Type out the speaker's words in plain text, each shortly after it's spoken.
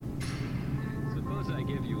Suppose I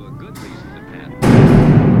give you a good reason to pat.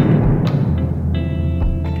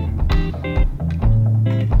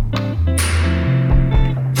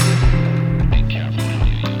 Be careful how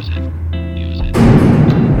you use it. Use it.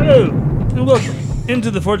 Hello, and welcome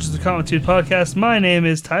into the Fortunes of Commitude podcast. My name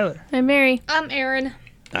is Tyler. I'm Mary. I'm Aaron.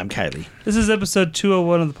 I'm Kylie. This is episode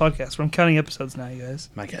 201 of the podcast. I'm counting episodes now, you guys.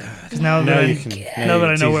 My God. Because now that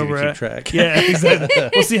I know where we're at. Track. Yeah, exactly.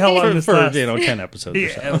 We'll see how long this for lasts. 10 episodes or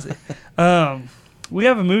Yeah, so. we'll see. We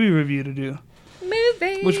have a movie review to do,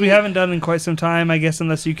 Movie. which we haven't done in quite some time, I guess,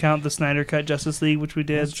 unless you count the Snyder Cut Justice League, which we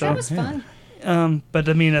did. That was fun. But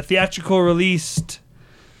I mean, a theatrical released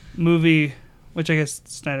movie, which I guess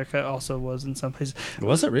Snyder Cut also was in some places.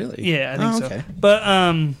 Was it really? Yeah, I think so. Okay. But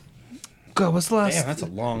God, what's the last? Damn, that's a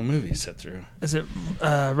long movie to sit through. Is it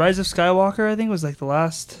Rise of Skywalker? I think was like the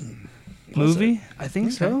last movie. I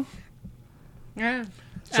think so. Yeah.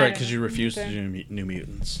 That's right, because you refused to do New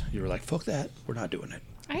Mutants. You were like, fuck that. We're not doing it.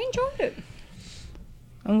 I enjoyed it.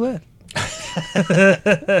 I'm glad.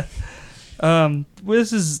 Well,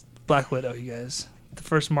 this is Black Widow, you guys. The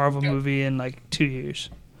first Marvel movie in like 2 years.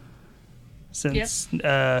 Since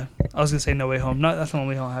I was gonna say No Way Home. That's the one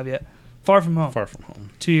we don't have yet. Far From Home. Far From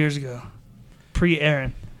Home. 2 years ago.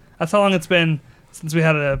 Pre-Aaron. That's how long it's been since we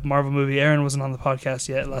had a Marvel movie. Aaron wasn't on the podcast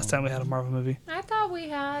yet. Last time we had a Marvel movie. I thought we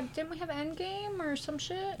had... Didn't we have Endgame or some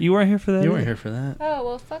shit? You weren't here for that. You weren't here for that. Oh,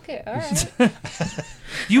 well, fuck it. All right.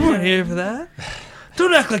 You weren't here for that.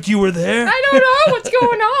 Don't act like you were there. I don't know what's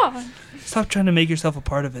going on. Stop trying to make yourself a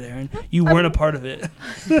part of it, Aaron. You weren't a part of it.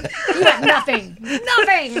 Yeah, nothing.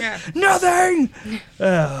 Nothing. Nothing!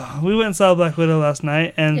 We went and saw Black Widow last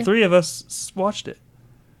night, and three of us watched it.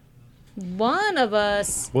 One of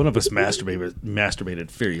us... One of us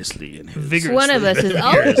masturbated furiously in his, Vigorously. One of us is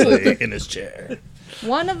old. furiously in his chair.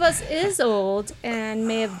 One of us is old and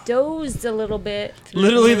may have dozed a little bit.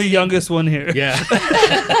 Literally the youngest one here. Yeah.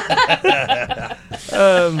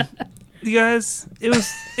 You guys, it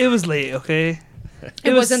was late, okay?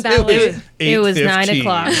 It wasn't that late. It was 9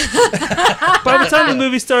 o'clock. By the time the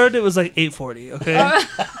movie started, it was like 8:40, okay?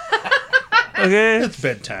 Okay? It's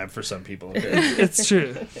bedtime for some people. Okay? It's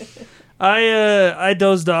true. I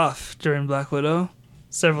dozed off during Black Widow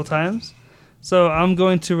several times. So I'm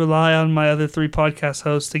going to rely on my other three podcast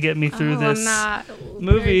hosts to get me through this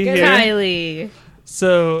movie here. Kylie.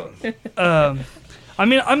 So, I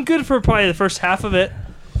mean, I'm good for probably the first half of it.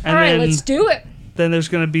 And All right, then, let's do it. Then there's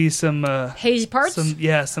going to be some Hazy parts?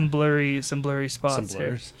 some blurry spots Some blurs.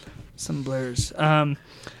 here. Some blurs.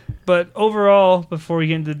 But overall, before we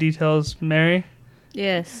get into the details, Mary,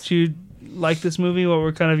 Yes. did you like this movie? What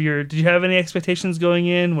were kind of did you have any expectations going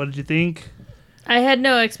in? What did you think? I had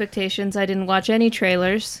no expectations. I didn't watch any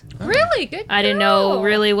trailers. Really? Good I didn't know girl.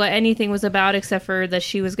 really what anything was about except for that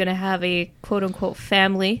she was going to have a quote-unquote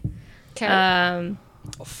family. Okay.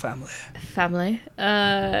 Oh, family.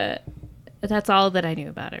 That's all that I knew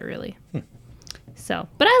about it, really. So,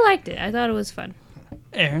 but I liked it. I thought it was fun.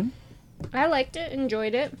 Aaron? I liked it,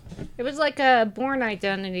 enjoyed it. It was like a Bourne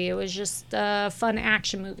Identity. It was just a fun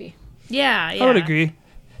action movie. Yeah. I would agree.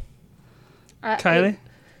 Kylie?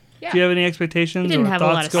 Yeah. Do you have any expectations We didn't or have a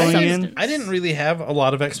thoughts lot of going substance. in? I didn't really have a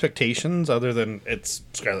lot of expectations other than it's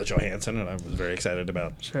Scarlett Johansson, and I was very excited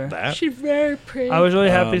about Sure. that. She's very pretty. I was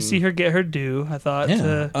really happy to see her get her due. I thought.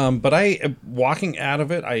 But walking out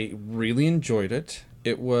of it, I really enjoyed it.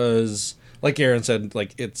 It was, like Aaron said,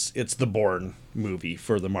 like it's the Bourne movie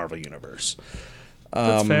for the Marvel Universe.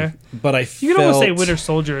 That's fair. But You could almost say Winter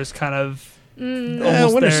Soldier is kind of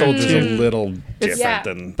almost Winter there, Soldier's too. a little different Yeah.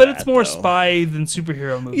 than But that, it's more though. spy than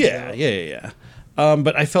superhero movie. Yeah.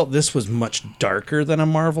 But I felt this was much darker than a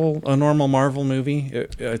normal Marvel movie.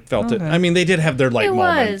 I felt it. Okay. I mean, they did have their light It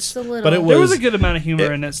moments, was a little. but it There was was a good amount of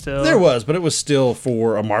humor in it still. There was, but it was still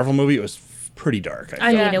for a Marvel movie. It was pretty dark.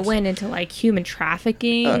 I felt. mean, it went into like human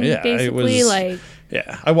trafficking, It basically. was,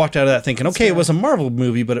 I walked out of that thinking, okay, it was a Marvel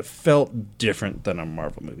movie, but it felt different than a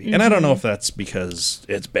Marvel movie. And I don't know if that's because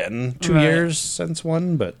it's been 2 Right. years since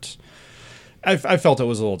one, but I felt it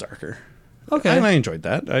was a little darker. Okay. And I enjoyed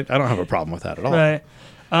that. I don't have a problem with that at all. Right.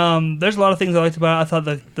 There's a lot of things I liked about it. I thought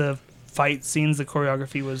the fight scenes, the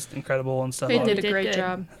choreography was incredible and stuff. They all, did a did great good.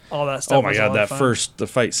 job. all that stuff. Oh my was a god, lot of that fun. the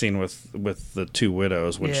fight scene with the two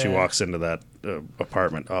widows when she Yeah. walks into that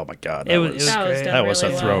apartment. Oh my god, It was That was great. done that was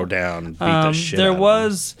really a well. throwdown. Beat the shit There out of them.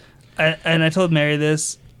 was, and I told Mary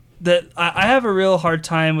this, that I have a real hard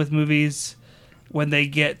time with movies when they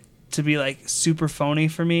get to be like super phony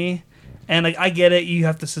for me. And like I get it, you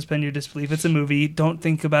have to suspend your disbelief. It's a movie. Don't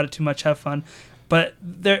think about it too much. Have fun. But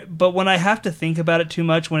when I have to think about it too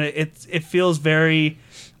much, when it feels very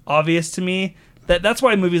obvious to me. That's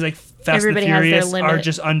why movies like Fast Everybody and has their Furious are limit.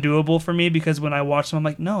 just undoable for me because when I watch them, I'm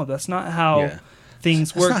like, no, that's not how Yeah.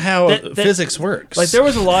 things That's work. not how That- physics works. Like there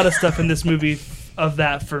was a lot of stuff in this movie of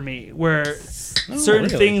that for me, where certain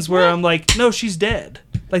really? things where I'm like, no, she's dead.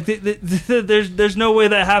 Like there's no way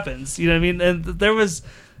that happens. You know what I mean? And there was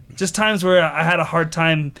just times where I had a hard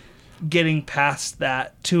time getting past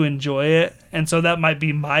that to enjoy it, and so that might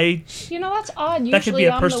be my. You know, that's odd. Usually That could be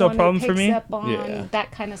a I'm personal the one problem who for picks me. up on Yeah.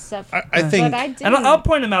 that kind of stuff. I think but I And didn't. I'll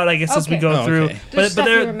point them out, I guess, as we Okay. go Oh, through. okay. There's stuff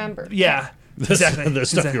you they're- remember. Yeah, exactly. the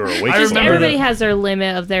stuff you were exactly. awake I for. remember Everybody that. has their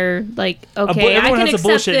limit of their like. Okay, I everyone can has a accept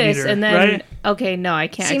bullshit this, meter, and then right? okay, no, I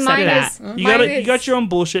can't See, accept mine that. is- You mine got is- your own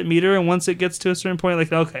bullshit meter, and once it gets to a certain point,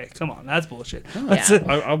 like, okay, come on, that's bullshit. That's Yeah. it.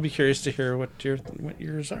 I'll be curious to hear what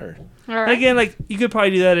yours are. All right. Again, like you could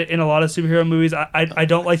probably do that in a lot of superhero movies. I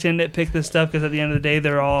don't like to nitpick this stuff because at the end of the day,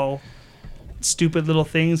 they're all stupid little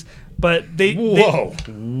things. But Whoa.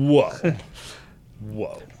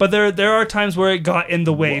 but there are times where it got in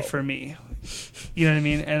the way for me. You know what I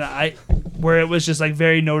mean? And where it was just like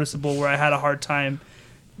very noticeable, where I had a hard time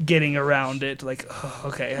getting around it. Like, oh,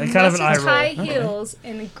 okay, like kind of an eye Unless it's high roll. heels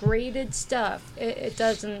and graded stuff, it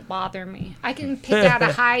doesn't bother me. I can pick out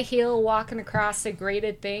a high heel walking across a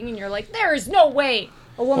graded thing, and you're like, there is no way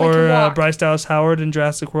a woman Or can walk. Bryce Dallas Howard in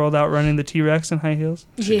Jurassic World outrunning the T-Rex in high heels.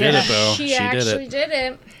 She did it though. She She did actually it. did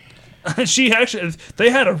it. She actually, they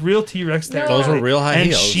had a real T-Rex there. No. Those were real high and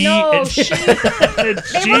heels. she, No, and she- and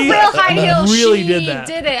They she were real high heels. really She did that.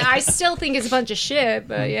 did it. I still think it's a bunch of shit,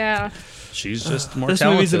 but yeah. She's just more This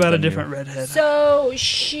talented movie's about a than you. different redhead. So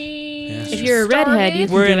she. If you're a redhead, you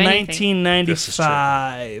can We're do in anything.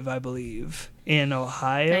 1995, I believe, in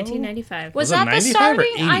Ohio. 1995. Was Was it that the 95 or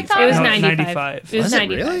starting? I 85? thought It was No, 95. 95. It was Was it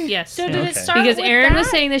 95. really? Yes. So did Okay. it start Because with Aaron was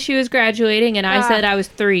that? saying that she was graduating, and I Ah. said I was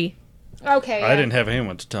 3. Okay. I didn't have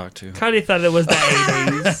anyone to talk to. Cody thought it was the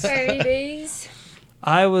 80s. 30s.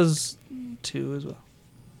 I was 2 as well.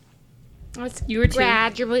 Let's You were 2.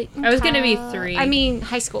 graduate. I was gonna be 3. I mean,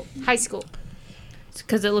 high school. High school.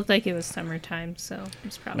 Because it looked like it was summertime, so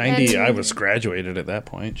it's probably 90, I was graduated at that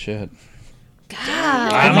point. Shit.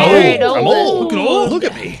 I'm married I'm old. Look at old. Look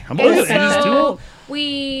at me. I'm And old. at that. He's too old.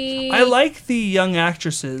 we. I like the young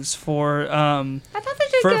actresses for I thought they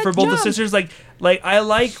did a good for both the job. sisters. Like I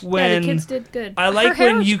like Yeah, when the kids did good. I like hair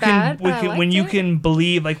when was you bad, can but I when you liked it. can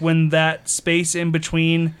believe, like when that space in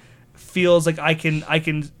between feels like I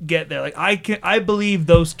can get there. Like I believe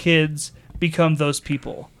those kids become those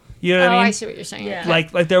people. You know Oh, what I mean? I see what you're saying. Yeah.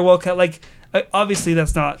 Like they're well cut. Like obviously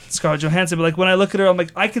that's not Scarlett Johansson, but like when I look at her, I'm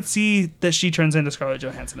like I could see that she turns into Scarlett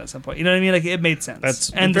Johansson at some point. You know what I mean? Like it made sense. That's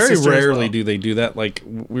and the very sister as rarely well. do they do that. Like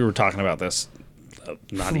we were talking about this. Not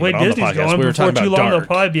The even way on the Disney's podcast. going, We were before talking too about long, they'll Dark,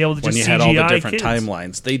 probably be able to when just you had all the CGI different kids.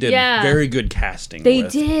 timelines. They did Yeah. very good casting. They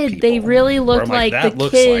with did. They people. really Where looked I'm like that the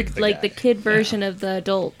looks kid, the like guy. the kid version of the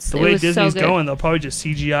adults. The it way was Disney's so good. going, they'll probably just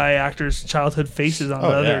CGI actors' childhood faces on the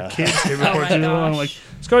Oh, other yeah. kids here Oh before my too long. gosh. Like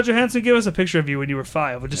Scarlett Johansson, give us a picture of you when you were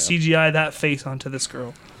 5. We'll just CGI that face onto this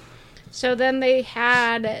girl. So then they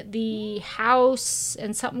had the house,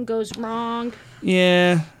 and something goes wrong.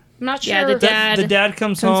 Yeah, I'm not Yeah, sure. the dad the dad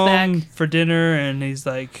comes comes home back. for dinner, and he's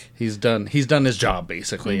like, He's done his job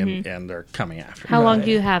basically, and they're coming after How him. long Right.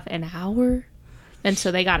 do you have? An hour? And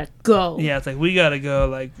so they gotta go. "Yeah, it's like we gotta go,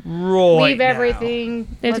 like roll Leave now." everything.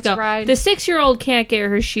 They have Let's to go. ride. The 6-year-old can't get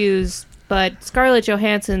her shoes, but Scarlett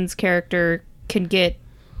Johansson's character can get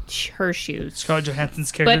her shoes. Scarlett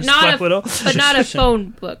Johansson's character, But is not Black a, Widow. but not a phone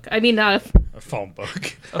book. I mean, not A phone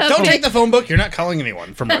book. Don't take the phone book. You're not calling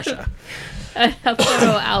anyone from Russia. a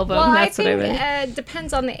photo album. well, That's I what I think meant. it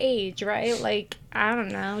depends on the age, right? Like, I don't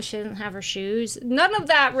know. She didn't have her shoes. None of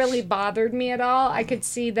that really bothered me at all. I could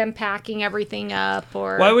see them packing everything up,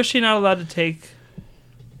 or Why was she not allowed to take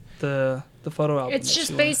the photo album? it's that just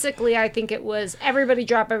she wanted? basically. I think it was everybody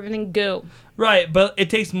drop everything, go. Right, but it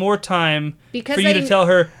takes more time Because for you they- to tell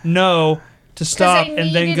her no to stop Because and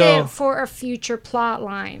they then needed go. it for a future plot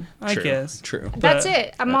line. I True, guess. True. That's But-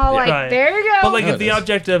 it. I'm all like, Right. there you go. But like, Oh, if it the is.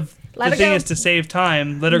 object of Let the it thing go. is to save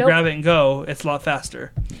time, let her Nope. grab it and go. It's a lot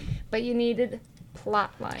faster. But you needed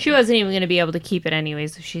plot line. She wasn't even going to be able to keep it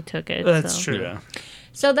anyways if she took it. That's so. true. Yeah.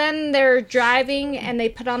 So then they're driving and they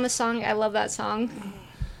put on the song. I love that song.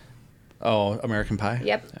 Oh, American Pie.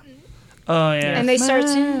 Yep. Oh yeah. And they start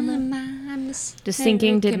singing. The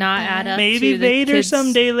syncing did not add up. Maybe to the later, kids'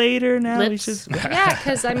 someday later. Now we lips. should. Yeah,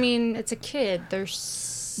 because I mean, it's a kid.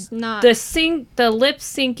 Not. The lip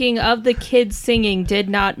syncing of the kids singing did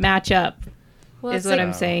not match up. well, Is it's what like-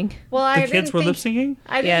 I'm saying. Well, I The didn't kids were lip think. syncing.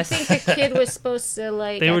 I didn't Yes. think the kid was supposed to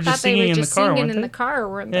like. They I were thought just they singing were in the just car, singing weren't in they? the car,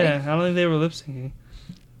 weren't Yeah, they? I don't think they were lip syncing.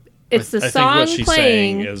 it's the I think song what she's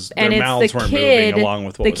playing, saying is and their it's mouths the weren't kid. moving along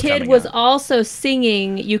with what the was kid coming was out. also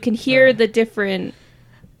singing. You can hear the different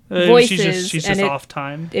She's voices, just and off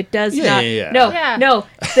time. It does Yeah, not. yeah, yeah. No, Yeah. no.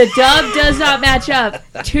 The dub does not match up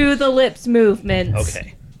to the lips movements.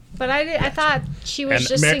 Okay. But I thought she was And,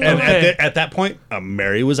 just Mar- singing. and Okay. at that point,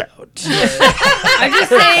 Mary was out. I'm just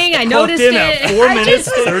saying. I Clocked noticed in at it. 4 I minutes, just-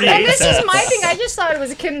 38 and this seconds. is my thing. I just thought it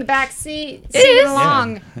was a kid in the back seat is. singing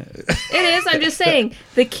along. It is. I'm just saying.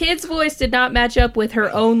 The kid's voice did not match up with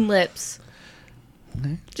her own lips.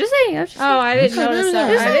 Just saying. I'm just Oh, I didn't notice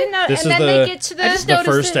that. I didn't know. This And is then the- they get to I just the. The noticed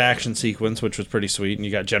first it. action sequence, which was pretty sweet, and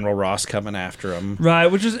you got General Ross coming after him. Right,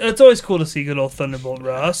 which is it's always cool to see good old Thunderbolt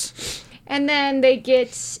Ross. And then they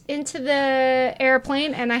get into the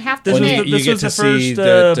airplane, and I have to This Well, was you- the, you this get was the to see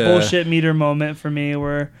first that, bullshit meter moment for me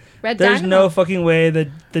where Red there's Dynamo. no fucking way that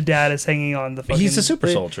the dad is hanging on the fucking. He's a super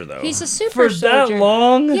soldier, though. He's a super For that soldier.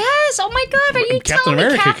 long. Yes. Oh my God. Are you Captain telling me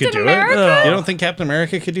America Captain could do America? it. You don't think Captain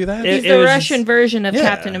America could do that? It- He's the was Russian just- version of Yeah.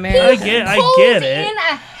 Captain I America. get Pulled it. in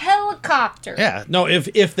a helicopter. Yeah, no.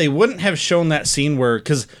 If they wouldn't have shown that scene where,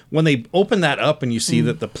 because when they open that up and you see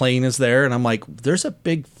that the plane is there, and I'm like, there's a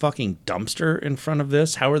big fucking dumpster in front of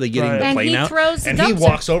this. How are they getting Right. the And plane he out? throws the and he dumpster.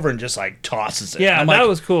 walks over and just like tosses it. Yeah, I'm that like,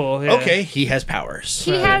 was cool. Yeah. okay. He has powers.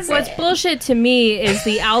 He has. What's bullshit to me is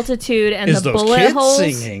the altitude and Is the those bullet kids holes.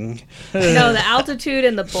 singing? No, the altitude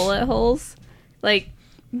and the bullet holes. Like,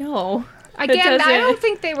 no. It Again, I doesn't- don't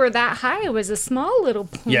think they were that high. It was a small little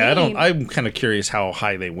plane. Yeah, I'm kind of curious how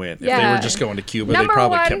high they went. If they Yeah. were just going to Cuba, Number they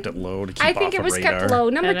probably one, kept it low to keep I think off it of was radar. kept low.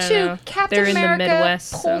 Number I don't two, know. Captain They're in the America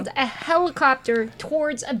Midwest, pulled so- a helicopter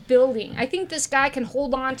towards a building. I think this guy can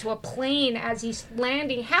hold on to a plane as he's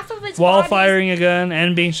landing. Half of his While body's- firing a gun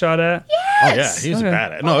and being shot at. Oh yeah, Yes! he was Okay. a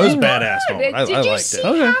badass. No, it was a badass God, moment. I Did you liked see it.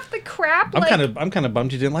 Okay. half the crap? I'm Like, kind of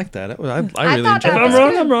bummed you didn't like that. I really I enjoyed thought If that that. I'm was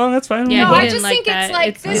wrong, good. I'm wrong. That's fine. Yeah, No, he I didn't just like think it's that. like,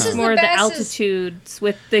 it's this is more the the best is- altitudes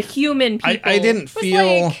with the human people. I didn't was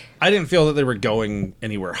feel like- I didn't feel that they were going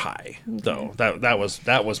anywhere high though. That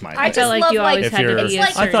was my. I I just felt like love, you like- always If had to you're- be a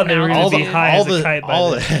It's like- I thought they were certain gonna all be the high all as a the kite by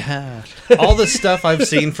all, then. all the stuff I've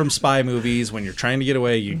seen from spy movies. When you're trying to get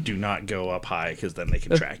away, you do not go up high because then they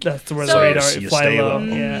can track you. That's where So- the radar So you fly stay low. low.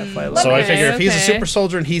 Yeah, fly low. So I Okay, figure if he's a okay. super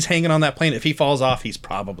soldier and he's hanging on that plane, if he falls off, he's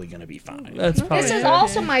probably going to be fine. That's probably This is fair.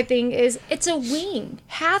 also my thing is it's a wing.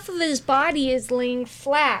 Half of his body is laying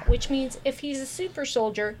flat, which means if he's a super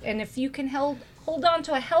soldier and if you can hold on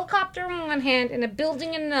to a helicopter in one hand and a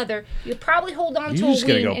building in another, you probably hold on to You're a just wing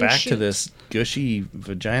going to go and back shoot. to this gushy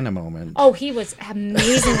vagina moment. Oh, he was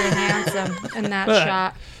amazingly handsome in that Right.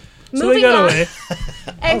 shot. So they Moving got on, away.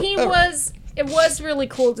 and he was. It was really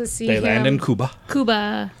cool to see They him. land in Cuba.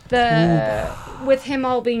 Cuba. With him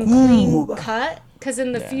all being clean cut. Because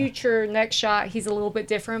in the future, next shot, he's a little bit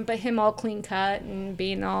different, but him all clean cut and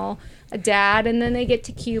being all a dad, and then they get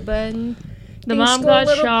to Cuba and The things mom go a got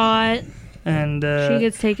little- shot. And She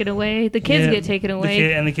gets taken away. The kids yeah, get taken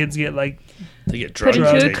away. and the kids get like They get Put drugged into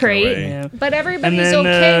and a taken crate. away. yeah. But And everybody's then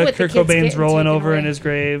okay with Kurt the kids Cobain's getting rolling taken over away. in his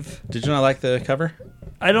grave. Did you not like the cover?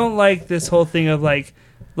 I don't like this whole thing of like,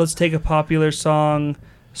 let's take a popular song,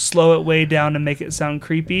 slow it way down, and make it sound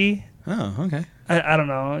creepy. Oh, okay. I don't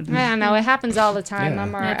know. I don't know. It happens all the time. Yeah.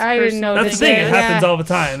 I'm alright. That's I didn't personal. know That's the thing. It happens all the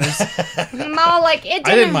time. I'm all like, it didn't.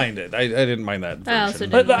 I didn't mind it. I didn't mind that version. I also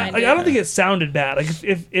But didn't like, mind I it. don't think it sounded bad. Like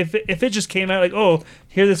if it just came out like, oh,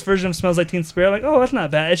 hear this version of Smells Like Teen Spirit, like, oh, that's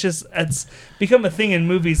not bad. It's become a thing in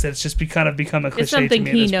movies that's just become a cliche. It's something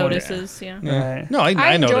to me he at this point. notices, yeah. Yeah. Right. No, I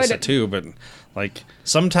I enjoyed noticed it. it too, but like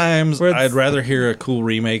sometimes Where it's- I'd rather hear a cool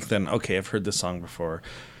remake than okay, I've heard this song before.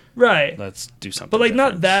 Right. Let's do something. But like not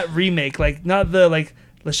different. that remake, like not the like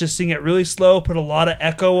let's just sing it really slow, put a lot of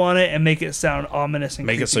echo on it, and make it sound ominous and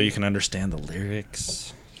Make it so creepy. you can understand the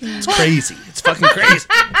lyrics. It's crazy. It's fucking crazy.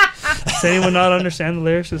 Does anyone not understand the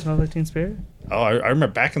lyrics of Smells Like Teen Spirit? Oh, I remember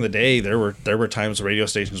back in the day, there were times radio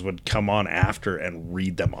stations would come on after and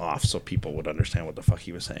read them off so people would understand what the fuck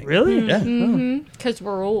he was saying. Really? Yeah. Because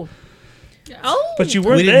we're old. Oh, But you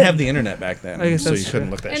weren't. We didn't then. have the internet back then, I guess so you that's couldn't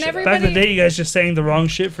true. look that And shit up. Back in the everybody- day, you guys just saying the wrong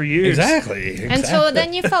shit for years. Exactly. And so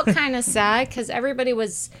then you felt kind of sad because everybody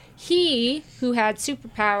he who had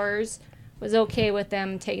superpowers was okay with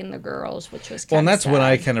them taking the girls, which was kind Well, and that's sad. when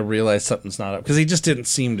I kind of realized something's not up because he just didn't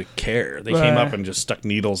seem to care. They came Right. up and just stuck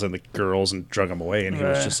needles in the girls and drug them away, and he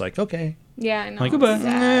was Right. just like, okay. Yeah, I know. Like, Goodbye. it's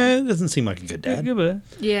sad. it doesn't seem like a good dad. Goodbye.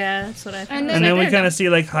 yeah, that's what I thought. And And then we Like, kind of see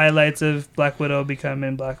like highlights of Black Widow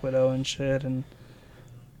becoming Black Widow and shit, and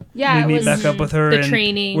Yeah, we it meet was. back up with her. The and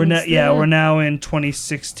trainings, We're now, the- we're now in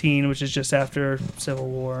 2016, which is just after Civil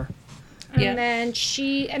War. And Yeah. then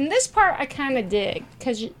and this part I kind of dig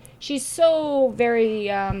because she's so very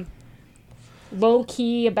low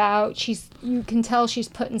key about you can tell she's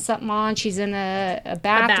putting something on. She's in a A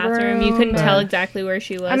bathroom. bathroom. You couldn't tell exactly where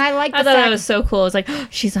she was. And I like I the thought that fact- was so cool. It's like,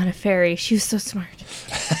 she's on a ferry. She was so smart.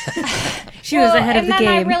 She was ahead of the And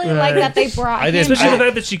then game. I really like that they brought I him did- Especially back. the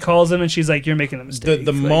fact that she calls him and she's like, "You're making a The mistake."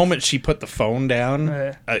 the Like, moment she put the phone down,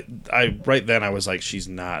 Right. I right then I was like, she's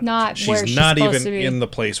not Not she's where she's not supposed even to be. in the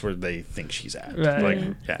place where they think she's at. Right. Like,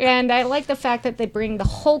 yeah. And I like the fact that they bring the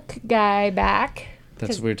Hulk guy back.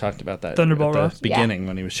 That's we talked about that Thunderbolt at Ross? the beginning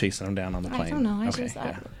when he was chasing him down on the plane. I don't know. Okay, I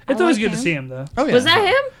yeah. It's always like good to him. see him though. Oh yeah. Was that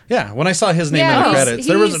him? Yeah, when I saw his name Yeah, in the he's- credits,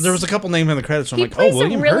 he's- there was a couple names in the credits. So I'm He like, oh, plays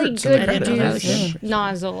William a really Hurt's in the good I didn't know that was douche him.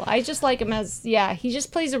 nozzle. I just like him as he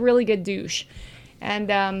just plays a really good douche, and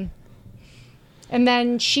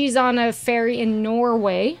then she's on a ferry in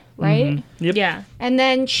Norway, right? Yep. Yeah. And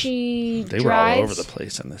then she They drives. were all over the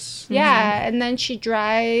place in this. Yeah, and then she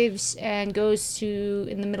drives and goes to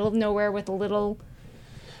in the middle of nowhere with a little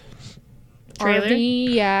Trailer? RV.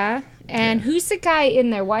 Yeah. And who's the guy in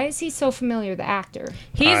there? Why is he so familiar? The actor.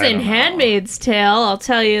 He's I in don't know. Handmaid's Tale, I'll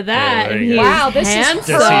tell you that. there And you he's go. Wow, this is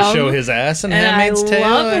handsome. Does he show his ass in and Handmaid's I Tale?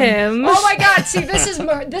 love him. Oh my God! See, this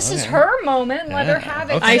is her moment. Let her have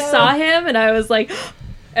it. I So- saw him and I was like,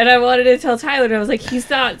 and I wanted to tell Tyler, and I was like, he's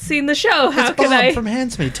not seen the show. How can I? from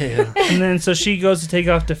Handmaid's Tale. And then so she goes to take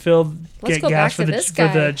off to Let's get go gas back for to the this for the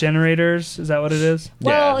guy. generators. Is that what it is?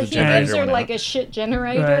 Well, the he generator gives her went like out. a shit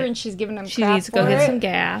generator, Right. and she's giving him. She crap needs to go for get it. some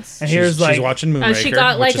gas. And here's she's like watching Moonraker. She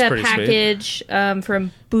got like which is a pretty sweet. package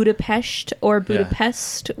from Budapest or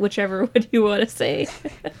Budapest, whichever one you want to say.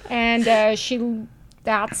 And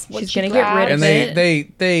that's what She's she gonna get rid grabbed. of And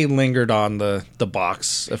it. they lingered on the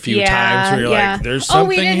box a few times where you're like, there's Oh, something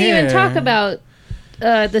we didn't here. even talk about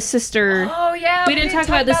the sister. Oh yeah, we didn't talk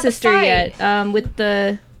about the sister fight. yet. With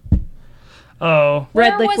the oh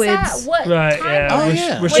red Where was liquids. that? What right time yeah. Oh, where,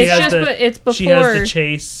 yeah. where Well, she it's has just the it's before. she has the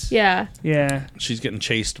chase. Yeah. Yeah. She's getting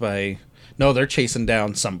chased by. No, they're chasing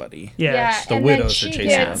down somebody. Yeah. Yeah, The and widows then are she chasing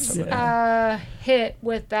down gets somebody. hit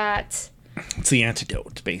with that. It's the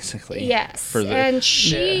antidote, basically. Yes, For the, and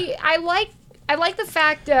she, I like the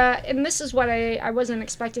fact, and this is what I wasn't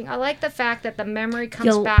expecting. I like the fact that the memory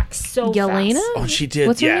comes back so Yelena? fast. oh, she did.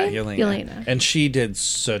 What's her Yeah, name? Yelena. Yelena. And she did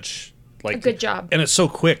such like A good job. And it's so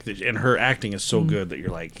quick, and her acting is so good that you're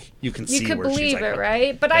like, you can You see could where she's believe like, it,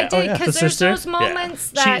 right? But I Yeah. did Oh, yeah. because The there's sister? those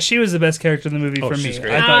moments that She was the best character in the movie Oh, for me. she's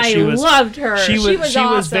great. I thought she was loved her. She was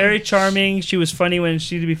awesome. very charming. She was funny when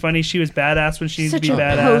she needed to be funny. She was badass when she needed such to a be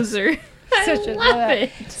badass. poser. Such a- I love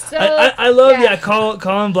it. So, I love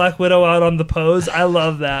calling Black Widow out on the pose. I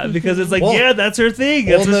love that because it's like, Well, yeah, that's her thing.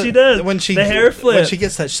 That's well, what she does. When she the hair flip. When she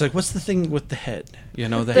gets that, she's like, "What's the thing with the head? You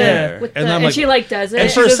know, the hair." With and the- I'm and like, she like does it. and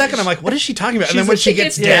for a does- second, I'm like, "What is she talking about?" And then she's when like- she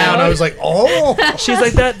gets she down, gets I was like, "Oh." She's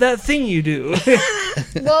like that thing you do.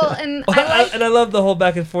 well, and I like and I love the whole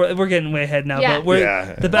back and forth. We're getting way ahead now, Yeah. but we're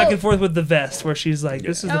Yeah. the back Well- and forth with the vest, where she's like,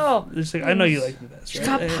 "This is Oh. the." It's like, I know you like the vest. She's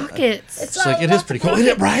Right? got Yeah. pockets. it's It's like it is pretty cool, isn't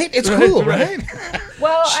it? Right? It's Right, cool, right. right?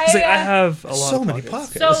 well, She's like, I have a lot So of many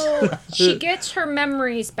pockets. pockets. So she gets her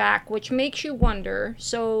memories back, which makes you wonder.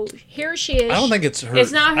 So here she is. I don't think it's her.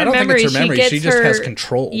 It's not her I don't memory. think it's her memory. She She, gets just her, has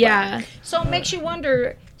control. Yeah. back. So it makes you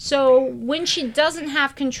wonder. So when she doesn't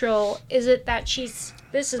have control, is it that she's?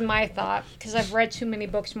 This is my thought because I've read too many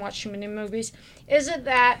books and watched too many movies. Is it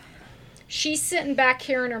that she's sitting back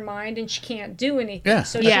here in her mind and she can't do anything? Yeah.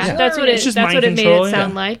 So Yeah, she's that's what learning. it. just That's mind what it made control, it yeah.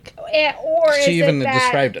 sound like. Or is She even it that,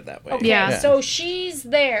 described it that way. Okay, Yeah. so she's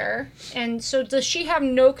there, and so does she have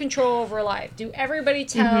no control over her life? Do everybody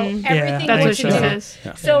tell everything Yeah, That's I what think she so. says.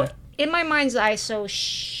 So in my mind's eye, so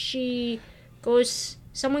she goes.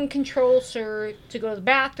 Someone controls her to go to the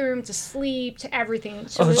bathroom, to sleep, to everything.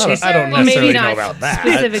 So Oh, is she's- I don't there- Maybe necessarily not know about that.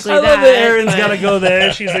 specifically I love that. that Erin's but- got to go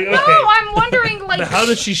there. She's like, okay. No, I'm wondering like. But how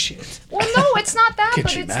does she shit? Well, no, it's not that. Can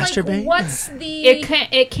but she it's masturbate? like, what's the?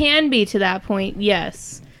 It can be to that point,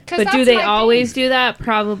 yes. 'Cause But do that's they my always thing. do that?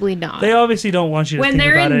 Probably not. They obviously don't want you to when think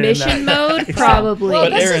they're about in it mission that. mode, probably. Well, But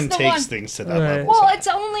this is Erin the takes one- things to that Right. level. Well, it's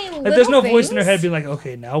only little Like, there's no voice in her things. head being like,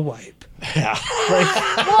 okay, now wipe. Yeah.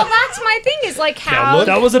 Well, that's my thing. Is like how. look-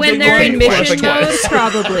 That was a when big they're one. in Wipe mission again. mode,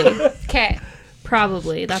 probably. Okay.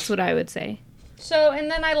 Probably. That's what I would say. So,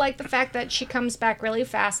 and then I like the fact that she comes back really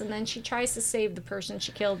fast, and then she tries to save the person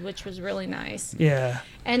she killed, which was really nice. Yeah.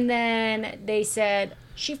 And then they said,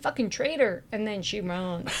 she fucking traitor, and then she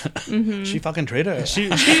runs. She fucking traded us.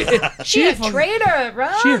 She She a traitor,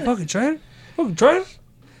 run! She a fucking traitor? Fucking traitor?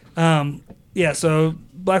 Yeah, so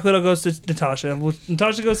Black Widow goes to Natasha. Well,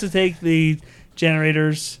 Natasha goes to take the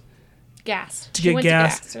generators Gas. to She get went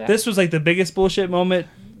gas. yeah. This was like the biggest bullshit moment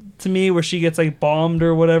to me where she gets like bombed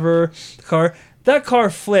or whatever. The car. That car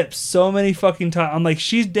flips so many fucking times. I'm like,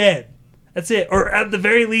 she's dead. That's it. Or at the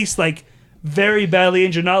very least, like, very badly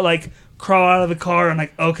injured, not like crawl out of the car and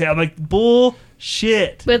like, okay, I'm like,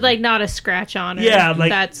 bullshit. With like not a scratch on her. Yeah, like-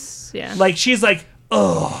 that's Like, she's like,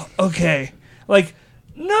 oh, okay. Like,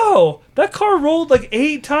 no, that car rolled like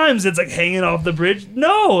 8 times. It's like hanging off the bridge.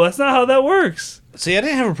 No, that's not how that works. See, I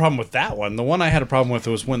didn't have a problem with that one. The one I had a problem with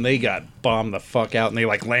was when they got bombed the fuck out and they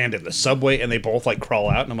like land in the subway and they both like crawl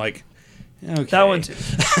out and I'm like, okay. That one too.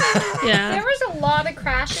 yeah. There was a lot of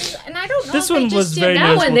crashes, and I don't know. This if they one just was did very That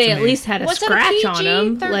noticeable one they to at me. least had a Was it a scratch on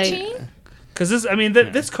them. PG-13? Like Because this, I mean,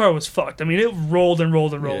 this car was fucked. I mean, it rolled and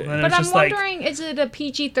rolled and rolled. Yeah. And But it's I'm just like, wondering, is it a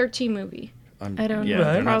PG-13 movie? I don't yeah, know.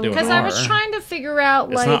 they're not doing Because R. I was trying to figure out,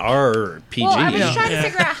 It's like... not R or PG. Well, I was Yeah. trying to Yeah.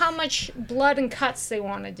 figure out how much blood and cuts they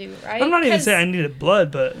want to do, right? I'm not even 'Cause- saying I needed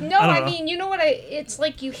blood, but No, I, don't I know. mean, you know what? It's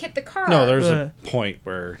like you hit the car. No, there's Uh, a point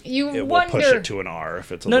where You it will push wonder- it to an R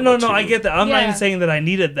if it's a No, little no, too... I get that. I'm not Yeah. even saying that I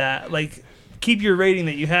needed that. Like, keep your rating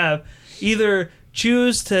that you have. Either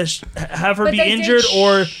choose to have her But be they did injured,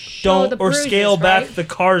 or show the don't, or scale bruises, back right? the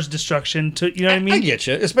car's destruction. To you know what I I mean? get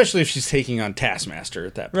you, especially if she's taking on Taskmaster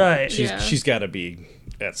at that point. Right. She's Yeah. she's got to be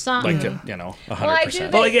at Something. like a, you know 100%. Well, I do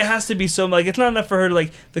But like, it has to be so like it's not enough for her to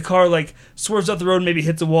like the car like swerves up the road and maybe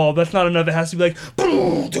hits a wall. That's not enough. It has to be like,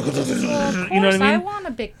 Well, of you know what I course, I mean? want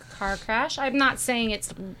a big car crash. I'm not saying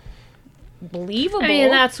it's believable. I mean,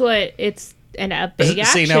 that's what it's a big action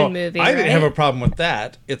See, now, movie. I didn't right? have a problem with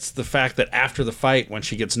that. It's the fact that after the fight, when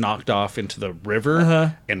she gets knocked off into the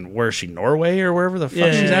river, and where is she, Norway or wherever the fuck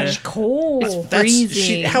Yeah, she's yeah, at? yeah. cold.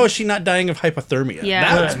 freezing. How is she not dying of hypothermia?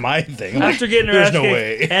 Yeah. That was my thing. Like, After getting her there's ass no kicked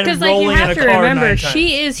way. and Because like you rolling have in to a car remember, 9 times.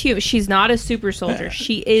 she is human. She's not a super soldier.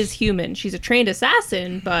 She is human. She's a trained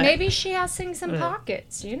assassin, but Maybe she has things in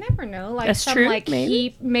pockets. You never know. Like That's some true, like maybe.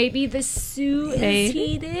 heat. Maybe the suit Maybe. is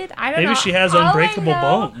heated. I don't know. Maybe she has All I unbreakable know,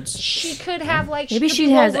 bones. She could have like. maybe could she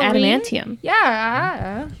be has Wolverine. adamantium.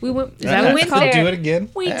 Yeah, we went. that what it's called? there. Do it again.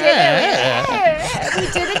 We did it.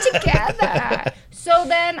 We did it together. So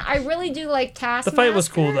then, I really do like Taskmaster. The fight was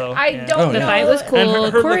cool, though. I Yeah. don't Oh, know. The yeah. fight was cool. And her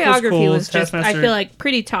look was Choreography cool. was just, I Taskmaster feel like,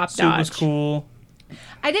 pretty top Suit notch. was cool.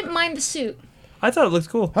 I didn't mind the suit. I thought it looked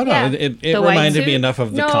cool. Oh no, Yeah. it The white reminded me suit? enough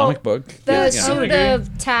of the No, comic book. The Yeah. suit agree.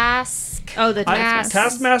 of Task. Oh, the I, Taskmaster.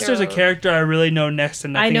 Taskmaster's a character I really know next to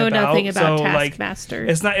nothing I know about. nothing about so, Taskmaster.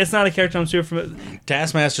 Like, it's not a character I'm super familiar.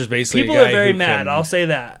 Taskmaster's basically People a guy are very who mad. can- I'll say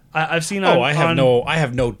that. I've seen. On, I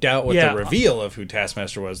have no doubt with Yeah. the reveal of who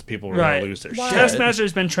Taskmaster was. People were Right. gonna lose their shit.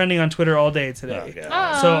 Taskmaster's been trending on Twitter all day today. Okay.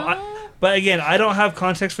 So, but again, I don't have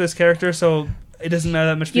context for this character, so it doesn't matter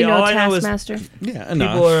that much. to you me. know All I know is Taskmaster? Yeah,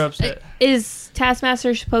 people are upset. Is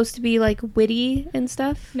Taskmaster supposed to be like witty and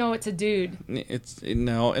stuff? No, it's a dude. It's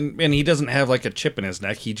no, and he doesn't have like a chip in his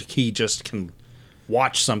neck. He just can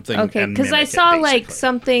watch something. Okay, and because I mimic it, saw like basically.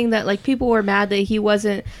 something that like people were mad that he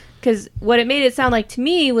wasn't. Because what it made it sound like to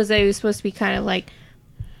me was that he was supposed to be kind of like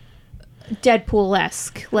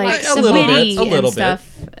Deadpool-esque, like A little bit, witty a little and bit.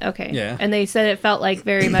 stuff. Okay, Yeah. and they said it felt like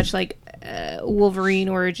very much like Wolverine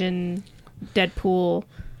origin, Deadpool.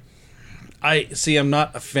 I see. I'm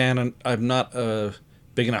not a fan. I'm not a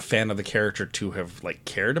big enough fan of the character to have like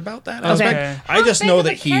cared about that aspect. Okay. I just big know of a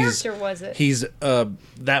that he's character was it? he's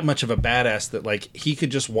that much of a badass that like he could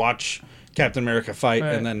just watch Captain America fight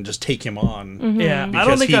Right. and then just take him on. Mm-hmm. Yeah, I Because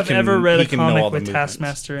don't think he I've can- ever read he a can know all comic the with movements.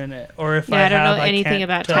 Taskmaster in it, or if Yeah, I I don't have, know anything can't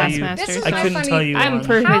about tell you. Taskmaster. This is so I my couldn't funny- tell you. I'm one.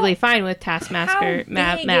 perfectly fine with Taskmaster.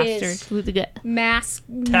 How big Master. is- Who the guy? Mask.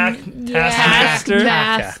 Taskmaster.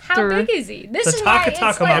 How big is he? This The is why it's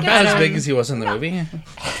Taka-Taka like Not as it's, big as he was in the movie.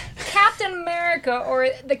 Captain America or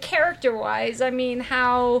the character wise. I mean,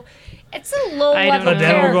 how it's a low I don't level know. Damn,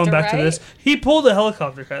 character, we're going back right? to this. He pulled a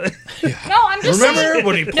helicopter, Kylie. No, I'm just Remember saying.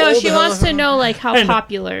 when he pulled No, she the wants to heli- know like how I know.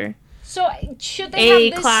 popular. So should they A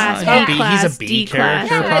have this? class, Yeah. B He's a class, B D class.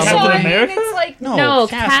 character, Yeah, so Captain I mean, America? it's like No,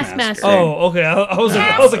 Taskmaster. Oh, okay. I was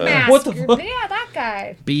like, what the fuck? Yeah, that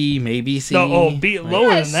guy. B, maybe C. No, oh, be lower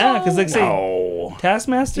Yeah, than that, because like say No.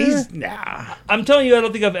 Taskmaster. He's nah. I'm telling you, I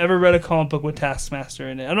don't think I've ever read a comic book with Taskmaster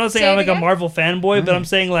in it. I'm not saying Say I'm it like a again? Marvel fanboy, but I'm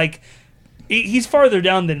saying like he's farther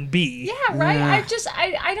down than B. Yeah, right.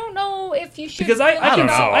 I don't know if you should. Because I don't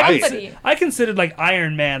know. I considered like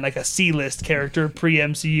Iron Man like a C-list character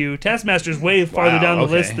pre-MCU. Taskmaster's way farther down the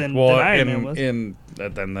list than Iron Man was. Then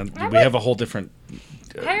we have a whole different.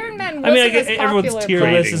 Iron Man wasn't I mean, I as guess everyone's popular, tier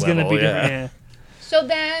but- list is going to be level, yeah. different. Yeah. So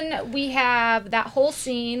then we have that whole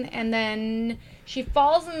scene, and then she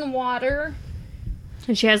falls in the water.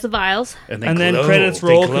 And she has the vials. And And then glow. credits They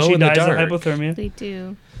roll glow because she in the dies of dark. hypothermia. They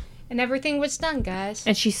do. And everything was done, guys.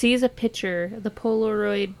 And she sees a picture, the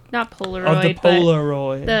Polaroid, not Polaroid, Of the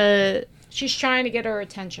Polaroid. but the She's trying to get her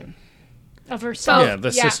attention. Of herself. Yeah,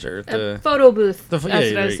 the sister. a The photo booth. The- That's yeah, what I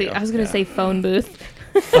there was you saying. go. I was going to Yeah. say phone booth.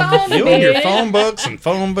 phone You and your booth. phone books and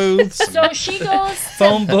phone booths. So she goes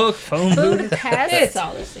Phone book, phone booth. Budapest. It's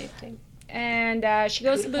all the same thing. And she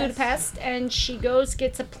goes to Budapest, and she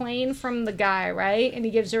gets a plane from the guy, right? And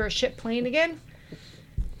he gives her a ship plane again.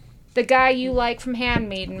 The guy you like from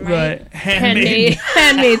Handmaiden, right? Right. Handmade.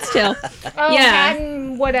 Handmaid's Tale. Oh, Yeah.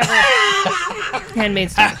 whatever.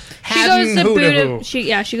 Handmaid's Tale. She Hadden goes to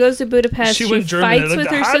Hoodahu. She goes to Budapest. She went German. fights with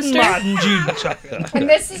her sister. And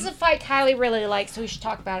this is a fight Kylie really likes, so we should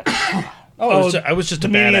talk about it. I was just a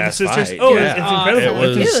the meaning of the badass sisters. fight. Oh, yeah. it's incredible.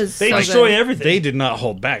 It was- was they so destroy good. everything. They did not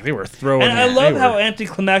hold back. They were throwing. And I it. love They how were-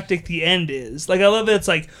 anticlimactic the end is. Like, I love that it's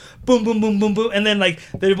like boom, boom, boom, boom, boom, and then like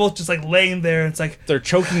they're both just like laying there. And it's like, they're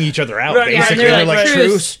choking each other out. Right, yeah, and basically, they're they're like, like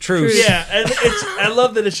truce, truce. yeah. And it's I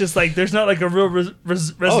love that it's just like there's not like a real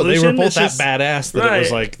resolution. Oh, they were both It's that just- badass that it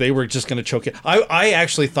was Right. like they were just gonna choke it. I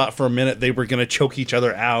actually thought for a minute they were gonna choke each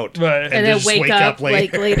other out, Right. And then just wake up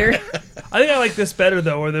like later. I think I like this better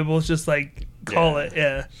though, where they both just like call it.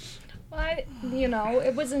 Yeah. Well,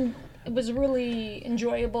 it was really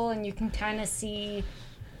enjoyable, and you can kind of see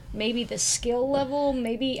maybe the skill level,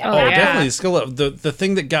 maybe. Oh, Oh, yeah. definitely skill up. The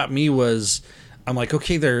thing that got me was I'm like,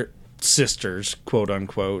 okay, they're sisters, quote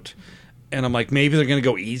unquote. And I'm like, maybe they're gonna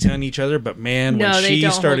go easy on each other, but man, No, when they she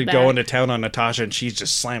don't started hold going back. to town on Natasha and she's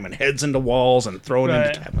just slamming heads into walls and throwing Right.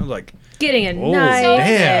 into town, I was like, Getting a oh knife.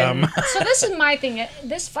 damn. So this is my thing.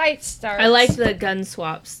 This fight starts. I liked the gun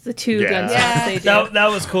swaps. The two Yeah. gun swaps Yeah. they did.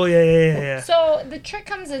 That was cool. Yeah. So the trick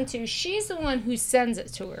comes into she's the one who sends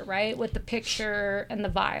it to her, right, with the picture and the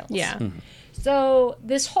vials. Yeah. So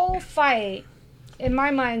this whole fight, in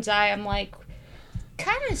my mind's eye, I'm like,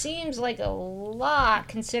 kind of seems like a lot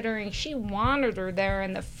considering she wanted her there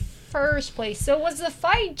in the first place. So was the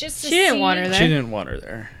fight just to She didn't see- want her there. She didn't want her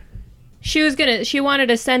there. She wanted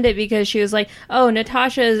to send it because she was like, oh,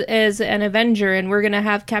 Natasha is an Avenger and we're going to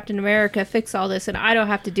have Captain America fix all this and I don't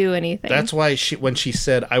have to do anything. That's why when she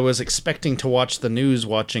said, I was expecting to watch the news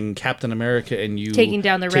watching Captain America and you Taking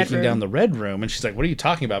down the Red Room. down the Red Room. And she's like, what are you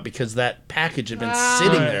talking about? Because that package had been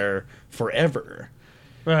sitting Right. there forever.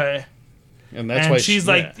 Right. And that's And why she's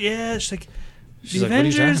like, she's like, She's the like, what are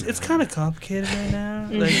you Avengers. talking It's kind of complicated right now.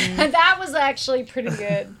 Like, And that was actually pretty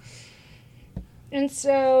good. And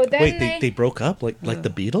so then Wait, they broke up like the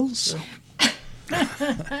Beatles?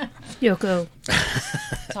 Yoko.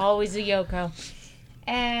 it's always a Yoko.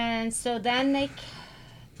 And so then They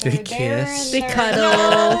they're there kiss? and They they're- cuddle.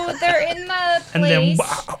 No, they're in the place. and then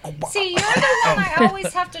See, you're the one I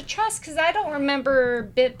always have to trust because I don't remember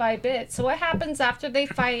bit by bit. So what happens after they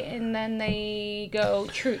fight and then they go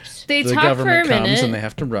truce? They The talk for a government comes minute. and they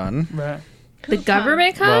have to run. right. The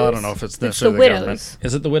government comes? Well, I don't know if it's the necessarily the, widows. government.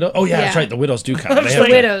 Is it the widow? Oh, yeah, that's Yeah. right. The widows do come. I'm They just have The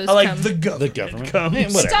to- widows I like come. the government. The government. comes. Yeah,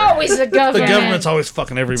 It's whatever. always the The government. government's always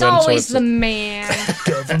fucking It's everybody. always so the it's man.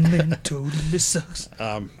 Government totally sucks.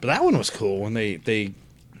 but that one was cool when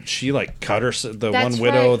she like cut her the That's one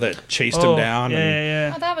widow right. that chased Oh, him down.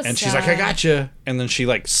 Oh, that was And she's sad. like, I got you. And then she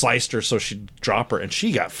like sliced her so she'd drop her, and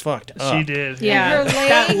she got fucked up. She did. Yeah, Her leg.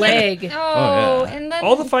 that leg. Oh, yeah. and then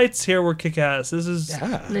All the fights here were kick ass. This is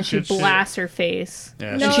Yeah. And then she Good shit. blasts her face.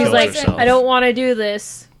 Yeah, No, she She's killed like, herself. I don't want to do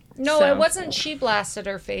this. no, So. it wasn't. She blasted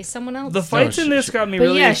her face. Someone else. the fights No, in this got me But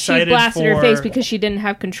really yeah, she excited blasted for her face because she didn't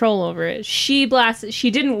have control over it. She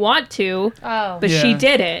didn't want to, Oh, but she Yeah.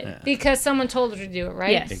 did it. because someone told her to do it,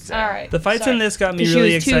 right? Yes. Exactly. All right. the fights Sorry. in this got me She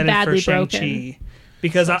really was too excited for badly Shang-Chi. broken.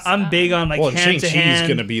 Because I'm big on like Well, and hand to Shang-Chi's hand.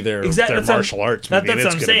 going to be their that's what martial arts movie. That's and what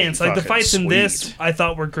it's I'm gonna saying. be It's like the fucking fights in this sweet. I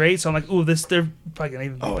thought were great. So I'm like, ooh, they're probably gonna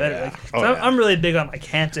even be Oh, better. yeah. Like, Oh, so yeah. I'm really big on like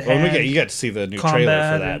hand to Well, hand. you got to see the new trailer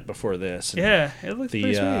combat for that and- before this. And Yeah, it looks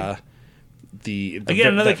pretty sweet. the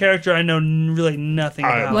Again, another character I know really nothing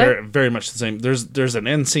about. What? very, very much the same. There's an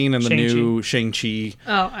end scene in the Shang-Chi. new Shang-Chi.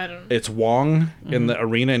 Oh, I don't know. It's Wong in the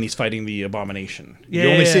arena, and he's fighting the Abomination. Yeah, you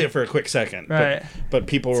only yeah, see yeah. it for a quick second, Right. But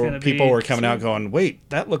people gonna people be were coming out going, "Wait,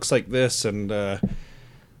 that looks like this," and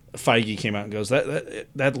Feige came out and goes,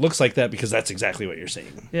 "That looks like that because that's exactly what you're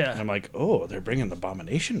seeing." Yeah. and I'm like, "Oh, they're bringing the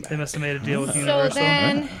Abomination They back." must have made a deal with So Universal.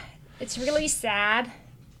 then, it's really sad,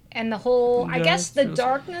 and the whole. I Yeah, guess the feels-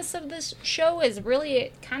 darkness of this show is really.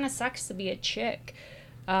 It kind of sucks to be a chick.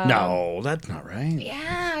 No, that's not right.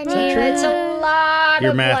 Yeah, I mean, it's a lot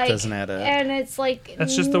Your of math like, doesn't add up. and it's like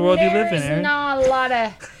That's just the world you live in, there's Aaron. not a lot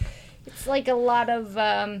of. It's like a lot of.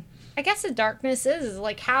 I guess the darkness is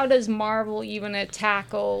like, how does Marvel even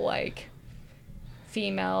tackle like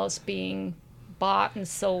females being bought and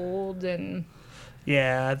sold, and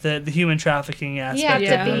Yeah, the human trafficking aspect you have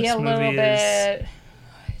Yeah. to of be this a little movie is bit.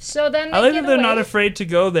 So then they I like get that they're not away. afraid to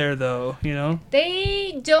go there, though. You know,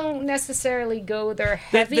 They don't necessarily go there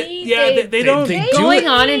heavy. they don't. they do Going it.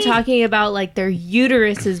 on and talking about like their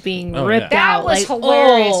uterus is being Oh, ripped yeah. That out. was like,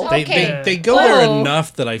 hilarious. Oh. Okay. They go there Oh.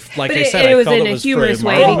 enough that like But I said, it I was felt in it a was humorous for a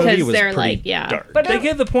way Marvel movie, because it was they're pretty like, yeah. dark. But They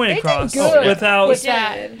get the point they did across good without, with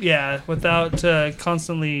that. without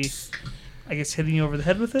constantly, I guess, hitting you over the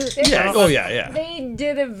head with it. Yeah. Oh yeah. They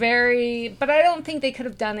did it but I don't think they could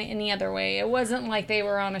have done it any other way. It wasn't like they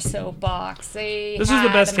were on a soapbox. This was the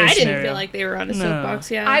best I case didn't scenario. feel like they were on a No.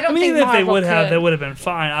 soapbox. Yeah. I don't I mean, think even if they Marvel would have, could. they would have been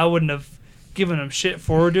fine. I wouldn't have given them shit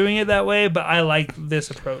for doing it that way, but I like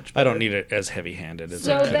this approach. I don't need it as heavy-handed as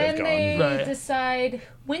So it could have then gone. they Right. decide.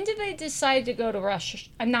 When did they decide to go to Russia?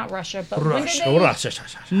 Not Russia, but when did Russia. they?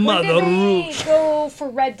 When Mother did they Ruth. go for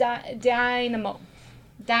Red Dynamo?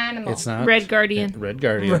 It's not Red Guardian. Red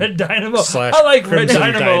Guardian. Red Dynamo. Slash I like Red Crimson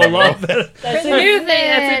Dynamo a Dynamo. lot better. That's a new thing.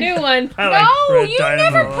 That's a new one. I like No, Red you Dynamo.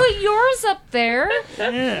 never put yours up there.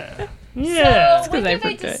 Yeah. Yeah. So when 'cause I did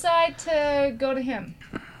they forget. decide to go to him?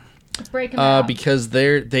 Break him out. Because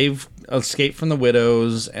they've escaped from the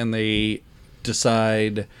widows and they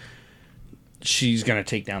decide she's gonna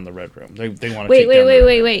take down the Red Room. They want to take down the Red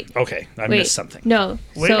Room. Wait. Okay, I Wait. missed something. No.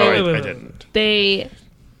 Wait, so wait, wait, I wait. didn't. they.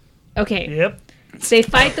 Okay. Yep. They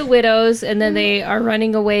fight the widows, and then they are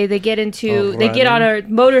running away. They get They get on a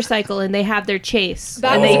motorcycle, and they have their chase,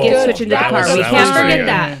 That's and they a get good- switch into the that car. was- We that can't was pretty forget good.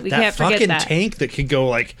 that. We that can't fucking forget that. tank that could go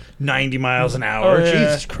like 90 miles an hour. Oh, yeah.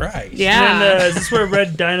 Jesus Christ. Yeah. And is this where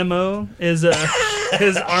Red Dynamo is arm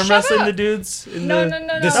wrestling up. the dudes? In no, the, no,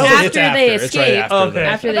 no, This no. is After it's they after. It's right escape. after Okay. that.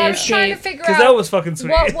 After But they I was trying to escape. figure Because out that was fucking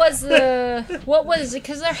sweet. what was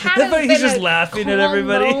because there had to have He's been just a laughing at cool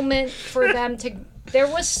everybody. moment for them to. There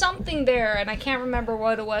was something there, and I can't remember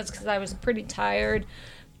what it was because I was pretty tired.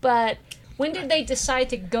 But when did they decide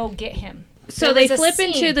to go get him? So There they was a flip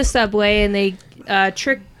scene. into the subway, and they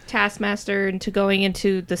trick Taskmaster into going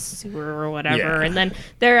into the sewer or whatever, Yeah. and then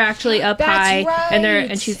they're actually up That's high, and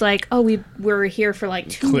right. she's like, "Oh, we were here for like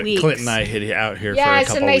 2 weeks." Clint and I hid out here for a Yes,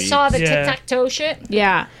 couple and they weeks. saw the Yeah. tic-tac-toe shit.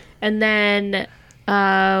 Yeah, and then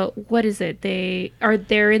what is it?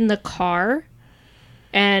 They're in the car,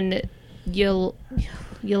 and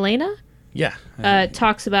Yelena Yeah.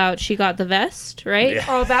 talks about she got the vest, right? Yeah.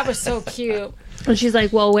 Oh, that was so cute. And she's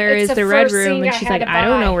like, "Well, where It's is the the red first room?" thing And I she's had like, to "I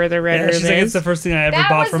don't buy." know where the red Yeah, room she's like, it's is." the first thing I ever That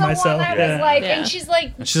bought was for the myself. one I Yeah. was like, Yeah. and she's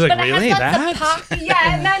like, she's like, but it has "Really? lots That?" of yeah,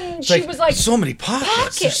 and then she was like, so many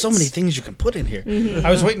pockets. There's so many pockets. things you can put in here. Mm-hmm. I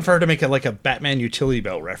was waiting for her to make like a Batman utility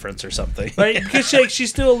belt reference or something. Right? Because she's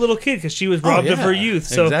still a little kid because she was robbed of yeah. her youth.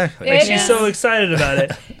 So Exactly. like, It she's is. so excited about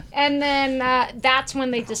it. and then that's when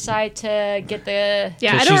they decide to get the.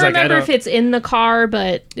 Yeah, So I she's don't like, remember I if don't- it's in the car,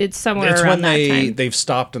 but it's somewhere It's around when that time. they've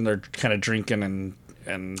stopped and they're kind of drinking and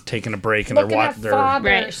taking a break and Looking at they're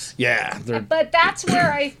fathers. yeah they're But that's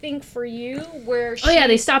where I think for you, where Oh yeah,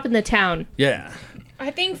 they she's- stop in the town. yeah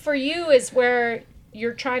I think for you is where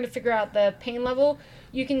you're trying to figure out the pain level.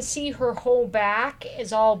 You can see her whole back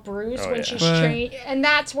is all bruised Oh, when yeah. she's Right. trained, and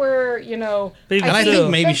that's where They- and I Still. think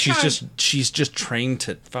maybe they're she's trying- just trained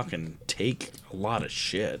to fucking take a lot of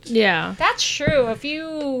shit. Yeah. That's true. If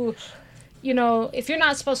if you're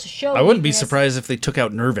not supposed to show, I wouldn't be weakness- surprised if they took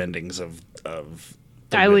out nerve endings of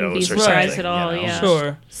the I wouldn't be widows or surprised something, at all, you know? yeah.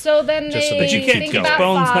 Sure. So then Just so they that But you They can't think teach about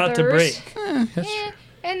bones not to fathers. break. Yeah,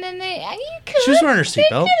 and then you could. She was wearing her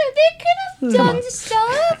seatbelt. They could have done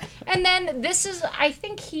stuff. And then this is, I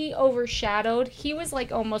think he overshadowed. He was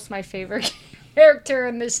like almost my favorite character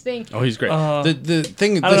in this thing. Oh, he's great. Uh, The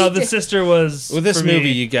thing I don't know. this, The sister was with this for me- movie,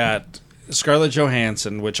 you got Scarlett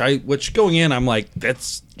Johansson, which going in, I'm like,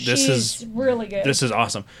 this She's is really good. this is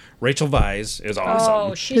awesome. Rachel Weisz is awesome.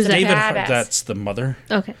 Oh, she's Who's a that? David, badass. that's the mother.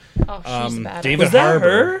 Okay. Oh, she's a badass. David Was that Harbour.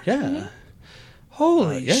 her? Yeah.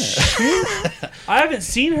 Holy Yeah. shit! I haven't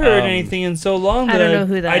seen her in anything in so long. I That don't know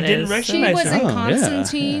who that I didn't is. She recognize was her. in Oh, yeah.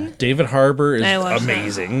 Constantine. David Harbour is I watched that.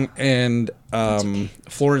 amazing, and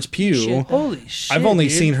Florence Pugh. Shit. Holy shit! I've only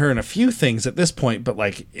dude. seen her in a few things at this point, but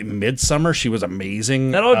like in Midsummer, she was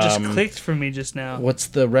amazing. That all just clicked for me just now. What's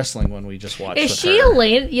the wrestling one we just watched? Is with she her?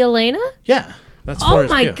 Yelena? Yeah, that's Oh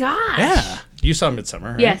Florence my Pugh. gosh. Yeah, you saw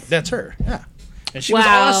Midsummer, right? Yes. That's her. Yeah, and she was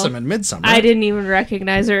Wow. awesome in Midsummer. I didn't even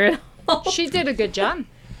recognize her at all. She did a good job.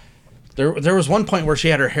 There was one point where she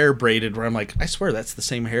had her hair braided, where I'm like, I swear that's the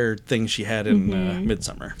same hair thing she had in Mm-hmm.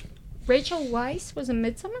 Midsummer. Rachel Weisz was in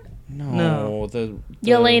Midsummer. No, the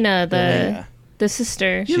Yelena, Yelena. the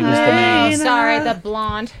sister. She was the main. Oh, sorry, the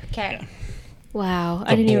blonde. Okay. Wow,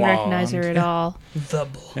 I didn't even recognize her blonde. at all. The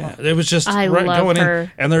Yeah, it was just I right, love going her.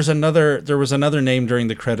 in. And there was another name during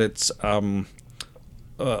the credits.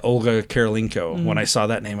 Olga Karolinko. Mm. When I saw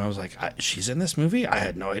that name, I was like, she's in this movie? I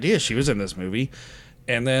had no idea she was in this movie.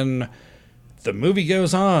 And then the movie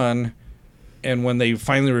goes on, and when they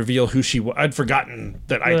finally reveal who she was, I'd forgotten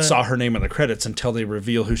that I saw her name in the credits until they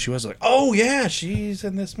reveal who she was. Like, oh yeah, she's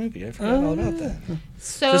in this movie. I forgot all about that.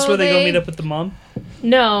 So This is where they go meet up with the mom.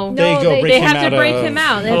 No, They go break they him have out to break of- him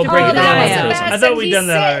out. They have Oh, to break break him the out. guy Yeah. out. I thought we'd done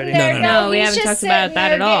that already. No. we haven't talked about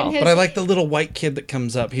that at all. But I like the little white kid that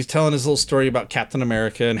comes up. He's telling his little story about Captain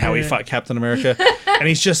America and how he Yeah. fought Captain America, and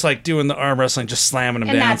he's just like doing the arm wrestling, just slamming him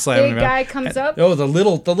And down, that slamming big him down. guy comes up? Oh, the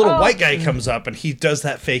little white guy comes up, and he does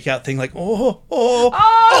that fake out thing, like oh.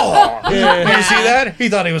 Yeah. Did you see that? He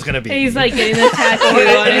thought he was gonna be. He's like getting the tattoo on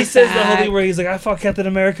And he his says the whole back. thing where he's like, I fought Captain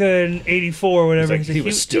America in '84 or whatever. He's like, he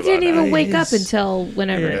was He still didn't on even wake up ice. until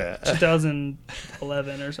whenever. Yeah,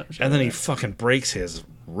 2011 or something. And then he fucking breaks his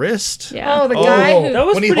wrist. Yeah. Oh, the guy who. That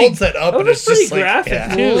was when he pretty- holds that up, That and was it's pretty just like, graphic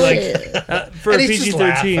yeah. too, like for a And he's just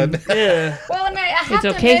PG-13. laughing. Yeah, Well, and I have It's to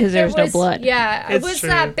okay 'cause admit, there's there no was- blood. Yeah, it It's was true.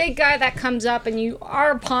 that big guy that comes up, and you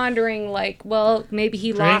are pondering, like, well, maybe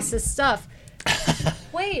he lost his stuff.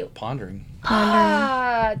 Wait, Pondering.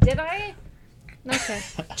 did I? Okay.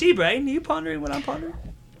 Gee, Brian, are you pondering what I'm pondering?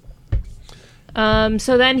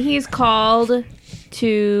 So then he's called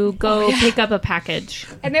to go pick up a package.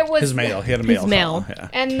 And it was His mail. He had a mail. His mail. call, yeah.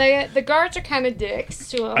 And the guards are kind of dicks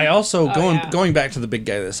to him. I also yeah. going back to the big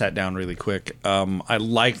guy that sat down really quick. I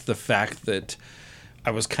liked the fact that I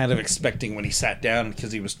was kind of expecting when he sat down,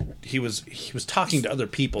 because he was talking to other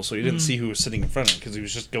people, so he didn't see who was sitting in front of him, because he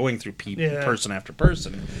was just going through Yeah. person after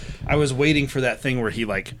person. I was waiting for that thing where he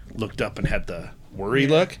like looked up and had the worry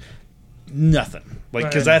look. Nothing, like,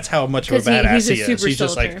 because Right. that's how much of a 'Cause he- badass he's a he is. super He's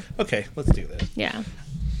just like, soldier. okay, let's do this. Yeah.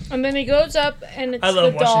 And then he goes up, and it's I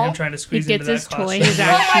love the watching doll. him trying to He squeeze gets into his that toy, costume. his Oh my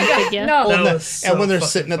action God, figure. no. That and was so and when they're fucking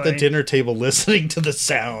sitting at the funny. dinner table listening to the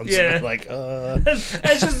sounds, Yeah. like,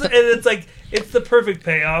 It's just, and it's like it's the perfect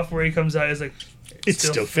payoff where he comes out. He's like, it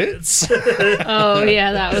still fits. Oh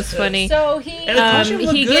yeah, that was funny. So he And the costume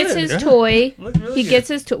looked He good. gets his Yeah. toy. Looked really He good. gets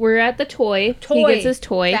his. We're at the toy. He Toy. gets his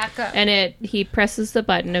toy, Back up. and he presses the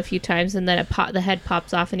button a few times, and then the head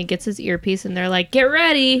pops off, and he gets his earpiece, and they're like, "Get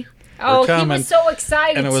ready!" oh, he coming. was so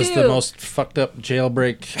excited And it was too. the most fucked up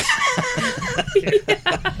jailbreak.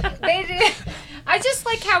 They did. I just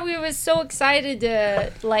like how he was so excited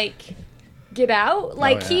to like get out.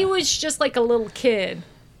 Like he yeah. was just like a little kid.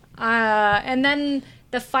 And then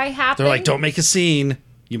the fight happened. They're like, don't make a scene.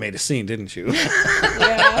 You made a scene, didn't you?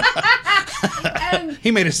 Yeah. and,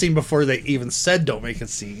 He made a scene before they even said don't make a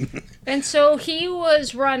scene. and so he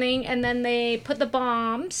was running, and then they put the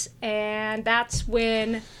bombs, and that's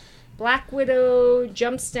when Black Widow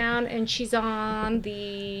jumps down, and she's on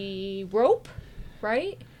the rope,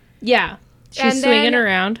 right? Yeah, she's And swinging then-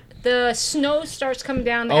 around. The snow starts coming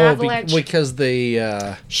down, the Oh, avalanche. because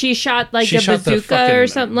they She shot like She a shot the bazooka or fucking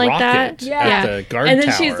something like that. rocket at the guard and then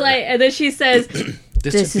tower. she's like, and then she says,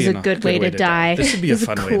 "This would is be a good way to die. This would be a This is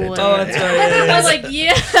fun a way to cool die. Oh, that's right. I was like,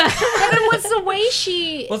 "Yeah." But it was the way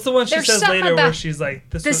she. What's the one she There's says something later where about- she's like,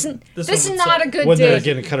 "This This this is one not suck." a good when they're day.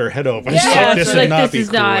 going to cut her head open. Yeah. She's Yeah, like, this she's would like, not "This be a is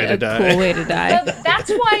cool not way to a die. cool way to die." But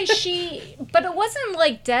that's why she. But it wasn't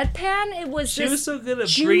like deadpan. It was. She this was so good at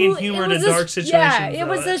ju- bringing it humor was to this- dark situations. Yeah, it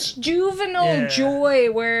was though. this juvenile Yeah.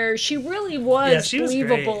 joy where she really was, Yeah, she was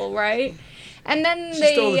believable, right? And then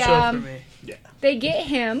She stole the they show for me. they get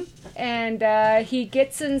him, and he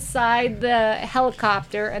gets inside the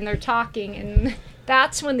helicopter, and they're talking, and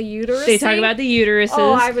that's when the uterus. They talk scene- about the uteruses.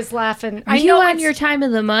 Oh, I was laughing. Are I you know on it's- your time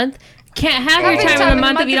of the month? Can't have your every time of the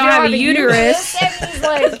month if you don't have a uterus. And he's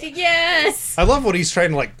like, Yes. I love when he's trying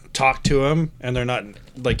to like talk to him and they're not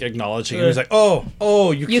like acknowledging him. He's like, oh,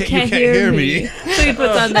 you can't hear me. So he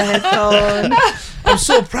puts on the headphone. I'm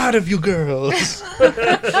so proud of you girls.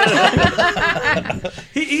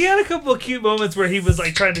 He had a couple of cute moments where he was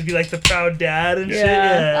like trying to be like the proud dad and shit.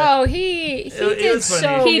 Yeah. Yeah. oh, he It did was funny.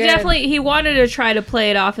 so He good. definitely he wanted to try to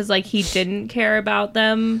play it off as like he didn't care about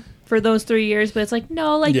them for those 3 years, but it's like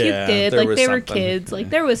no, like Yeah, you did, there like was they were something. kids, like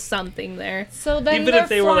there was something there. So then Even they're if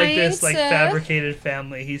they were like this flying like to- fabricated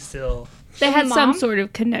family, he still They had some Mom? sort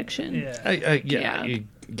of connection. yeah. Yeah. You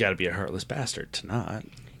got to be a heartless bastard to not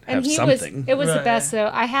And have he something. it was the Right. best though.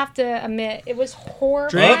 I have to admit, it was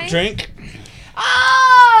horrifying. Drink.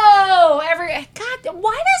 Oh, God,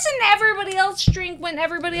 why doesn't everybody else drink when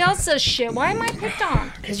everybody else does shit? Why am I picked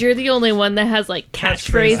on? Because you're the only one that has like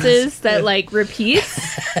Catchphrases. catchphrases that like repeats.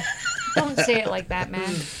 Don't say it like that,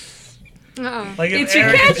 man. Like if It's your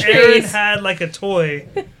Aaron, if Aaron catchphrase. had like a toy,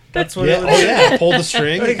 that's what Yeah. it Oh was. yeah. Pull the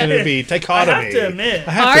string and it'd be I dichotomy. have to admit.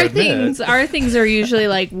 I have to Our admit. things are usually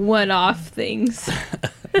like one-off things.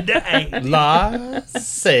 Dang.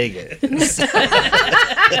 Las Vegas.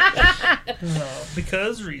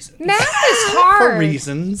 Because reasons. Math is hard. For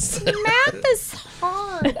reasons. Math is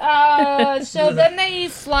hard. So then they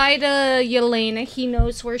fly to Yelena. He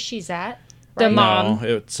knows where she's at. The right? mom. No,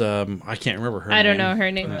 it's I can't remember her name. I don't know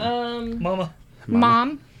her name. Mama.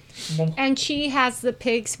 Mom. Mama. And she has the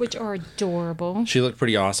pigs, which are adorable. She looked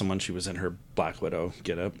pretty awesome when she was in her Black Widow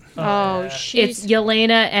getup. Oh, It's she's.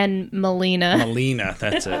 Yelena and Melina. Melina,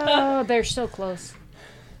 that's it. Oh, they're so close.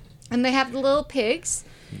 And they have the little pigs.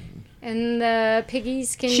 And the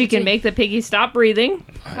piggies can. She can make the piggy stop breathing.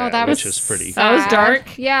 Oh, that which was is pretty. That was sad.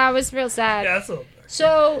 dark. Yeah, it was real sad. Yeah, that's a little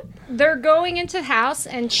So they're going into the house,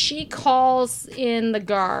 and she calls in the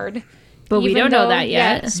guard. But we Even don't know though- that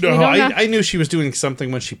yet. yes, No, we don't know- I knew she was doing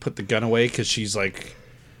something when she put the gun away because she's like,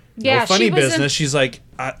 yeah, no funny she was in- business. She's like,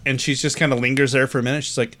 and she's just kind of lingers there for a minute.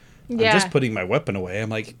 She's like, I'm Yeah. just putting my weapon away. I'm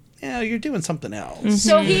like, yeah, you're doing something else.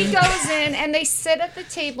 So he goes in, and they sit at the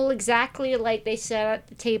table exactly like they sat at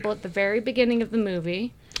the table at the very beginning of the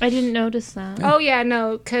movie. I didn't notice that. Oh yeah,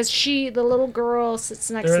 no, because the little girl, sits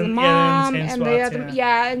next They're to the in- mom, yeah, they're in the and same the spots, other,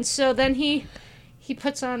 yeah. and so then he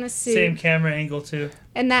puts on a suit, same camera angle too.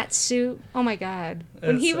 and that suit. Oh my god,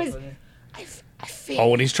 when That's he so was, funny. I feel. Oh,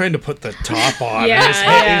 when he's trying to put the top on, Yeah, his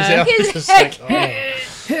head yeah. is out. His It's just like, head.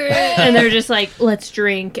 oh. And they're just like, let's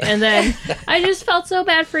drink. And then I just felt so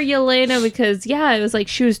bad for Yelena because, yeah, it was like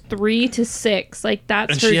she was 3 to 6. Like,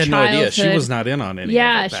 that's And her she had no childhood. idea. She was not in on any.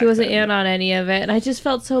 Yeah, of it she wasn't back then. in on any of it. And I just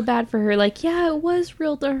felt so bad for her. Like, yeah, it was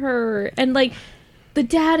real to her. And, like, the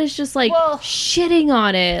dad is just, like, Well- shitting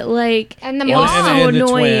on it. Like, And the it mom- was so and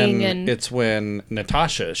annoying. And it's when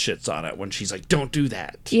Natasha shits on it when she's like, "Don't do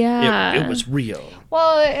that." Yeah. it was real.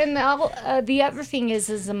 Well, and the other thing is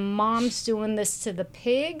the mom's doing this to the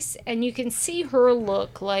pigs, and you can see her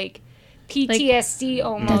look like PTSD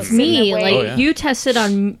almost. that's in me. a way. Like, Oh, yeah. you tested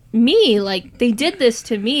on me. Like, they did this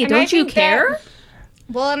to me. And I Don't you think that- care?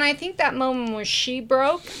 Well, and I think that moment where she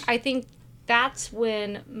broke, I think that's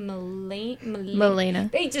when Melina.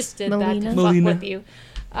 They just did Melina. that to Melina. fuck with you.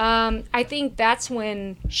 I think that's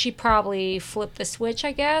when she probably flipped the switch,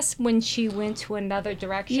 I guess, when she went to another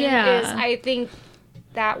direction. Yeah. I think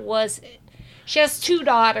that was. She has 2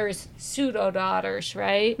 daughters, pseudo daughters,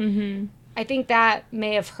 right? Mm-hmm. I think that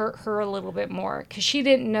may have hurt her a little bit more because she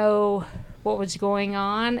didn't know what was going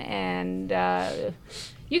on, and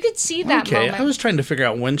you could see that Okay, moment. I was trying to figure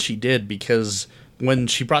out when she did because when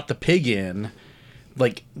she brought the pig in,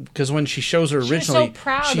 like, because when she shows her She was so originally,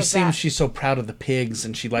 proud she of seems that. she's so proud of the pigs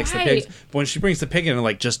and she likes Right. the pigs. But when she brings the pig in and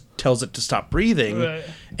like just tells it to stop breathing, Right.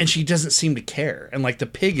 and she doesn't seem to care. And like the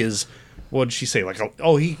pig is, what did she say? Like,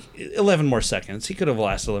 oh, he 11 more seconds. He could have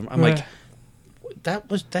lasted 11. I'm like,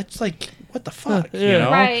 that's like, what the fuck, you Yeah.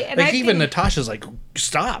 know? Right, and Like I even think- Natasha's like,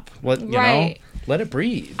 stop, you know, Right. let it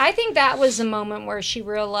breathe. I think that was the moment where she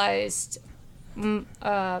realized.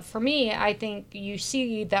 For me, I think you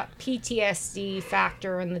see that PTSD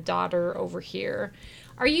factor in the daughter over here.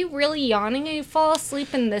 Are you really yawning and you fall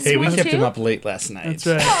asleep in this Hey, we one kept too? him up late last night. That's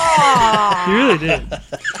right. You really did.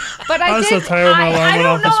 But I was so did- tired when my alarm I went don't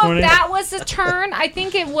off this know morning. if that was the turn. I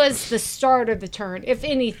think it was the start of the turn, if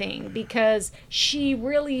anything, because she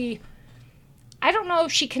really. I don't know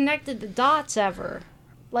if she connected the dots ever.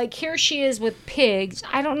 Like, here she is with pigs.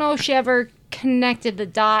 I don't know if she ever connected the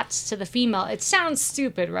dots to the female. It sounds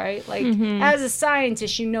stupid, right? Like, as a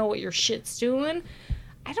scientist, you know what your shit's doing.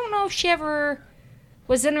 I don't know if she ever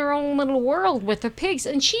was in her own little world with the pigs.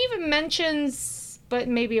 And she even mentions, but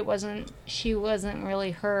maybe she wasn't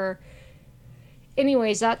really her.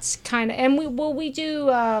 Anyways, that's kind of, and we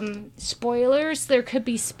do spoilers. There could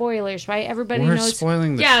be spoilers, right? Everybody We're knows.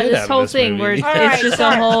 spoiling the Yeah, shit this out whole of this thing movie. where All right, it's just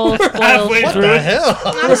sorry. a whole Halfway spoil. through the it. hell?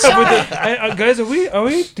 I'm sorry. Guys, are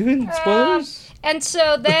we doing spoilers? And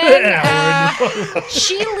so then Yeah,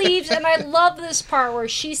 she leaves, and I love this part where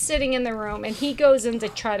she's sitting in the room, and he goes in to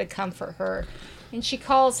try to comfort her, and she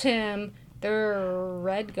calls him the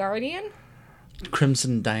Red Guardian.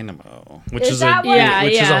 Crimson Dynamo, which Is is that a what- Yeah,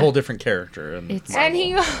 which is a yeah. whole different character. In It's- And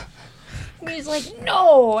he's like,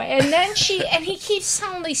 no. And then he keeps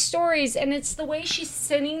telling these stories, and it's the way she's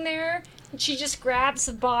sitting there. And she just grabs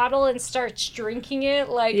a bottle and starts drinking it,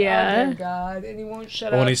 like, Yeah. oh my God, and he won't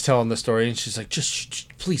shut when up. he's telling the story, and she's like,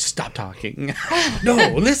 "Just please stop talking. No,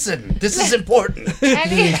 listen, this is important."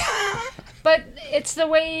 And but it's the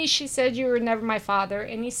way she said, "You were never my father,"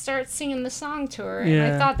 and he starts singing the song to her, and I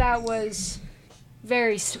Yeah. thought that was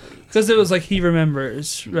very sweet. Because it was like he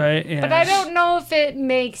remembers, right? Yeah. But I don't know if it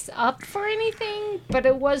makes up for anything, but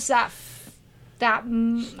it was that.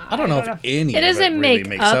 I don't know if any. It of doesn't really make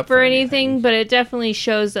makes up for anything, but it definitely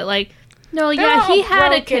shows that, like, No, They're yeah, he all had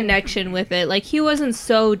a broken. connection with it. Like, he wasn't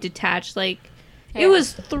so detached. Like, Yeah. it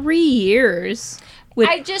was 3 years with,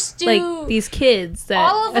 I just do. like, these kids that,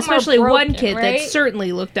 all of them are especially one broken, kid right? that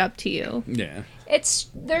certainly looked up to you. Yeah.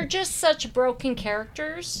 They're just such broken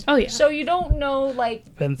characters. Oh, yeah. So you don't know,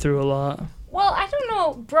 like, Been through a lot. well, I don't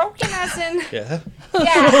know, broken as in, Yeah.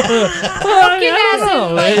 yeah, broken as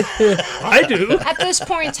in, like, I do. at this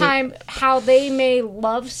point in time, how they may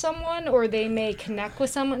love someone or they may connect with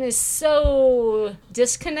someone is so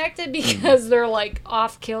disconnected because they're like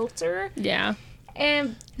off kilter. Yeah.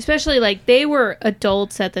 And Especially, like, they were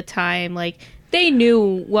adults at the time. Like, they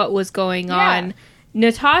knew what was going Yeah. on.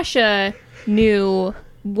 Natasha knew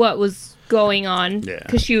what was going on Yeah.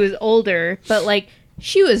 because she was older, but, like,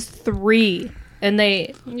 she was 3, and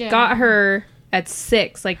they Yeah. got her at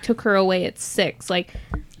 6, like, took her away at 6. Like,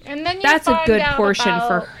 and then you that's a find good out portion about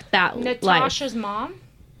for that life. Natasha's mom,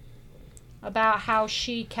 about how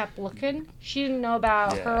she kept looking. She didn't know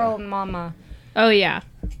about her Yeah. own mama. Oh, yeah.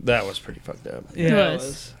 That was pretty fucked up. Yeah, it was.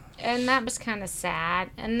 was. And that was kind of sad.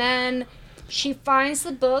 And then she finds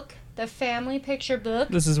the book, the family picture book.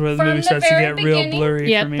 This is where the From movie the starts to very get real beginning? blurry for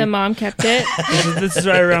Yep, me. the mom kept it. This is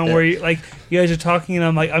right around where you guys are talking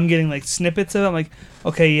and I'm getting like snippets of it. I'm like,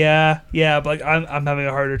 okay, yeah, but like I'm having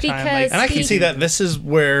a harder time. Like, Because- And I can see that this is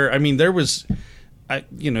where, I mean, there was,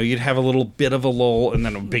 you'd have a little bit of a lull and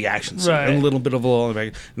then a big action scene, Right. and a little bit of a lull.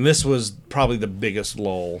 And this was probably the biggest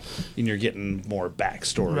lull, and you're getting more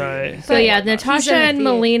backstory. Right. So yeah, He's Natasha in a and theater.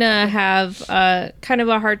 Melina have kind of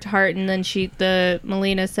a heart to heart, and then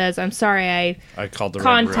Melina says, "I'm sorry, I I called the Red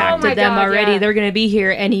Room. contacted Oh my them God, already. yeah. They're going to be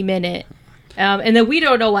here any minute." And then we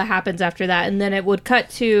don't know what happens after that. And then it would cut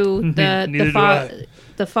to Neither do I.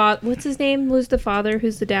 the what's his name? Who's the father?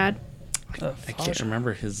 Who's the dad? I can't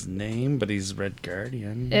remember his name, but he's Red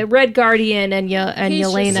Guardian. Red Guardian and He's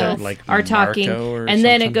just Yelena Is that like are talking, Marco or and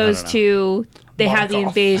then it something? goes I don't to they have the Marco.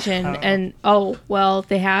 invasion, I don't know. and oh well,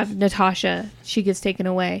 they have Natasha. She gets taken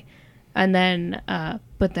away, and then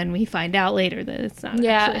but then we find out later that it's not.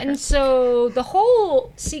 Yeah, actually her. and so the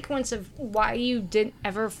whole sequence of why you didn't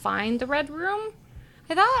ever find the Red Room,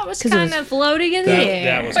 I thought that was because it kind was of. floating in the That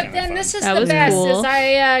air. was But kinda then fun. this is That the was best. cool.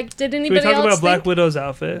 Is did Can we anybody talk else about Black think Widow's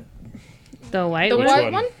outfit? The white the one. white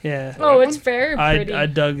one? one? Yeah. Oh, it's very I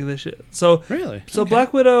pretty. dug the shit. So Really? So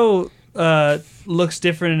Black Widow looks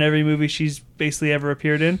different in every movie she's basically ever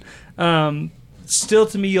appeared in. Still,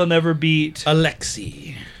 to me, you'll never beat.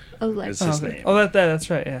 Alexi Oh, like is his Okay. name. Oh, that's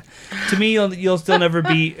right. Yeah. To me, you'll still never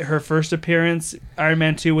beat her first appearance, Iron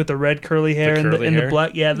Man 2, with the red curly hair and curly the hair?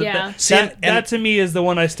 black. Yeah. Yeah. See, that and- to me is the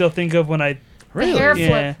one I still think of when I. The hair Yeah.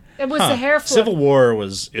 flip. It was the hair flip. Civil War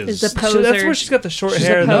is Is the So that's where Poser. she's got the short She's a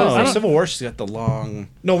hair. poser. no though. Civil War. She's got the long.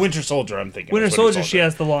 No, Winter Soldier. I'm thinking. Winter It's Soldier, she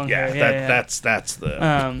has the long Yeah, hair. Yeah, that's the.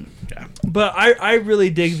 yeah. yeah. But I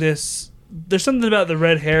really dig this. There's something about the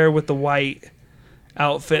red hair with the white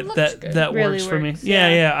outfit looks that good. that Really works for me. works, Yeah,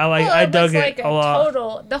 yeah. yeah. I was dug like it a lot.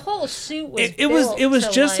 Total, the whole suit was. It was built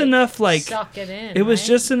to, just like, enough like suck it in. it was right?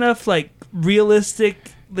 just enough like realistic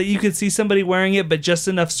that you could see somebody wearing it, but just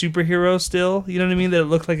enough superhero still. You know what I mean? That it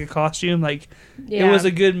looked like a costume. Like yeah. it was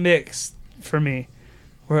a good mix for me,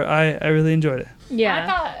 where I really enjoyed it. yeah. I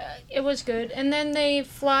thought it was good, and then they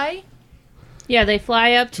fly. Yeah, they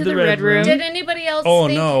fly up to The the Red Red Room. Room. Did anybody else? Oh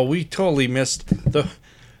think, no, we totally missed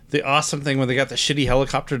the awesome thing when they got the shitty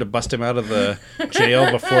helicopter to bust him out of the jail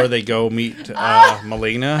before they go meet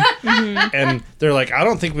Melina, and they're like, "I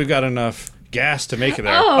don't think we've got enough gas to make it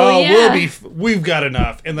there." Oh, yeah. we've got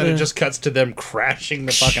enough, and then it just cuts to them crashing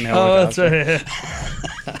the fucking Oh, that's helicopter.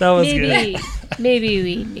 right. That was good. Maybe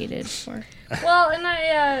we needed more. Well, and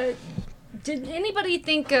I did anybody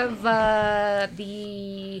think of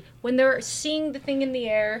the when they're seeing the thing in the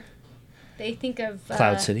air? They think of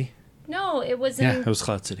Cloud City. No, it was Yeah, in. it was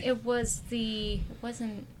Cloud City. It was the. It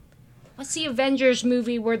wasn't. What's the Avengers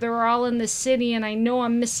movie where they're all in the city and I know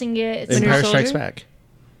I'm missing it? It's Winter Empire Strikes Soldier? Back.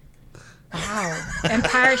 Wow.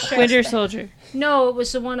 Empire Strikes Winter Back. Soldier. No, it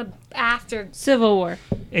was the one after. Civil War.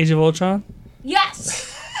 Age of Ultron.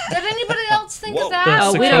 Yes. Did anybody else think of The that?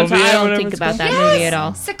 Oh, Sokovia, I or don't whatever think it's about called? that movie at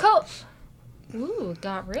all. Ooh,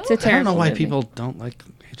 got real. It's a I don't terrible know why movie. people don't like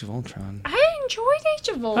Age of Ultron. I enjoyed Age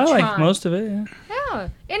of I Ultron. like most of it. Yeah. Yeah.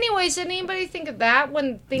 Anyways, did anybody think of that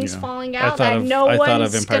when things Yeah. falling I out? thought That of- no I thought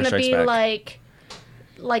of one's Empire gonna Strikes be Back.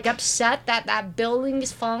 like upset that that building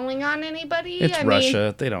is falling on anybody. It's I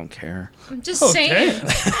Russia. They don't care. Mean, I'm just Oh, saying.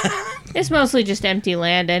 damn. It's mostly just empty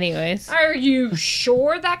land, anyways. Are you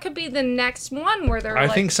sure that could be the next one where they're I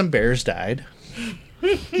like? think some bears died.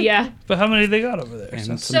 Yeah. But how many they got over there? And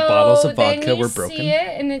So- some bottles of then vodka you were broken. see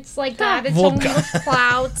it, and it's like got its own Vodka. little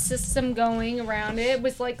cloud system going around it. It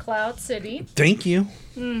was like Cloud City. Thank you.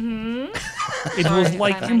 It Sorry, was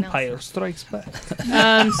like I know. Empire Strikes Back.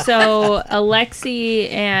 So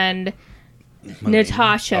Alexi and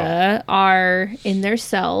Natasha are in their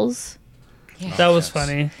cells. That was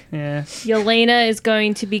funny. Yeah. Yelena is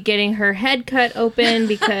going to be getting her head cut open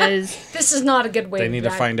because, This is not a good way. They need to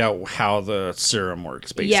die. find out how the serum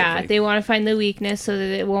works, basically. yeah, they want to find the weakness so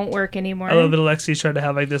that it won't work anymore. I love that Alexi's trying to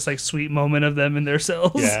have like this like sweet moment of them in their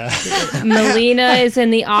cells. Yeah. Melina is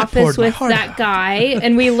in the office poured my with heart that out. guy,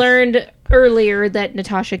 and we learned earlier that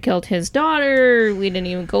Natasha killed his daughter. We didn't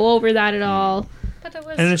even go over that at all. But it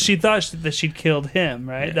was. And then she thought that she'd killed him,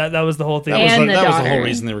 right? That was the whole thing. That was, And the, the that was the whole daughter.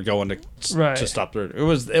 reason they were going to Right. to stop the.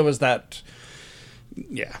 It was that.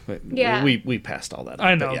 Yeah. But Yeah. We passed all that.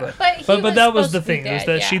 I up, know, yeah. but that was the supposed to be thing, was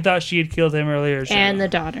dead, that she yeah. thought she had killed him earlier. And the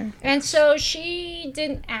daughter. And so she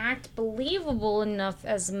didn't act believable enough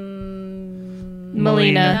as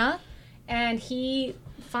Melina. and he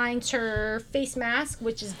finds her face mask,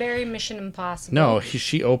 which is very Mission Impossible. No,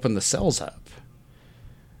 she opened the cells up.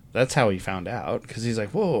 That's how he found out, because he's like,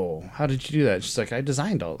 "Whoa, how did you do that?" She's like, "I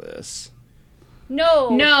designed all this." no,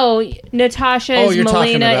 No, Natasha is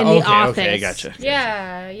Melina in the office. Okay, I gotcha.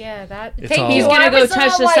 yeah, that. It's Thank all- you. He's gonna I go was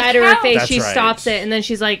touch all the like, side of her how? face. That's She right. stops it, and then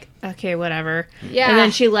she's like, "Okay, whatever." Yeah, And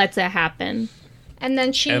then she lets it happen. and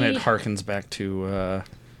then she. And it harkens back to,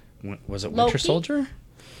 was it Winter Loki? Soldier?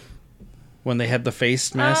 When they had the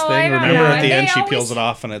face mask Oh, I thing, don't remember know. at the They end she always- peels it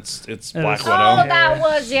off and it's Black was- Widow. Oh, Yeah. that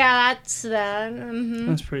was that's that.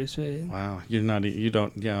 That's pretty sweet. Wow, you're not. You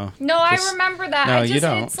don't. You know. No, I Just- remember that. No, I you just,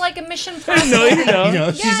 don't. It's like a Mission Impossible. No, you don't. You know,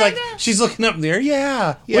 Yeah, she's I like, know. she's looking up in the air. Yeah.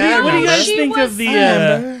 What do you remember. guys She think was- of the?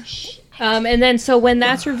 And then so when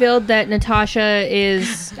that's revealed that Natasha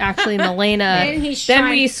is actually Melina, And he's then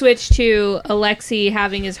trying- we switch to Alexi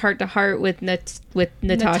having his heart to heart with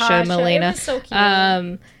Natasha, Melina. It was so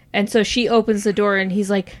cute. And so she opens the door and he's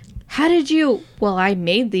like, "How did you?" "Well, I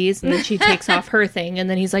made these." And then she takes off her thing and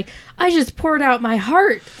then he's like, "I just poured out my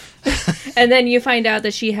heart." And then you find out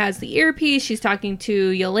that she has the earpiece. She's talking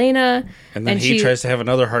to Yelena. And then he she, tries to have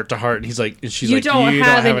another heart to heart, and he's like, and she's "You like, don't you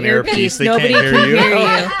have don't have an an earpiece. They Nobody can't hear you. hear you."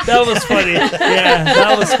 That was funny. Yeah,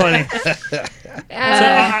 that was funny. So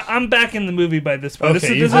I'm back in the movie by this point. Okay,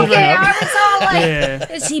 this you is moved Okay, right. I was all like,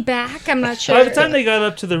 Yeah. is he back? I'm not sure. By the time they got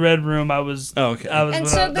up to the red room, I was. Oh, okay. I was. And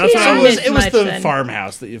when so I- the that's when Yeah, I It was. was, it was Much the then.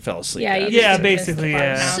 farmhouse that you fell asleep Yeah, at. you Yeah, just missed basically, the part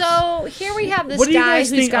yeah. now. So here we have this What do you guy guys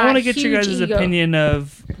who's think? got I want to get your huge guys' ego. opinion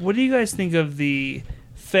of what do you guys think of the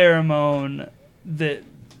pheromone that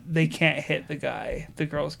they can't hit the guy, the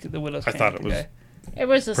widows. I Can't thought hit it the was guy. It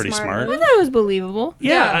was a pretty smart. smart. I move. thought it was believable.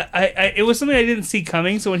 Yeah, I it was something I didn't see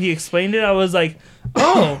coming. So when he explained it, I was like,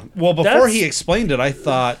 oh, Well, before That's- he explained it, I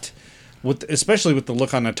thought, especially with the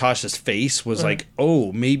look on Natasha's face, was like,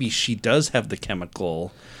 oh, maybe she does have the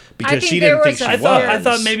chemical because think she there didn't think was she a- was. I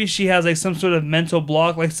thought maybe she has like some sort of mental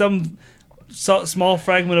block, like some small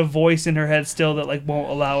fragment of voice in her head still that like won't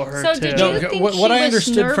allow her So to. did No, you think what she I was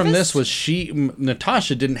understood from nervous? this was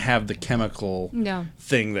Natasha didn't have the chemical No.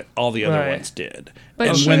 thing that all the other Right. ones did. But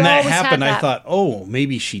and she when that always had happened, I that. thought, oh,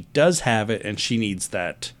 maybe she does have it and she needs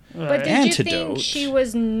that. But did you Antidote. think she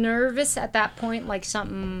was nervous at that point, like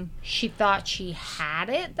something she thought she had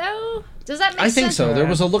it though? Does that make I think sense? so. There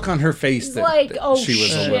was a look on her face It's that, like, that oh, she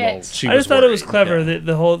was a shit. little. She I just thought it was worried. clever Yeah. that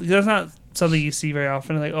the whole because that's not something you see very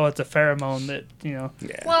often. Like, oh, it's a pheromone that Yeah.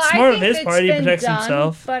 Well, Smart I on think his it's part, he been protects done,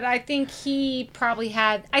 himself. But I think he probably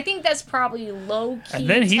had. I think that's probably low key. and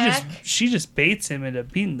then tech. she just baits him into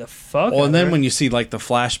beating the fuck. Well, out and of then her. when you see like the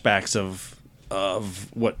flashbacks of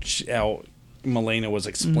how Melina was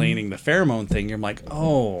explaining the pheromone thing, you're like,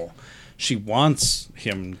 oh, she wants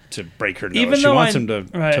him to break her nose. Even She though wants I- him to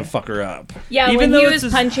right. fuck her up. Yeah, Even when though he it's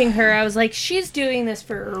was a- punching her, I was like, she's doing this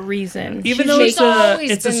for a reason. even She's though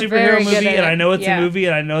making- it's a been superhero very good movie at and it. I know it's Yeah. a movie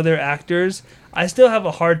and I know they're actors, I still have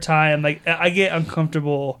a hard time. Like I get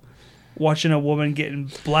uncomfortable watching a woman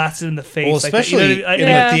getting blasted in the face. Well, like that, you know especially what I mean? in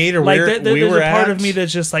Yeah. the theater Like where there's we were a part at. of me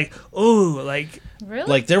that's just like, ooh, like really.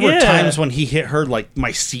 Like there were Yeah. times when he hit her, like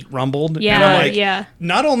my seat rumbled. and Yeah, I'm like, yeah.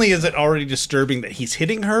 Not only is it already disturbing that he's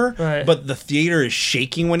hitting her, Right. but the theater is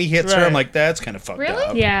shaking when he hits her. I'm Right. like, that's kind of fucked Really?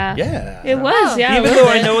 up. Yeah. Yeah. It was, Oh. yeah. even it though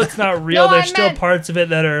was I it. know it's not real, No, there's I still meant- parts of it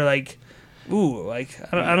that are like, ooh, like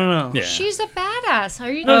I don't know. Yeah. She's a badass.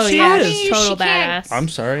 Are you? No, Oh, she yeah, is. she's she total can't- badass. I'm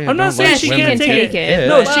sorry. I'm not saying she women can't take take it. it.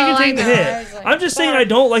 No, Well, she can I take the know. I hit. was like, I'm just saying fuck. I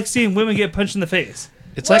don't like seeing women get punched in the face.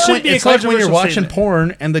 It's Well, like it when, should be a it's like when you're controversial watching statement.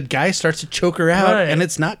 porn and the guy starts to choke her out, Right. and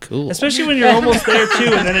it's not cool. Especially when you're almost there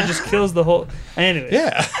too, and then it just kills the whole. Anyway,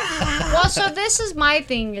 yeah. Well, so this is my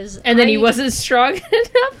thing is, And then he wasn't strong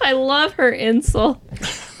enough. I love her insult.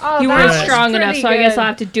 Oh, You that weren't was strong enough, pretty so I guess good. I'll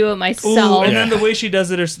have to do it Ooh, myself. and then the way she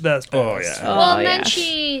does it, that's Oh, badass. yeah. Well, and yeah. then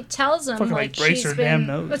she tells him Fucking, like like, brace she's her been. damn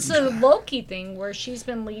nose. It's the Loki thing where she's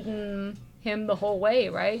been leading him the whole way,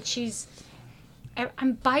 right?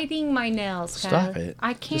 I'm biting my nails. Stop Kev. it.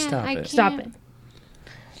 I Just can't. stop I it. can't. Stop it.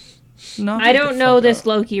 No, I don't know this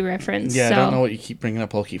Loki reference. Yeah, so. I don't know what you keep bringing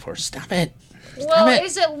up Loki for. Stop it. Well, it.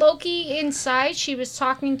 is it Loki inside? She was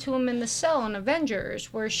talking to him in the cell in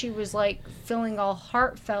Avengers, where she was like feeling all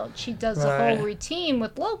heartfelt. She does the Right. whole routine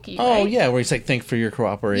with Loki. Oh right? yeah, where he's like, "Thank for your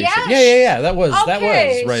cooperation." Yeah, Yeah. That was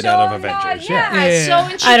Okay, right so out of no, Avengers. yeah. Yeah.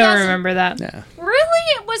 So and she I don't does- remember that. Yeah. Really,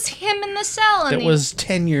 it was him in the cell. And That was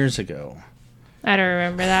 10 years ago. I don't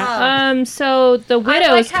remember that. Oh. So the I widows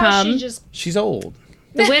like how come. She just, She's old.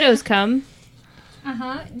 The widows come.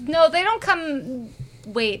 no, they don't come.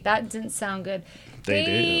 Wait, that didn't sound good.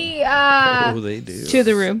 They do. They do. To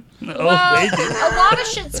the room. Oh, Well, they do. a lot of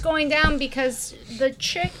shit's going down because the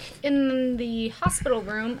chick in the hospital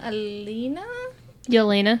room, Yelena,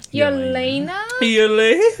 Yelena.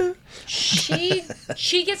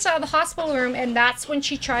 she gets out of the hospital room, and that's when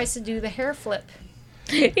she tries to do the hair flip.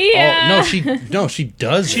 Yeah. Oh no, she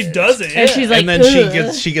does. She it. does it. And Yeah. she's like, and then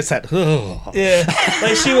 "Ugh." she gets that. "Ugh." Yeah,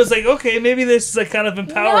 like she was like, okay, maybe this is like kind of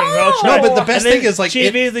empowering. No. I'll try No, it. but the best And then thing is like she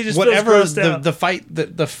immediately just whatever feels grossed out.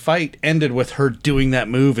 the fight ended with her doing that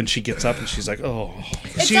move, and she gets up and she's like, "Oh."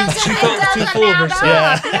 She felt too full of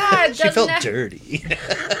herself. Yeah, it She felt doesn't- dirty.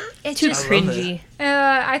 It Too just, love it. cringy.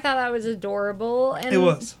 I thought that was adorable. And, It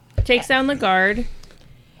was. Takes down the guard.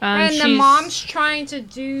 And the she's- mom's trying to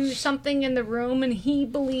do something in the room, and he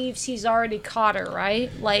believes he's already caught her, right?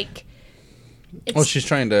 Like, it's, Well, she's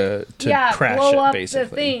trying to crash blow it up basically.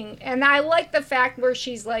 the thing. And I like the fact where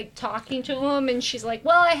she's like talking to him, and she's like,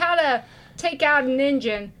 "Well, I had to take out an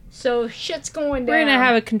engine, so shit's going down." We're gonna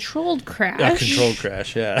have a controlled crash. A controlled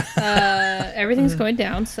crash, yeah. Everything's going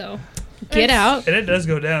down, so get It's- out. And it does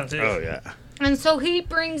go down too. Oh yeah. And so he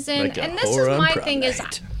brings in, Like a and this is horror on my prom thing is,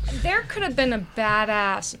 night. there could have been a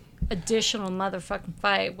badass additional motherfucking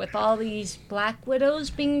fight with all these Black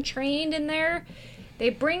Widows being trained in there. They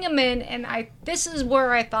bring them in, and this is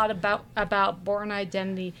where I thought about Bourne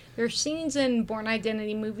Identity. There's scenes in Bourne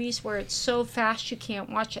Identity movies where it's so fast you can't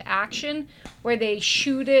watch the action, where they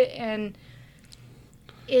shoot it and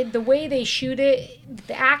the way they shoot it,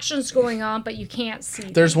 the action's going on, but you can't see.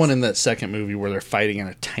 There's things. one in that second movie where they're fighting in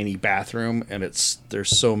a tiny bathroom, and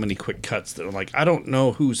there's so many quick cuts that I'm like, I don't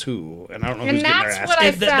know who's who, and I don't know And who's getting their that's ass what I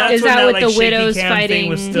kicked. felt. That's Is when that with the shaky widows cam thing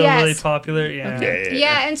was fighting? still Yes. really popular. Yeah.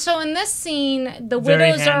 Yeah, and so in this scene, the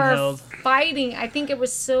Very widows are handheld. fighting. I think it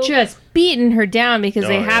was so. Just beating her down because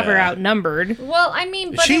they Oh, have her yeah. outnumbered. Well, I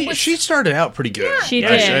mean, but it was. She started out pretty good. She Yeah,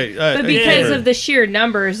 did. I but gave because her- of the sheer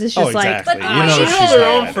numbers, it's Oh, just like, exactly. But You know she she's held her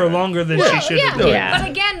bad. own for longer than she should have. yeah. Yeah.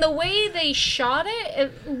 But again, the way they shot it,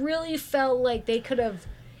 it really felt like they could have.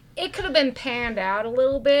 It could have been panned out a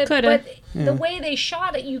little bit. Coulda. But the way they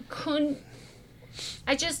shot it, you couldn't.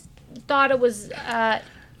 I just thought it was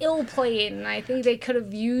ill played, and I think they could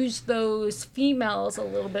have used those females a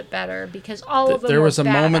little bit better because all of them. There were was a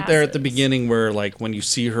moment there at the badasses. beginning where, like, when you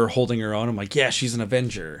see her holding her own, I'm like, yeah, she's an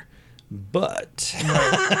Avenger. But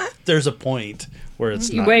there's a point where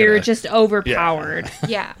it's not where you're gonna- just overpowered.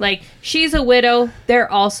 Yeah. Like, she's a widow,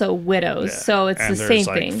 they're also widows, Yeah. so it's and the there's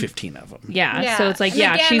same like thing. 15 of them. Yeah, Yeah. so it's like, And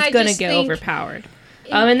yeah, again, she's I gonna just get think- overpowered.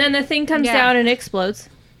 And then the thing comes Yeah. down and explodes.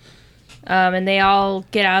 And they all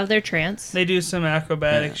get out of their trance. They do some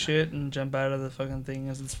acrobatic shit and jump out of the fucking thing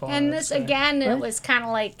as it's falling. And out this the sky. again, it What? was kind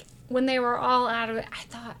of like when they were all out of it. I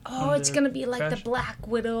thought, oh, it's the gonna be like the crash? Black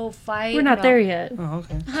Widow fight. We're not and there all. yet. Oh,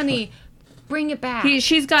 okay. Honey. Bring it back.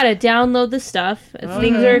 She's got to download the stuff.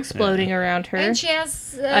 Things are exploding around her. and she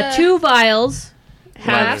has 2 vials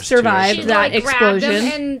have there's two survived she, that like, grabbed explosion.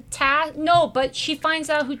 him and no, but she finds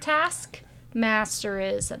out who Taskmaster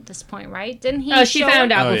is at this point, right? Didn't he? Oh, she show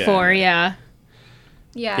found her? out Oh, yeah. before, yeah.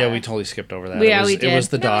 Yeah. Yeah, we totally skipped over that. Yeah, it was, we It was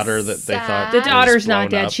did. the That was daughter that they sad. thought The was daughter's not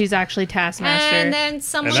blown dead. up. She's actually Taskmaster. And then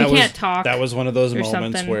someone. She can't talk That was one of those or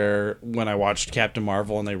moments something. where when I watched Captain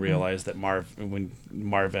Marvel and they realized that when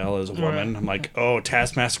Marvel is a woman, I'm like, oh,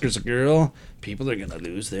 Taskmaster's a girl. People are gonna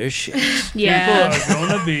lose their shit. yeah. People are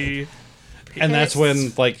gonna be. And that's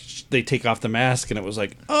when like they take off the mask and it was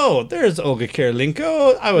like, oh, there's Olga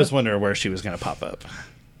Kurylenko. I was wondering where she was gonna pop up.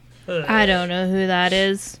 I don't know who that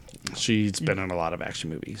is. She's been in a lot of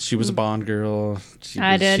action movies. She was a Bond girl. She's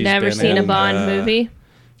Never been seen a in, Bond movie.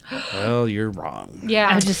 Well, you're wrong. Yeah.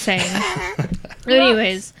 I'm just saying.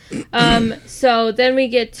 Anyways, so then we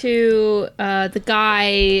get to the guy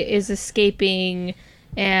is escaping,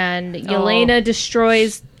 and Yelena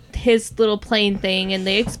destroys his little plane thing, and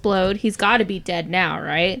they explode. He's got to be dead now,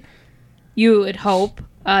 right? You would hope.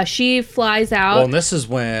 She flies out. Well, and this is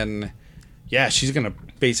when, she's gonna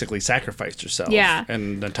basically sacrifice herself. Yeah.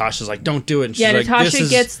 And Natasha's like, "Don't do it." And she's like, Natasha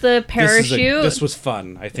gets the parachute. This was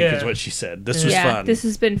fun. I think is what she said. This was fun. This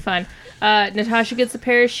has been fun. Natasha gets the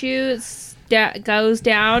parachute, goes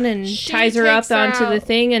down, and ties her up takes her onto the out.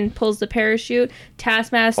 thing and pulls the parachute.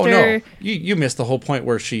 Taskmaster. Oh no! You missed the whole point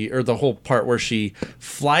where the whole part where she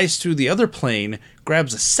flies through the other plane,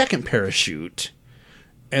 grabs a second parachute,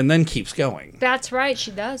 and then keeps going. That's right,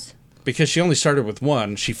 she does. Because she only started with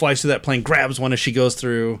one. She flies through that plane, grabs one as she goes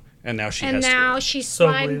through, and now she And has now two. she's So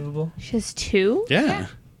sliding. believable. She has two? Yeah.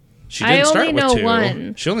 She I didn't start only with know two.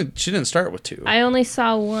 one. She didn't start with two. I only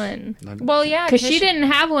saw one. Well, yeah, Because she didn't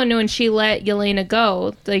have one when she let Yelena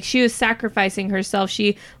go. Like, she was sacrificing herself.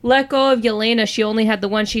 She let go of Yelena. She only had the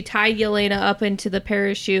one. She tied Yelena up into the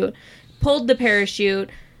parachute, pulled the parachute.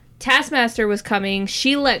 Taskmaster was coming.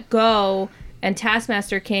 She let go, and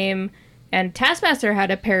Taskmaster came, and Taskmaster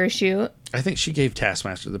had a parachute. I think she gave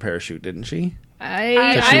Taskmaster the parachute, didn't she?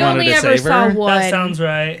 I she wanted only to ever save saw her? one. That sounds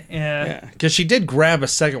right. Yeah. Yeah. Because she did grab a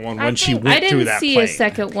second one when she think- went I through didn't that see plane. a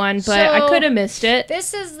second one, but I So- could have missed it.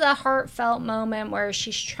 This is the heartfelt moment where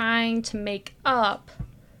she's trying to make up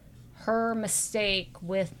her mistake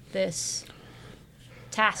with this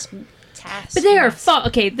task. But they are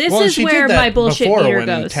okay. This Well, is she where did that my bullshit before meter when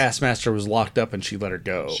goes. Taskmaster was locked up and she let her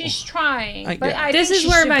go. She's trying, I- but yeah. I This think is she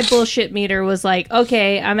where should- my bullshit meter was like,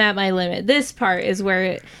 okay, I'm at my limit. This part is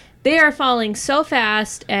where they are falling so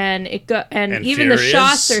fast, and And even the furious.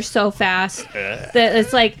 shots are so fast that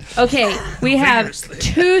it's like, okay, we have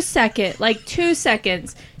 2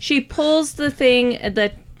 seconds. She pulls the thing,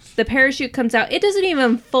 the parachute comes out. It doesn't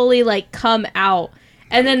even fully like come out,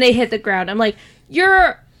 and then they hit the ground. I'm like,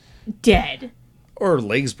 you're dead. Or her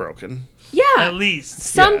leg's broken. Yeah, At least.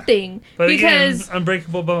 something But because. again,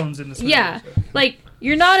 unbreakable bones in this movie. Yeah, so. like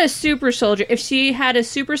you're not a super soldier. If she had a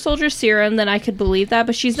super soldier serum, then I could believe that.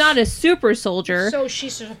 But she's not a super soldier. So she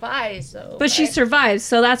survives, though. But she right? survives,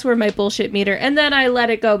 so that's where my bullshit meter. And then I let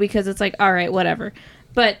it go because it's like, all right, whatever.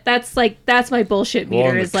 But that's my bullshit meter.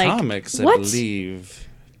 Well, in is the like, comics, I what? believe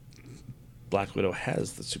Black Widow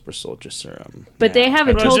has the super soldier serum. But they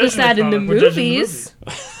haven't We're not told us judging that in the comic, we're judging the movies.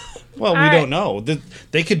 Well, we Alright. don't know.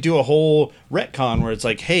 They could do a whole retcon where it's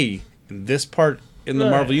like, hey, this part in the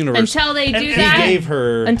Right. Marvel universe, Until they do And he that, gave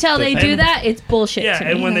her. until the they thing. do that, it's bullshit Yeah, to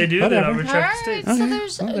me. and when they do, then I'll Whatever. retract the Alright, statement. so Okay.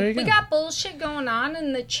 there's Well, there you we go. got bullshit going on,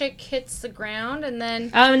 and the chick hits the ground, and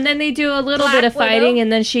then And then they do a little Black bit of fighting, Widow.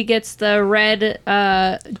 and then she gets the red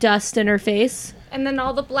dust in her face.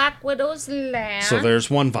 all the Black Widows land. So there's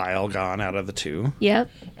one vial gone out of the two. Yep.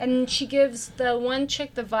 and she gives the one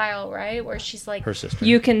chick the vial, right? Where she's like, Her sister.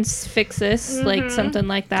 You can fix this, like something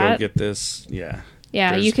like Go that. get this. Yeah.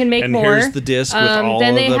 Yeah, There's- you can make and more. here's the disc with all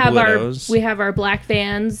then of they the have widows. we have our black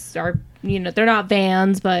vans. They're not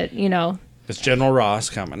vans, but It's General Ross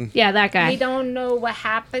coming. yeah, that guy. we don't know what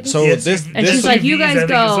happened. So Yes, this And she's this like, "You TVs, guys I think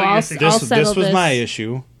go. is what you're I'll thinking. settle this was this." my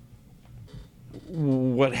issue.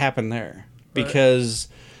 What happened there? Because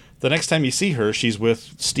the next time you see her, she's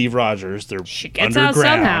with Steve Rogers. They're She gets out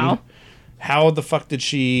underground. somehow. How the fuck did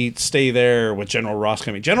she stay there with General Ross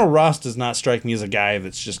coming? General Ross does not strike me as a guy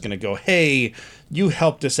that's just going to go, "Hey, you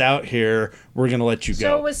helped us out here. We're going to let you So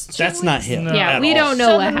go." it was 2 That's not weeks- him. No. Yeah, at we all. don't know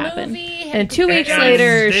So what the happened. movie had And 2 to weeks go-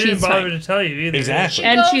 later, they she's didn't bother fine. to tell you either. Exactly. She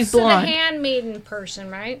And goes she's to blonde. the handmaiden person,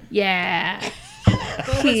 right? Yeah, What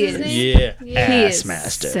was He his is- name? Yeah, he ass is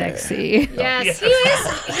master. sexy. Yes, he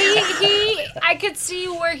was. He. I could see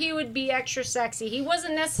where he would be extra sexy. He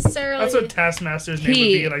wasn't necessarily. That's what Taskmaster's name He-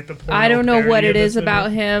 would be, like the porno I don't know what parody it of is this movie.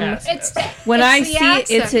 about him. It's When it's I the see accent,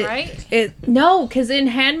 it's a, right. it no, because in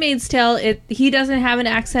 *Handmaid's Tale*, he doesn't have an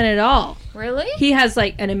accent at all. Really? He has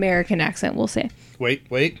like an American accent, we'll say. Wait.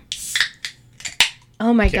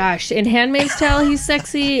 Oh my gosh! In *Handmaid's Tale*, he's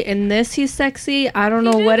sexy. In this, he's sexy. I don't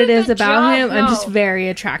know did what a it is good about job, him. I'm just no. very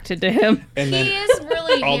attracted to him. And He then is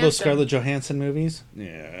really all those handsome. Scarlett Johansson movies?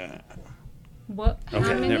 Yeah. What? How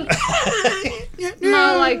Okay, many? never.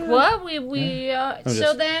 No, like what? We so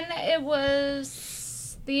just- then it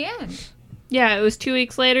was the end. Yeah, it was 2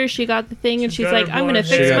 weeks later. She got the thing, and She's she's got like, her "I'm gonna blonde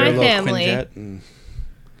fix hair. my Got a little family." Quinjet and-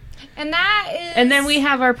 And that is And then we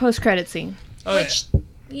have our post-credit scene. Okay. which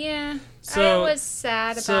yeah. So- I was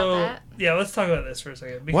sad about So that. yeah, let's talk about this for a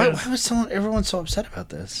second. Why Because was everyone so upset about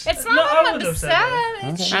this? It's No, not I that wasn't I'm upset upset.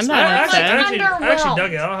 about It's Okay. just I'm I not I'm actually, upset. I actually underwhelmed.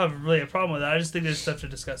 dug it. I don't have really a problem with it. I just think there's stuff to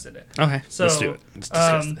discuss in it. Okay, So, let's do it. Let's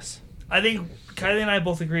discuss um, this. I think Kylie and I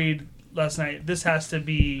both agreed last night, this has to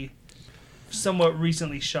be somewhat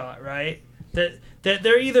recently shot, right? That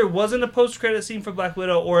there either wasn't a post-credit scene for Black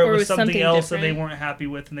Widow, or it was something else that they different. weren't happy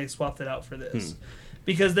with, and they swapped it out for this.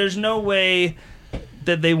 Because there's no way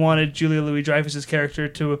that they wanted Julia Louis-Dreyfus's character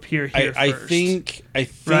to appear here I first. think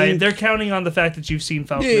Right? They're counting on the fact that you've seen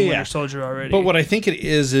Falcon and Yeah. Winter Soldier already. But what I think it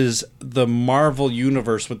is the Marvel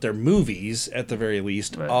universe with their movies, at the very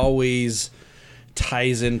least, Right. always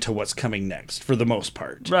ties into what's coming next for the most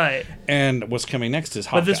part. Right. And what's coming next is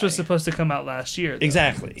Hawkeye. But this was supposed to come out last year. Though.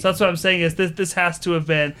 Exactly. So that's what I'm saying is this has to have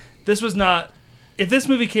been. This was not. If this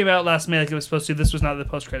movie came out last May like it was supposed to, this was not the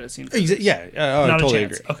post-credit scene. Yeah, I Not totally a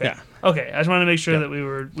chance. agree. Okay. Yeah. Okay. I just wanted to make sure that we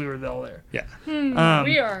were all there. Yeah.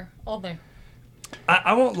 We are all there.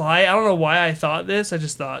 I won't lie. I don't know why I thought this. I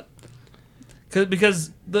just thought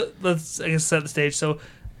because let's I guess set the stage. So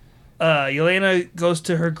Yelena goes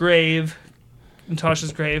to her grave,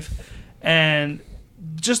 Natasha's grave, and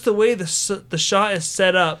just the way the shot is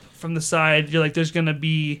set up from the side, you're like, there's gonna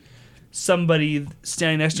be somebody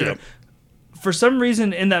standing next to her. Yep. For some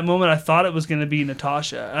reason, in that moment, I thought it was going to be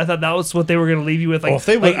Natasha. I thought that was what they were going to leave you with. Like, Well, if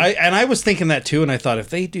they would, like, I was thinking that too, and I thought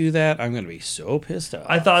if they do that, I'm going to be so pissed off.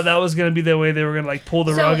 I thought that was going to be the way they were going to like pull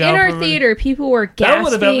the So rug in out. our from her. theater, people were That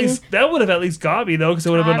would gasping. have at least got me though, because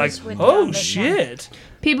it would have I been was like, with you oh on this shit.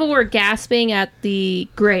 People were gasping at the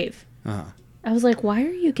grave. Uh-huh. I was like, why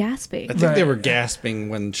are you gasping? I think they Right. were gasping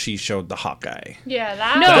when she showed the Hawkeye. Yeah,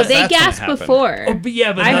 that. No, That's they when it gasped happened. before. Oh, but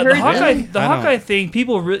yeah, but I the heard Hawkeye, that. the I Hawkeye don't- thing, the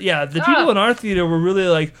people Oh. in our theater were really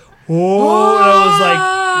like, oh, and I was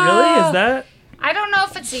like, really? Is that? I don't know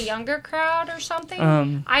if it's a younger crowd or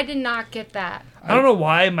something. I did not get that. I don't know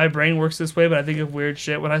why my brain works this way, but I think of weird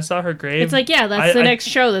shit. When I saw her grave, It's like, yeah, that's I- the I- next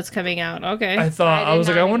show that's coming out. Okay. I thought I I was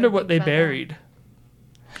did like, I not wonder even what they think about that. buried,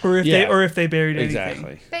 or if Yeah. they buried anything.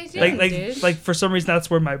 Exactly. They did, Like dude. like for some reason that's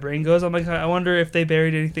where my brain goes. I'm like, I wonder if they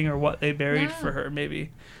buried anything or what they buried No. for her. Maybe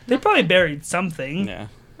they probably buried something. Yeah.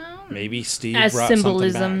 Oh. Maybe Steve As brought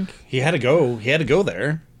symbolism. something back. He had to go. He had to go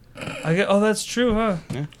there. I get. Oh, that's true, huh?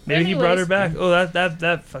 Yeah. Maybe he brought her Anyways. back. Oh,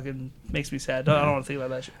 that fucking makes me sad. I don't want to think about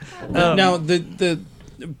that shit. Now the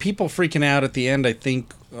people freaking out at the end, I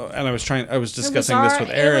think, and I was discussing this with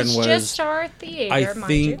Aaron. It was just our theater, I mind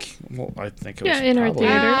think. Well, I think it was Yeah, in our probably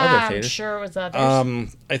theater. other I'm theaters. sure it was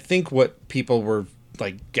others. I think what people were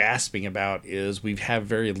like gasping about is we have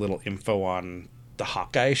very little info on the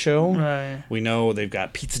Hawkeye show. Right. We know they've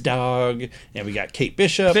got Pizza Dog and we got Kate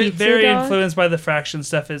Bishop. Very Dog? influenced by the Fraction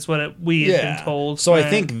stuff is what we had been told. So I Right.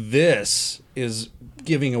 think this is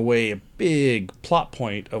giving away a big plot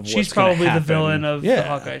point of what's she's gonna probably the happen. villain of the Yeah.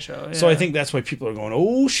 Hawkeye show. So I yeah. think that's why people are going,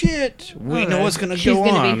 "Oh shit, we know Okay. what's going to She's go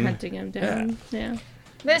going to on." be hunting him down. Yeah.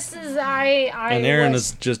 This is I And Aaron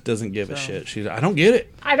was, just doesn't give a So. shit. She's, I don't get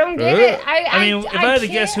it. I don't get it. I mean, if I had to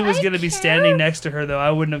guess who was can't- going to be I standing can't. next to her, though,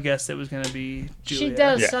 I wouldn't have guessed it was going to be Julia. She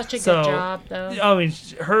does Yeah. such a good So, job, though. I mean,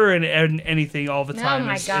 her and anything all the Oh time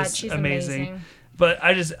my is, god, is she's amazing. amazing. But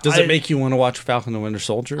I just Does I, it make you want to watch Falcon and Winter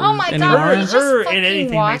Soldier? Oh my God, anymore? her, just her fucking in anything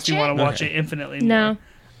makes watch me want it? to watch Okay. it infinitely No. more.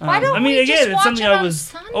 Why don't I mean, we again, just it's watch something it I on was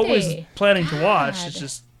Sunday? always planning to watch. God. It's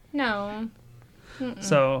just No.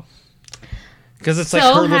 so. Because it's like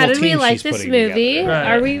So, her little how did we team like she's this putting movie? together.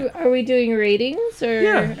 Right. Are we doing ratings or Yeah,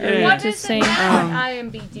 are yeah, we yeah. What just is saying? it now on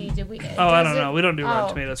IMDb? Did we? Oh, I don't know. We don't do Rotten Oh.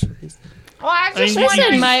 Tomatoes for these. Oh, I just mean, wanted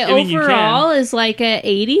Listen, you- my I mean, you overall is like a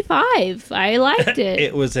 85. I liked it.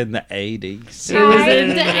 It was in the 80s. It was I- in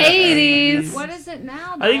the 80s. What is it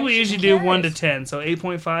now? I think we though? usually Who do 1 to cares? 10. So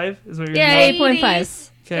 8.5 is what you're Yeah, doing. 8.5. 80s.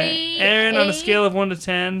 Okay. Eight, Aaron, on a eight. scale of 1 to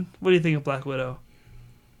 10, what do you think of Black Widow?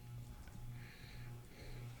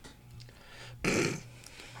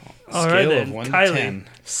 All right Scale then, of 1 to Kylie. 10.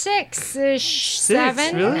 6-ish,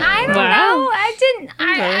 7. really? I don't Wow. know. I didn't.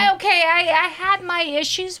 Okay. I had my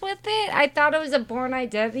issues with it. I thought it was a Born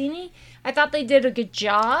Identity. I thought they did a good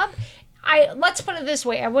job. Let's put it this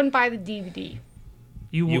way: I wouldn't buy the DVD.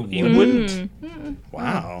 You You wouldn't?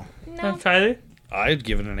 Wow. No. Kylie? I'd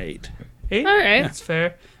give it an 8. 8? All right. That's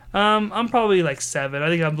fair. I'm probably like 7. I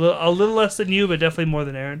think I'm a little less than you, but definitely more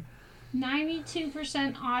than Aaron.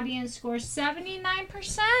 92% audience score,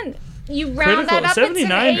 79%. You round that Critical, up,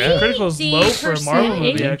 79. it's an 80%. Critical's low for a Marvel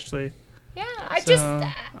movie, actually. Yeah, I So,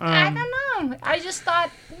 don't know. I just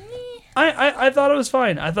thought, I thought it was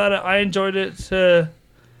fine. I thought I enjoyed it.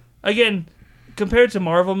 Again, compared to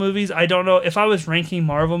Marvel movies, I don't know if I was ranking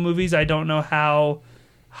Marvel movies. I don't know how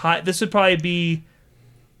high this would probably be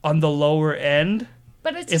on the lower end.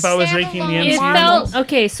 but it's If a I was ranking the standalone MCU It Marvel. felt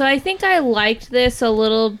okay. So I think I liked this a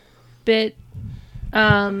little bit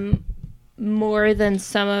more than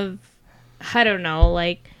some of. I don't know.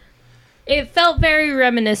 Like it felt very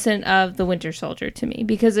reminiscent of the Winter Soldier to me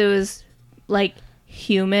because it was like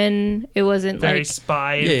human. It wasn't Very like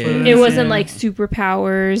spy. Yeah, yeah, influence, it wasn't yeah. like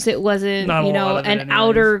superpowers. It wasn't, Not a you know, lot of it an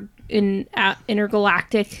anyways.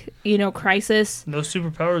 intergalactic, you know, crisis. No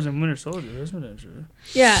superpowers in Winter Soldier, isn't it? Sure.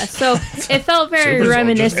 Yeah, so it felt very Super soldiers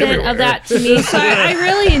reminiscent everywhere. of that to me. So I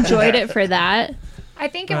really enjoyed it for that. I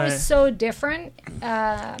think it Right. was so different.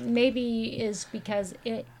 Maybe is because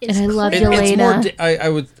it's And I love clear- Yelena. It's more. I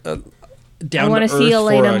would down wanna to see earth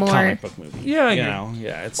Yelena for a more. comic book movie. Yeah, I you agree. know,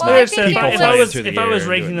 yeah. It's Well, not I Like I said, think if it I, was- if I was through the if I was air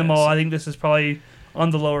ranking doing them this. all, I think this is probably on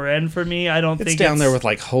the lower end for me. I don't It's think down there with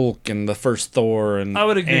like Hulk and the first Thor and I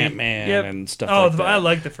would agree. Ant-Man Yep. and stuff Oh, like that. I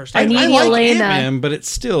like the first. I one. need I like Yelena. Ant-Man, but it's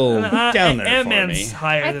still down there Ant-Man's for me.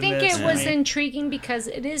 higher I than think this. it was for me. intriguing because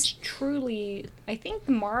it is truly. I think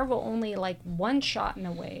Marvel only like one shot in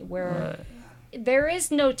a way where there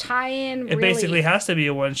is no tie-in. It really. basically has to be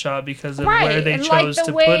a one shot because of right, where they and chose like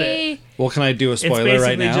the to way, put it. Well, can I do a It's spoiler basically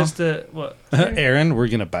right now? just a what? Aaron, we're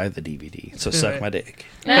gonna buy the DVD, so suck Right. my dick.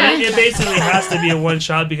 But it basically has to be a one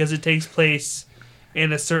shot because it takes place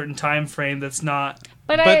in a certain time frame that's not.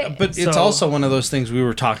 But But it's So- also one of those things we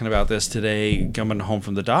were talking about this today, coming home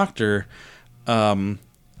from the doctor.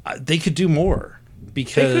 They could do more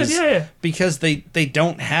because They could, yeah. because they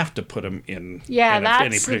don't have to put them in Yeah, in that's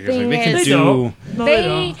any the particular thing thing. They can is- They do. don't. No, they they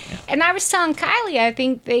don't. and I was telling Kylie, I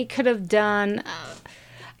think they could have done.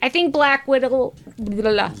 I think Black Widow.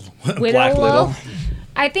 Black Widow. Widow.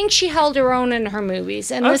 I think she held her own in her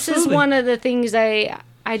movies, and this is Absolutely. one of the things I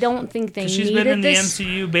don't think they She's needed been in the this.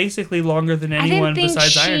 MCU basically longer than I anyone didn't think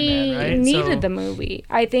besides she Iron Man, right? needed So- the movie.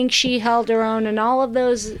 I think she held her own, and all of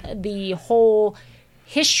those, the whole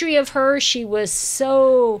history of her, she was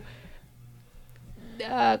so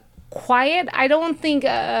quiet. I don't think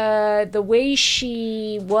the way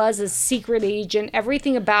she was a secret agent,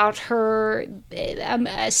 everything about her,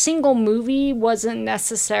 a single movie wasn't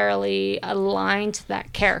necessarily aligned to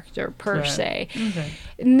that character per Right. se. Okay.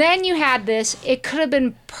 And then you had this, it could have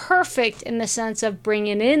been perfect in the sense of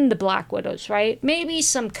bringing in the Black Widows, right? Maybe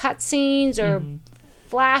some cutscenes or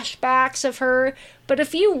flashbacks of her. But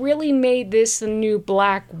if you really made this the new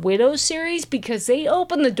Black Widow series, because they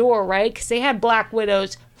opened the door, right? Because they had Black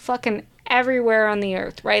Widows fucking everywhere on the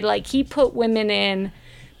earth, right? Like he put women in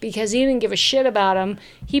because he didn't give a shit about them.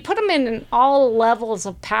 He put them in all levels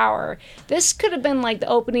of power. This could have been like the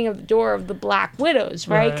opening of the door of the Black Widows,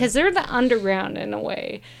 right? Right. Because they're the underground in a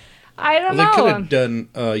way. I don't Well, they could know. have done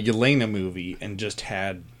a Yelena movie and just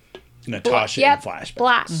had Natasha Yep, in flashbacks,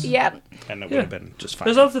 Black. Yep. and it Yeah. would have been just fine.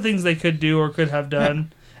 There's lots of things they could do or could have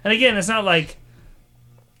done. And again, it's not like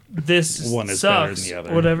this One is better than sucks the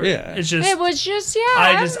other. or whatever. Yeah. It's just It was just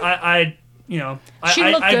I you know, She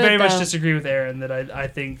I looked good, very much though. disagree with Aaron that I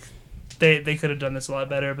think they could have done this a lot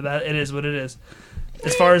better, but that it is what it is.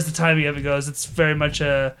 As far as the timing of it goes, it's very much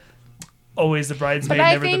a always the bridesmaid, But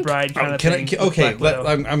I never the think- bride kind of Can thing. I, with okay, Black Widow.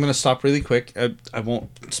 I'm going to stop really quick. I won't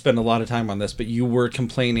spend a lot of time on this, but you were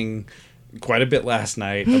complaining quite a bit last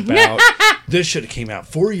night about this should have came out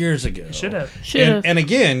 4 years ago. Should have. And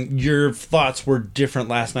again, your thoughts were different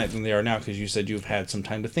last night than they are now because you said you've had some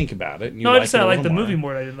time to think about it. And you No, I just said I like like the movie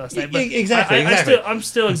more than I did last night. But Exactly, I'm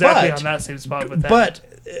still exactly But- on that same spot with that. But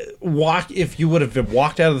if you would have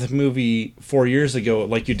walked out of the movie 4 years ago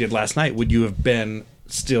like you did last night, would you have been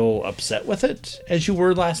still upset with it as you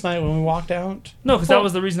were last night when we walked out? no, because that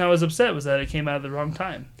was the reason I was upset was that it came out at the wrong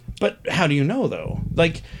time. But how do you know though?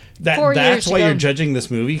 Like that 4 that's years why ago. you're judging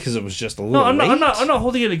this movie because it was just a little No, I'm late? not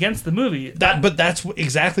holding it against the movie. But that's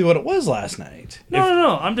exactly what it was last night.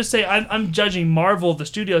 No. I'm just saying I'm judging Marvel, the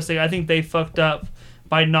studio, saying I think they fucked up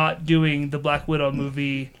by not doing the Black Widow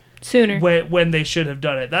movie Sooner. when they should have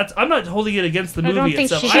done it. I'm not holding it against the I movie don't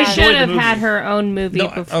think itself. she I She had- enjoyed should the have movie. had her own movie No,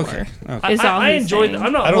 before. okay. I, is all I he's enjoyed. saying.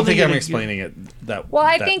 I'm not. I don't holding think I'm it- explaining it that Well,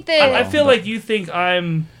 I that think that- I feel like you think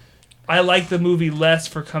I like the movie less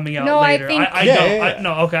for coming out No, I later. think- I Yeah, don't. yeah, yeah.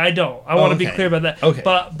 No, okay, I don't. I want to be okay. clear about that. Okay.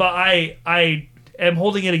 But I am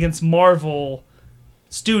holding it against Marvel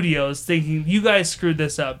Studios, thinking you guys screwed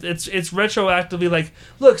this up. It's retroactively like,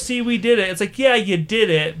 look, see, we did it. It's like, yeah, you did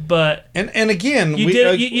it, but and again, you we,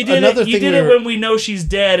 did you did another it. You thing did we it were- when we know she's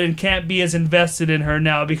dead and can't be as invested in her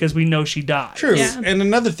now because we know she died. True. Yeah. And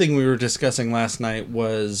another thing we were discussing last night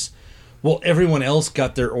was, well, everyone else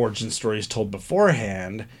got their origin stories told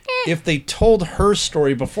beforehand. If they told her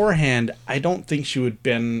story beforehand, I don't think she would have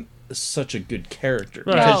been such a good character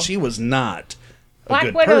Right. because No. she was not a Black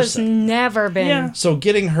good Widow's person. never been. Yeah. So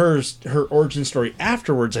getting her origin story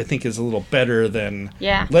afterwards, I think, is a little better than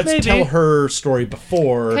Yeah. let's Maybe. tell her story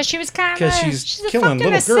before Because she was kind of. because she's a killing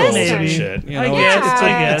fucking little girls assassin. and Maybe. shit. You I know, guess, it's I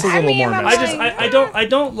guess. a little I mean, more I'm messy. I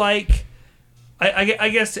don't like. I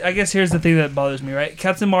guess here's the thing that bothers me, right?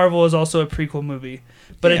 Captain Marvel is also a prequel movie,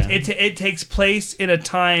 but Yeah. it takes place in a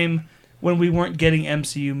time when we weren't getting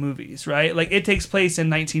MCU movies, right? Like it takes place in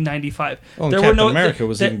 1995. Well, Captain America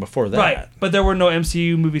was even before that. right? But there were no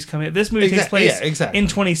MCU movies coming. This movie takes place exactly. in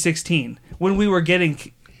 2016 when we were getting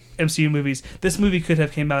MCU movies. This movie could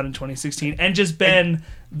have came out in 2016 and just been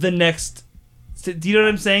the next. Do you know what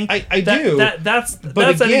I'm saying? I do. That's But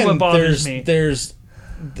I think again, what bothers me. there's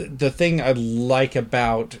the thing I like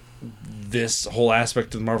about this whole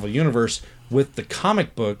aspect of the Marvel Universe with the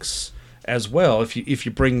comic books as well. If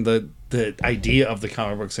you bring the idea of the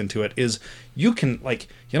comic books into it, is you can, like,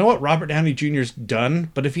 you know what, Robert Downey Jr.'s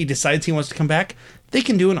done, but if he decides he wants to come back, they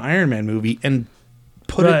can do an Iron Man movie and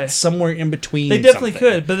put Right. it somewhere in between. They definitely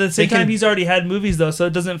something. could, but at the same They can- time, he's already had movies though, so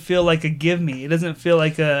it doesn't feel like a give me. It doesn't feel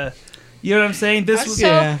like a, you know what I'm saying? This was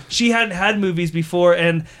yeah. she hadn't had movies before,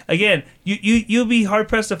 and again, you'll be hard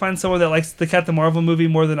pressed to find someone that likes the Captain Marvel movie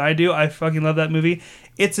more than I do. I fucking love that movie.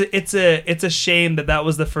 It's a shame that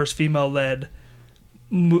was the first female led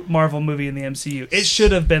Marvel movie in the MCU. It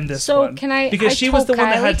should have been this So one. can I- because I she was the told one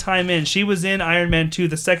that had Kylie- time in. She was in Iron Man 2,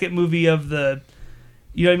 the second movie of the.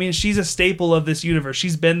 You know what I mean? She's a staple of this universe.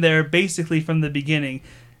 She's been there basically from the beginning.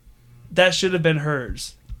 That should have been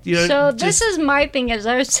hers. You know, So just- this is my thing, as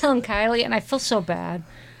I was telling Kylie, and I feel so bad.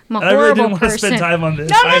 I'm a and I really horrible didn't want to person. spend time on this.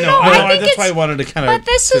 No, I know. no, I think that's why I it's- wanted to kind of. But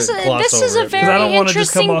this is a gloss over it. very I don't want to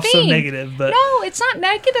just come interesting off so thing. negative, but No, it's not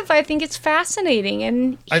negative. I think it's fascinating,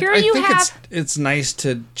 and here I you think have. it's nice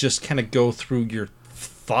to just kind of go through your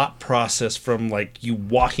thought process from, like, you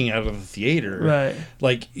walking out of the theater. Right.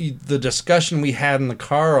 Like, the discussion we had in the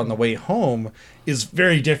car on the way home is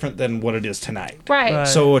very different than what it is tonight. Right. Right.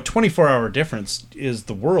 So a 24-hour difference is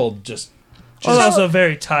the world just I was also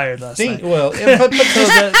very tired last think. night. Well, but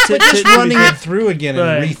just running it through again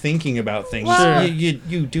Right. and rethinking about things. Well, you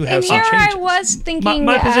do have And some here changes. I was thinking.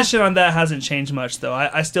 My position on that hasn't changed much, though.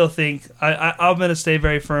 I still think I'm going to stay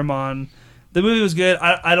very firm on the movie was good.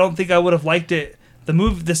 I don't think I would have liked it.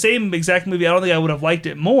 The same exact movie. I don't think I would have liked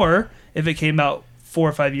it more if it came out 4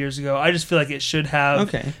 or 5 years ago. I just feel like it should have.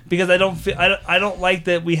 Okay. Because I don't like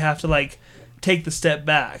that we have to like take the step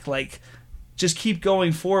back. Like, just keep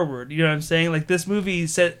going forward. You know what I'm saying? Like, this movie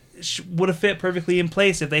would have fit perfectly in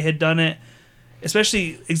place if they had done it,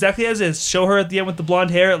 especially exactly as is. Show her at the end with the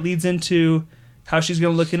blonde hair. It leads into how she's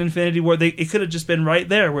going to look in Infinity War. It could have just been right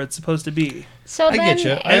there where it's supposed to be. So I then, get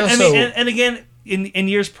you. And again, in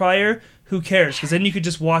years prior, who cares? Because then you could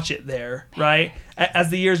just watch it there, right? As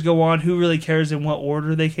the years go on, who really cares in what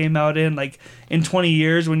order they came out in? Like, in 20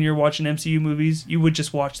 years, when you're watching MCU movies, you would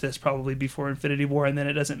just watch this probably before Infinity War, and then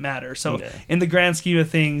it doesn't matter. So, Yeah. in the grand scheme of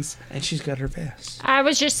things, And she's got her vest. I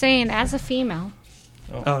was just saying, as a female.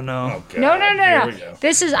 oh no. God. No. Here we go.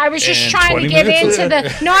 This is. I was just And trying to 20 get minutes into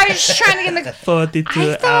the. No, I was just trying to get in the. 42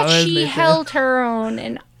 I thought hours she later. held her own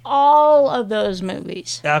in all of those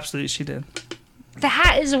movies. Absolutely, she did.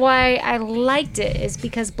 That is why I liked it, is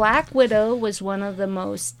because Black Widow was one of the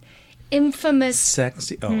most infamous.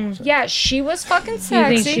 Sexy. Oh, Hmm. sorry. Yeah, she was fucking You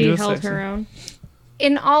think sexy she was held sexy. her own?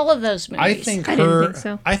 in all of those movies. I think I didn't her. think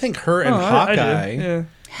so. I think her and Oh, I Hawkeye, do. Yeah.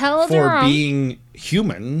 held her for own. being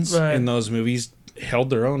humans Right. in those movies, held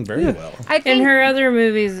their own very well. I In think her other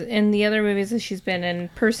movies, in the other movies that she's been in,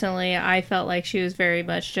 personally, I felt like she was very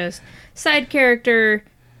much just side character.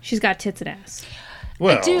 She's got tits and ass.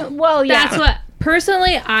 Well, well, yeah. That's what,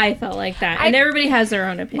 personally, I felt like that. And everybody has their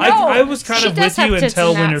own opinion. No, I was kind she of does with have you tits until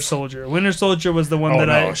and Winter ass. Soldier. Winter Soldier was the one oh that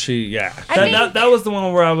no, I I that, think- that was the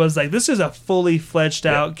one where I was like, this is a fully fledged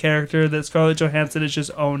out character that Scarlett Johansson is just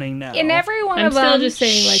owning now. in every one I'm of them, still just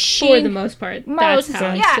saying, like, she- for the most part, most, that's how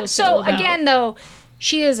I yeah. still So feel about again, though,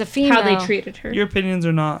 she is a female. how they treated her. Your opinions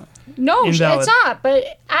are not. No, Invalid. it's not. But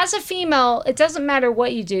as a female, it doesn't matter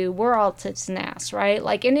what you do. We're all tits and ass, right?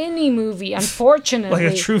 Like in any movie, unfortunately.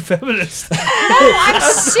 Like a true feminist. No, I'm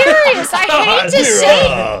serious. I hate to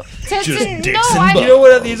say tits just and dicks no, and I You know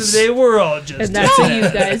what? At the end of the day, we're all just. and that's what you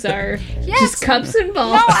guys are. Yes. Just cups and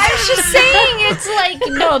balls. No, I was just saying it's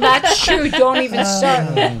like, no, that's true. Don't even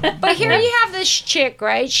start. But here you have this chick,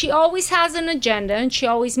 right? She always has an agenda and she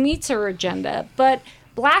always meets her agenda. But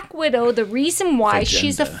Black Widow, the reason why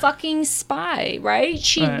she's a fucking spy,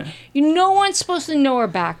 right? Right. No one's supposed to know her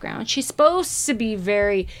background. She's supposed to be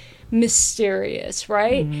very mysterious,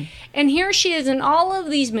 right? Mm-hmm. And here she is in all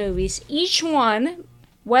of these movies, each one,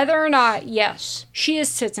 whether or not, yes, she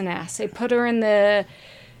is tits and ass. They put her in the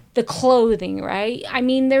clothing, right? I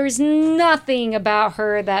mean, there's nothing about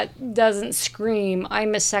her that doesn't scream,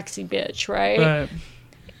 I'm a sexy bitch, right? Right.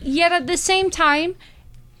 Yet at the same time,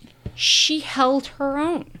 she held her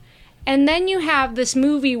own. And then you have this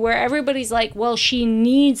movie where everybody's like, well, she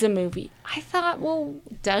needs a movie. I thought, well,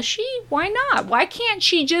 does she? Why not? Why can't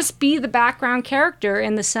she just be the background character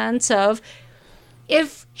in the sense of,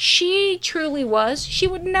 if she truly was, she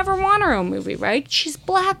would never want her own movie, right? She's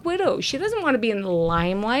Black Widow. She doesn't want to be in the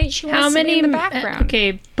limelight. She wants to be in the background.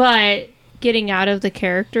 Okay, but getting out of the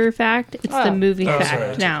character fact, it's the movie fact Sorry,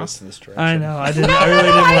 I now. took us in this direction. I know. I really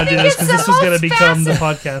didn't want to do this because this was going to become the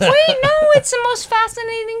podcast. Wait, no, it's the most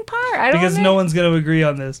fascinating part. I don't Because know. no one's going to agree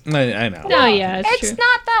on this. I know. No, yeah, it's It's true.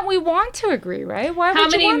 not that we want to agree, right? Why How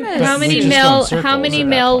would you many want to? how We many just go in male circles how many at that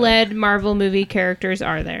male point. led Marvel movie characters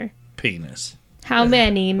are there? Penis. How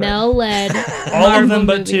many male led All of them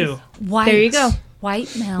but two. White. There you go.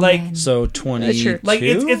 White male. Like- So 22. Like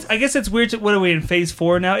it's I guess it's weird. What are we in phase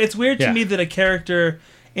 4 now? It's weird to Yeah. me that a character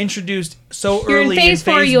introduced so You're in early phase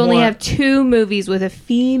 4, you only 1. have 2 movies with a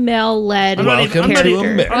female led I'm not even- Welcome I'm not to even-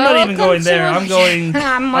 America. I'm not even Welcome going there. to I'm going.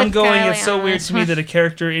 I'm I'm with going. Kylie It's so on weird this to me one. that a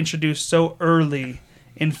character introduced so early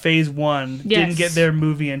in phase 1 Yes. didn't get their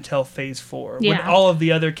movie until phase 4 when Yeah. all of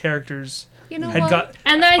the other characters You know had what? got.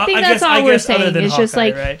 And I think I that's guess- I all we're guess other saying. than It's just Hawkeye,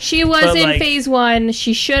 like right? she was But, in like- phase 1.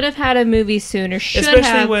 She should have had a movie sooner. Should Especially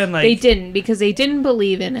have. when, like- they didn't because they didn't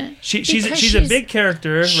believe in it. She's Because a she's- big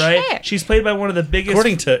character, right? Shit. She's played by one of the biggest.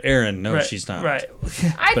 According to Aaron, no, right, she's not. Right.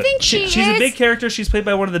 I But think She's is. a big character. She's played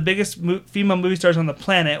by one of the biggest female movie stars on the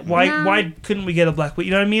planet. Why No. why couldn't we get a Black Widow?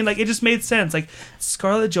 You know what I mean? Like it just made sense. Like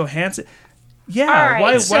Scarlett Johansson. Yeah. All right,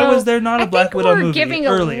 why so was there not a I Black think Widow we're movie giving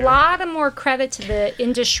earlier? a lot of more credit to the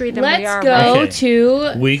industry than we Let's are. go right? Okay.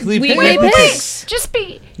 to Weekly Weekly picks. picks. Just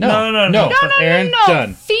be. No. No, Aaron, no.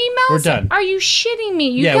 done. Females. We're done. Are you shitting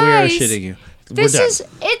me? You Yeah, guys. we are shitting you. This We're done. is.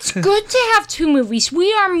 It's good to have 2 movies.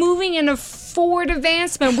 We are moving in a forward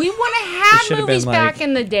advancement. We want to have should have movies been, back like,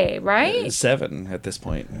 in the day, right? 7 at this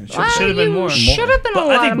point. Well, should have been you more. Should have been But a I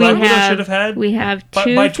lot think of Black we movies. Widow have should have had- we have By 2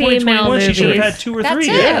 female 2021, movies. she should have had 2 or That's 3.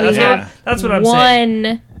 it. Yeah, We have that's what I'm saying.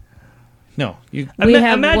 One. No, you. We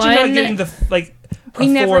have Imagine one- not getting the like We a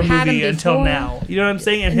never 4 had him movie until before. now. You know what I'm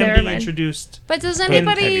saying? And him Never being mind. introduced. But does have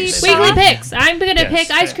anybody you saw- seen- Weekly picks. I'm gonna Yes.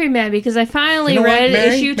 pick Ice Cream Man because I finally You know what, read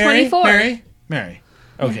Mary? issue Mary? 24. Mary.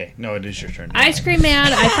 Okay, no, it is your turn. Ice Cream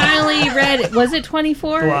Man. I finally read. Was it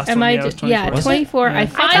 24? The last one, yeah, it was 24. Yeah, Was it? 24. Yeah. I I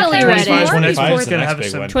finally thought read 25 is it. when 25 it's is the gonna next have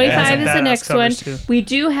big some. one. 25 some is the badass next one. covers, too. We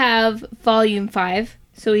do have volume 5,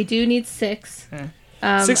 so we do need 6.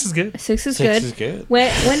 6 is good. 6 is 6 good. is good. When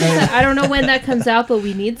does that? I don't know when that comes out, but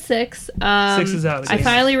we need 6. 6 is out. I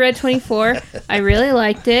finally read 24. I really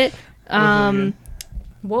liked it.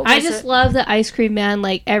 What I was just it? love the Ice Cream Man.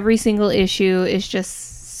 Like every single issue is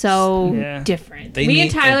just so Yeah. different. They Me need-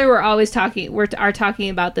 and Tyler were always talking. Are talking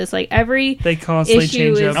about this. Like every They constantly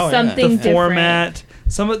issue change is up something the different. format.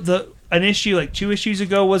 Some of an issue like 2 issues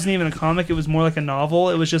ago wasn't even a comic. It was more like a novel.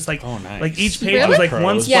 It was just like Oh, nice. like each page Really? was like one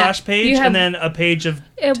Prose. splash Yeah, page you have- and then a page of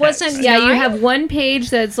It wasn't. text. Yeah, you 9? have one page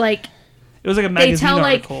that's like It was like a they magazine tell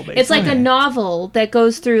like article. it's like a basically. novel that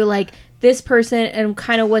goes through like this person and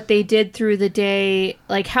kind of what they did through the day,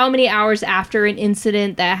 like how many hours after an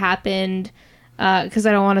incident that happened. Because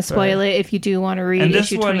I don't want to spoil it if you do want to read. and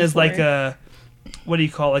this issue one is 24. like a what do you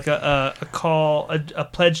call like a call a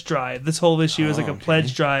pledge drive. This whole issue is like a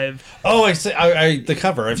pledge drive. Oh, I see. I the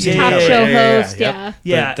cover. I've seen Yeah, the yeah, cover. Talk show Yeah, host, yep. yeah.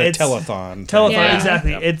 Yeah, the it's telethon. Telethon, Yeah.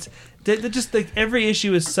 exactly. Yep. It's they're just like every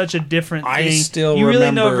issue is such a different thing. I still you really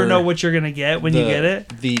remember never know what you're gonna get when you get it.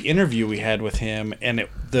 The interview we had with him, and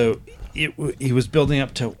he was building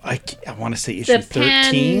up to I want to say issue the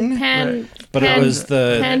 13, Right. but it was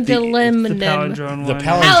the pendulum. The palindrome the one.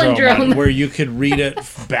 palindrome, Palindrome. one where you could read it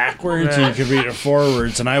backwards and you could read it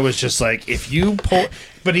forwards, and I was just like, if you pull.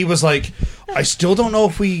 But he was like, I still don't know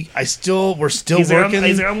if we're still He's like, working.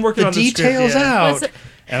 I'm working the on the script, details yeah. out, Was it-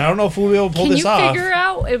 and I don't know if we'll be able to pull Can this you off. figure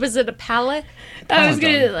out? Was it a palette? I was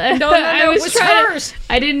gonna. No, I it was was trying. hers.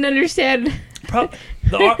 I didn't understand.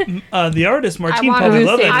 The artist Martine wanted probably to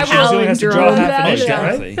loved say it. She only has to draw palindrome. half an Oh, issue, yeah.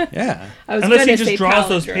 right? Exactly. Yeah. I was Unless gonna he just say draws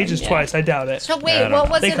those palindrome, pages yeah. twice. I doubt it. So I wait, don't what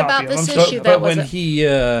know. was They it about copy 'em, this I'm sure. issue But that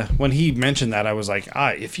was? when he mentioned that, I was like,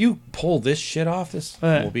 if you pull this shit off, this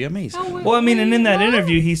Right. will be amazing. Well, I mean, and in that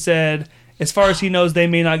interview, he said, as far as he knows, they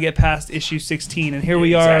may not get past issue 16, and here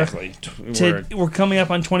we are. Exactly. We're coming up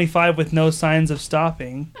on 25 with no signs of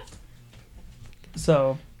stopping.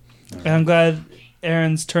 So, and I'm glad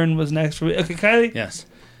Aaron's turn was next for me. Okay, Kylie, Yes.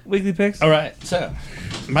 weekly picks. All right. So,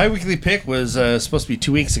 my weekly pick was supposed to be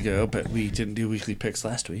 2 weeks ago, but we didn't do weekly picks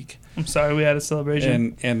last week. I'm sorry, we had a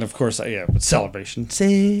celebration. And of course, celebration.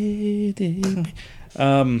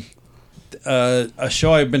 A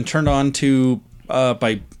show I've been turned on to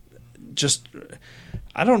by just,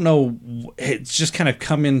 I don't know, it's just kind of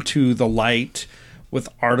come into the light with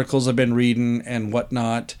articles I've been reading and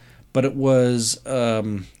whatnot. but it was a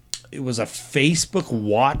Facebook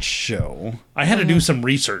watch show. I had to do some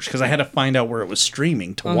research because I had to find out where it was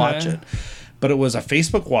streaming to watch it. But it was a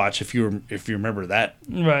Facebook watch, if you remember that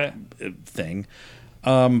Right. thing,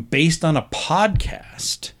 based on a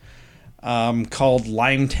podcast called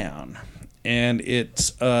Limetown, and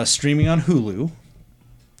it's streaming on Hulu.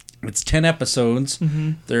 It's 10 episodes.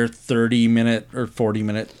 Mm-hmm. They're 30-minute or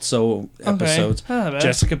 40-minute episodes. Oh, not bad.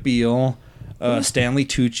 Jessica Biel, Stanley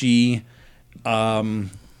Tucci.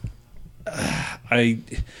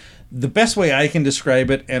 The best way I can describe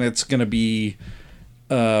it, and it's going to be,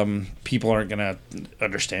 people aren't going to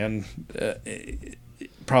understand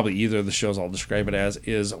probably either of the shows I'll describe it as,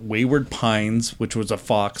 is Wayward Pines, which was a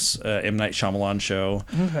Fox M. Night Shyamalan show,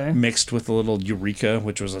 Okay. mixed with a little Eureka,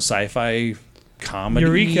 which was a sci-fi comedy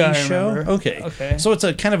Eureka, I show. remember. Okay. So it's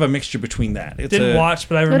a kind of a mixture between that. It's Didn't watch,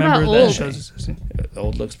 but I about remember that Old? show's.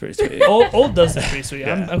 Old looks pretty sweet. Old does look pretty sweet.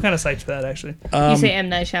 Yeah. I'm kind of psyched for that, actually. You say M.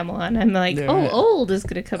 Night Shyamalan. I'm like, Yeah, oh, right. Old is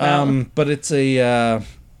going to come out. But it's a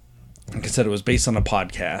like I said, it was based on a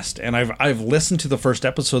podcast, and I've listened to the first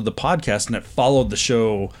episode of the podcast, and it followed the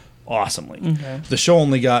show awesomely. Okay. The show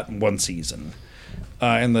only got one season,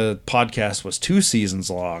 and the podcast was 2 seasons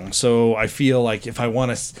long. So I feel like if I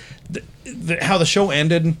want to, how the show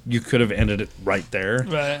ended, you could have ended it right there.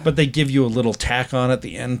 Right. But they give you a little tack on at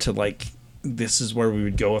the end to like, this is where we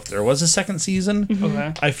would go if there was a second season.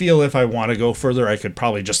 Okay. I feel if I want to go further, I could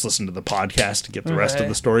probably just listen to the podcast to get the rest of Right.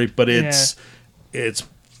 the story. But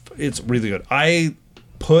it's really good. I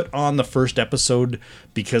put on the first episode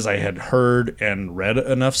because I had heard and read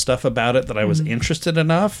enough stuff about it that I was interested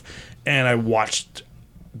enough, and I watched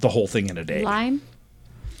the whole thing in a day. Lime?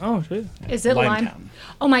 Oh, shit. Is it lime? Limetown.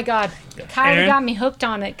 Oh my God. Kylie Aaron? got me hooked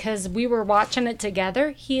on it because we were watching it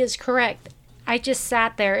together. He is correct. I just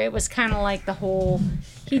sat there. It was kind of like the whole.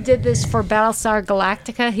 He did this for Battlestar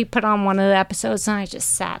Galactica. He put on one of the episodes, and I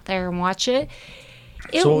just sat there and watched it.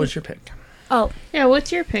 So what was your pick? Oh, Yeah,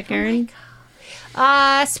 what's your pick, Aaron?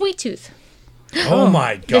 Sweet Tooth. Oh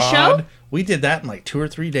my God. show? We did that in like 2 or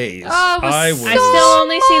 3 days. Oh, it was I I've was still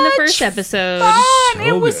only seen the much first episode. fun. so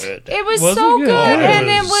it was good. It was Was so it good, good? and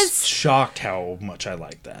I it was shocked how much I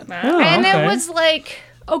liked that. Oh, and okay. it was like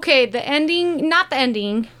okay, the ending, not the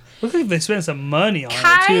ending. Looks like they spent some money on it, too.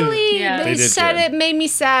 Kylie, Yeah. they They did said good. it made me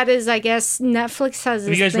sad. Is I guess Netflix has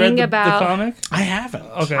Have this you guys thing read the about. comic? I haven't.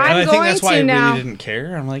 Okay. And I'm I think that's going why I to now. really didn't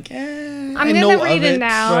care. I'm like, I'm I know gonna read of it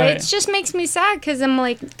now. Right. It just makes me sad because I'm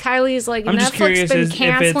like, Kylie's like, I'm just Netflix curious been if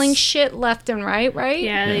canceling it's- shit left and right, right?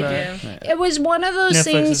 Yeah, they Right. do. It was one of those Netflix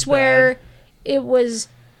things is where it was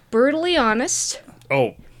brutally honest.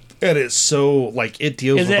 Oh, it is so like it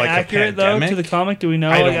deals Is with it like accurate, a though, pandemic. to the comic? Do we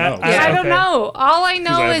know? I don't Like, know. I don't okay. know. All I 'Cause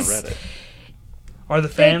know I haven't is read it. Are the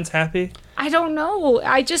fans happy? I don't know.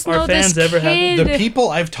 I just Are know this fans ever happy? kid. The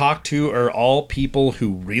people I've talked to are all people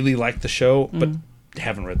who really like the show, but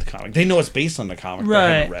haven't read the comic. They know it's based on the comic, but Right.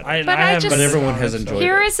 haven't read it. But I haven't just- read the Everyone comic, has so- enjoyed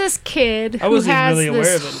Here it. is this kid I who wasn't has really aware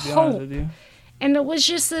this of it, to be hope, honest with you. and it was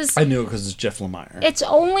just this. I knew it because it's Jeff Lemire. It's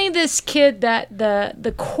only this kid that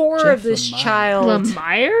the core Jeff of this Lemire. child.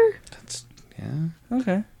 Lemire? Yeah.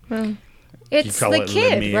 Okay. It's call the it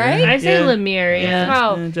kid, Lemire? right? I say Yeah. Lemire, yeah.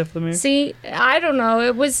 Oh, Jeff Lemire. see, I don't know.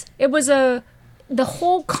 It was the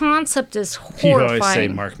whole concept is You horrifying. always say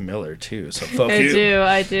Mark Miller too, so fuck I you. do,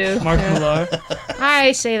 I do. Mark Millar.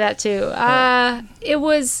 I say that too.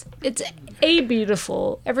 It's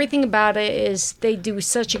beautiful. Everything about it is they do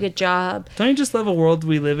such a good job. Don't you just love a world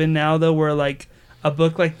we live in now, though, where like a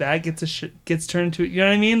book like that gets turned into, you know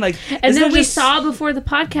what I mean? Like, And isn't then it we just- saw before the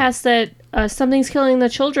podcast that Something's Killing the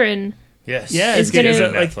Children. Yes. Yeah, It's it's getting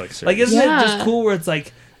gonna- like, Netflix like series. isn't Yeah. it just cool where it's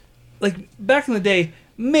like back in the day,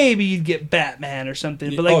 maybe you'd get Batman or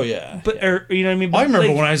something, but like, Oh, yeah. but or you know what I mean? But I remember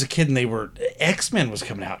like, when I was a kid and X-Men was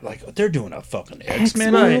coming out. Like they're doing a fucking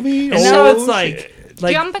X-Men right. movie, and now Oh, it's like. shit.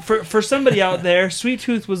 Like Jump- for somebody out there, Sweet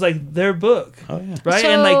Tooth was like their book, Oh yeah. right? So,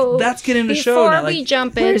 and like that's getting the show Before now. we Like,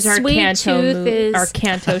 jump in, Where's our Sweet Canto Tooth is. our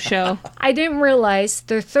Canto show? I didn't realize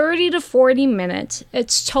they're 30 to 40 minutes.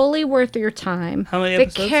 It's totally worth your time. How many the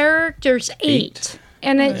episodes? characters 8.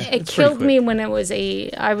 And it It's pretty killed me quick. when it was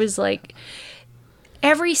 8. I was like,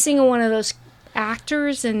 every single one of those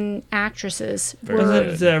actors and actresses were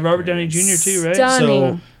wasn't it Robert Downey Jr. too, right?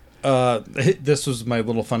 stunning. So, this was my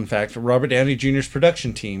little fun fact. Robert Downey Jr.'s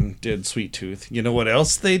production team did Sweet Tooth. You know what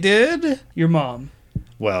else they did? Your mom.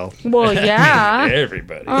 Well, Well, yeah.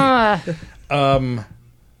 everybody. Uh,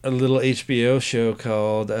 A little HBO show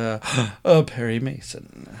called Perry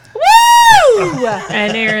Mason. woo!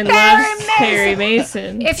 And Aaron loves Perry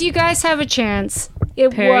Mason. If you guys have a chance,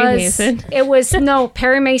 It Perry was. Mason. It was no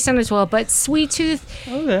Perry Mason as well, but Sweet Tooth.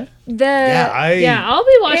 Okay. Yeah, I'll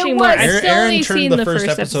be watching more. was- I've still Aaron only turned seen the first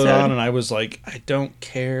episode episode. on, and I was like, I don't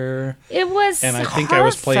care. It was. And I think I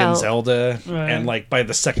was playing heartfelt. Zelda, Right. and like by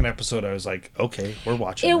the second episode, I was like, okay, we're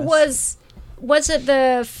watching. It this. was. Was it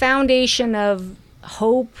the foundation of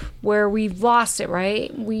hope where we've lost it,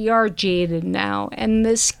 right? We are jaded now, and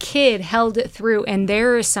this kid held it through, and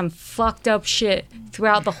there is some fucked up shit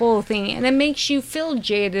throughout the whole thing, and it makes you feel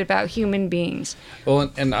jaded about human beings.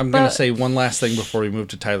 Well, and I'm going But- to say one last thing before we move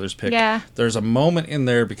to Tyler's pick. Yeah. There's a moment in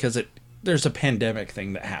there because there's a pandemic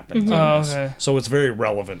thing that happens. in Oh, this. okay. So it's very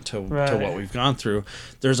relevant to Right. what we've gone through.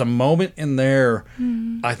 There's a moment in there.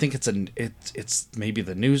 I think it's maybe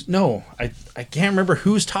the news. No, I can't remember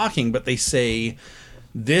who's talking, but they say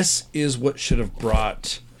this is what should have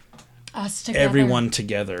brought Us together. everyone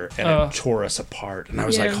together, and Oh. it tore us apart. And I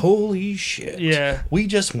was Yeah. like, holy shit. Yeah. We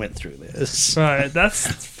just went through this. Right. That's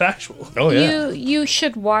factual. Oh yeah. You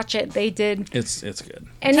should watch it. They did It's good.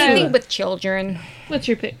 anything Tyler. with children. What's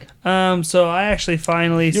your pick? So I actually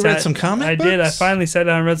finally You read some comic I did. I books? finally sat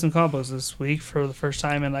down and read some comic books this week for the first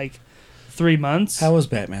time in like 3 months. How was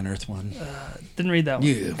Batman Earth 1? Didn't read that one.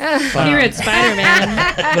 You. You read Spider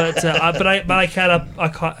Man. But I catted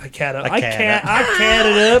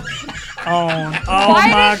up on all Why,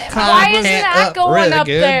 my why comic isn't books. that up going really up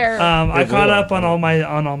good. there? I It caught will. up on all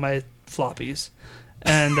my floppies,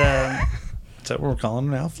 and Is that what we're calling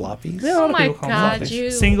them now? Floppies? yeah, a lot Oh of my people call them God, floppies.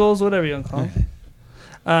 you- Singles, whatever you want to call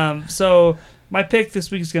them. So my pick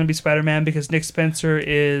this week is going to be Spider-Man because Nick Spencer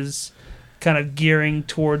is kind of gearing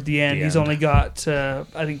toward the end. The He's end. only got I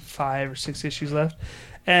think 5 or 6 issues left,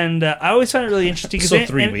 and I always find it really interesting. 'cause So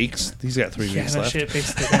 3 weeks. He's got 3 Yeah, weeks no left. shit,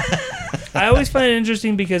 basically. I always find it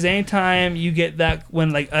interesting because anytime you get that,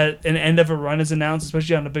 when like an end of a run is announced,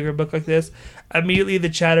 especially on a bigger book like this, immediately the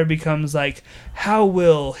chatter becomes like, how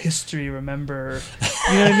will history remember?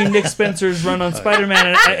 You know what I mean? Nick Spencer's run on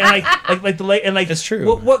Spider-Man, and like the late, and like It's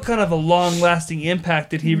true. What kind of a long-lasting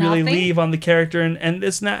impact did he really Nothing. leave on the character? And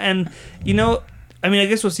it's not, and you know, I mean, I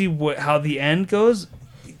guess we'll see how the end goes.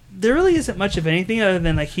 There really isn't much of anything other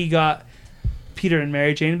than like he got Peter and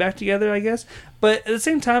Mary Jane back together, I guess. But at the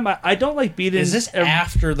same time, I don't like beating. Is this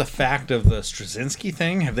after the fact of the Straczynski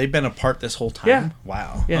thing? Have they been apart this whole time? Yeah.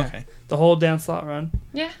 Wow. Yeah, Okay. the whole Dan Slott run.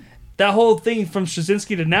 Yeah. That whole thing from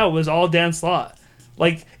Straczynski to now was all Dan Slott.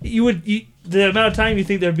 Like the amount of time you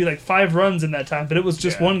think there'd be like 5 runs in that time, but it was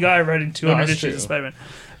just Yeah. one guy writing 200 that's issues true. of Spider-Man.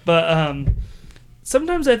 But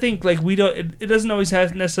sometimes I think like we don't. It doesn't always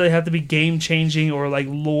necessarily have to be game changing or like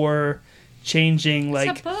lore changing. It's a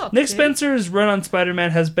Like book, Nick dude. Spencer's run on Spider-Man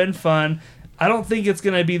has been fun. I don't think it's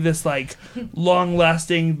gonna be this like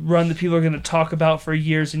long-lasting run that people are gonna talk about for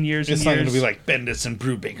years and years. It's and not years. going to be like Bendis and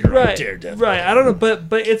Brubaker on right, Daredevil. right. I don't know, but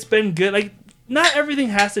it's been good. Like not everything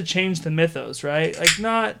has to change the mythos, right? Like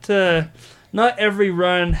not every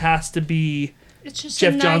run has to be It's just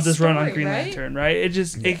Jeff a nice Johns' run on story, Green right? Lantern, right?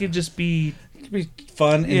 It could just be. It could be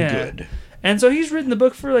fun and Yeah. good. And so he's written the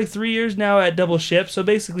book for like 3 years now at double ship, so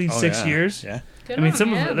basically Oh, 6 yeah. years. Yeah. Good I mean, on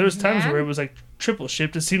some of him, there was times man. where it was like triple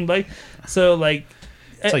shipped. It seemed like so like.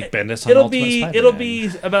 It's like Bendis on It'll Ultimate be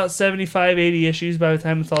Spider-Man. about 75, 80 issues by the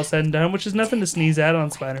time it's all said and done, which is nothing to sneeze at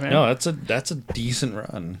on Spider-Man. No, that's a decent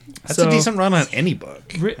run. That's So- a decent run on any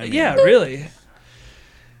book. I mean, Yeah, really.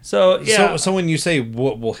 So yeah, So when you say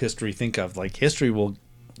what will history think of, like history will,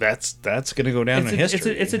 that's going to go down in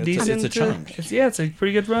history. It's a decent. It's a chunk. It's a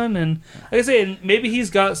pretty good run, and like I say, maybe he's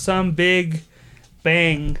got some big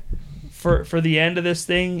bang for the end of this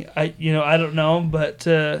thing. I don't know, but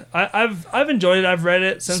I've enjoyed it. I've read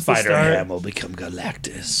it since the Spider start. Ham will become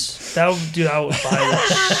Galactus. I would buy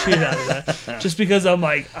the shit out of that, just because I'm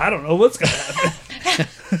like, I don't know what's gonna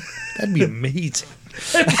happen. That'd be amazing.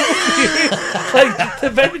 Like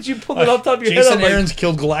the fact that you pulled it off the top of your head, Jason I'm like, Aaron's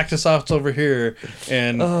killed Galactus over here,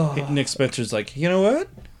 and Oh. Nick Spencer's like, you know what?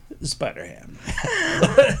 Spider Ham.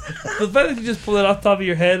 the fact that you just pull it off the top of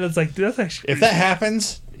your head, it's like, dude, that's actually If that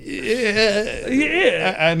happens, yeah,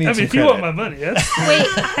 yeah. I need some if you want credit. my money, that's Wait,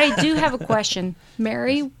 I do have a question.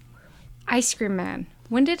 Mary, Ice Cream Man.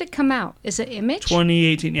 When did it come out? Is it Image?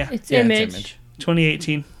 2018. Yeah, It's Yeah, it's Image.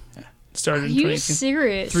 2018. Started Are in you 2018.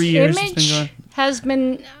 serious? 3 years it's Image been going. has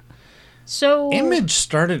been so. Image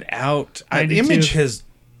started out. 92. Image has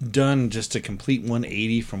done just a complete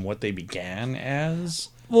 180 from what they began as.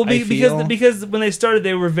 Well, I feel. because when they started,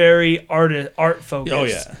 they were very art focused. Oh,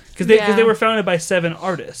 yeah. because they Yeah. were founded by 7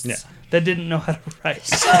 artists Yeah. that didn't know how to write.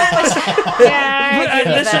 Yeah, I get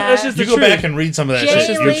that's that. just You the go truth. back and read some of that Jay shit.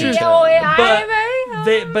 the You truth. can Lee,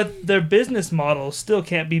 tell. But their business model still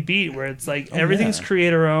can't be beat, where it's like everything's yeah.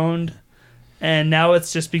 creator owned. and now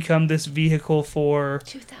it's just become this vehicle for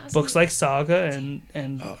 2000. books like Saga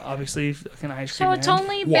and obviously fucking Ice Cream So it's Man.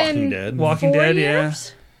 only Walking been Dead. Walking 4 Dead,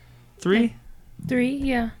 years? 3, 3,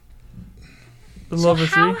 yeah. a So little over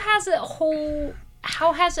how 3.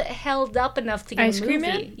 has it held up enough to get Ice a Cream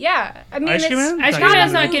movie? Man? Yeah, I mean, Ice Cream Man? Ice Not Cream getting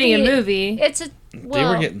Man's a not getting a movie. It's a They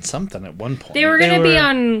were getting something at one point. They were They going to be were-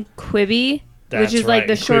 on Quibi, That's which is like right,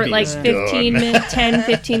 the short, like Quibi's 15 done. minute, 10,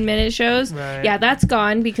 15 minute shows. Right. Yeah, that's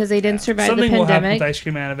gone because they didn't survive Something the will happen with pandemic. Ice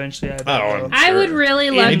Cream Man eventually. I bet. I'm I would sure. really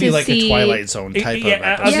love Maybe to like see. a Twilight Zone type of I was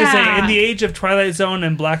episode. gonna say, Yeah. in the age of Twilight Zone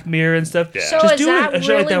and Black Mirror and stuff, Yeah. So just is do that a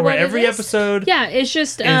show like that really where what it every is? episode Yeah, it's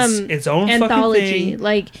just is its own fucking anthology. thing,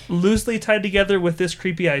 Like loosely tied together with this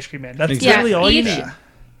creepy Ice Cream Man. That's Exactly. really all you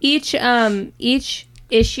each- need. each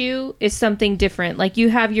issue is something different. Like you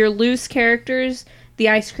have your loose characters. The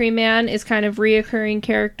Ice Cream Man is kind of reoccurring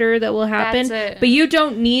character that will happen, That's it. but you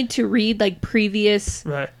don't need to read like previous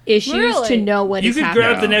Right. issues Really? to know what You is could happening.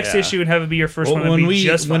 grab the No, next yeah. issue and have it be your first Well, one. And be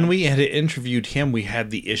just when fine. we had interviewed him, we had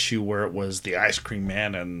the issue where it was the Ice Cream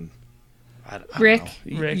Man and I don't Rick?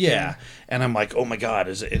 know. Rick, yeah. yeah. And I'm like, oh my god,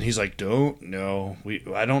 is it? And he's like,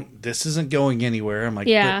 I don't. This isn't going anywhere. I'm like,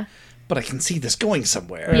 Yeah. but I can see this going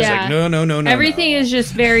somewhere. He's Yeah. like, no. Everything is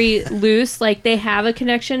just very loose. Like they have a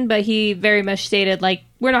connection, but he very much stated like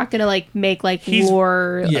we're not gonna like make like He's-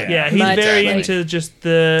 war. Yeah. Yeah, he's much, very like- into just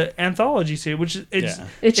the anthology series, which is it's Yeah.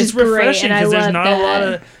 It's it's just great, refreshing and I because there's love not a lot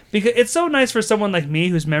that. of because it's so nice for someone like me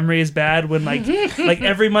whose memory is bad when like like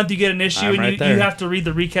every month you get an issue I'm and right you there. have to read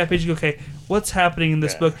the recap page. You go, okay, what's happening in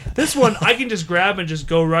this Yeah. book? This one I can just grab and just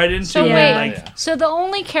go right into So it. Yeah. wait, Like so the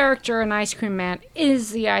only character in Ice Cream Man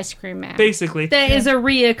is the Ice Cream Man. basically, That is a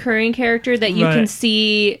reoccurring character that you can Right.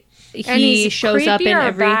 see. And He he's shows up in creepy or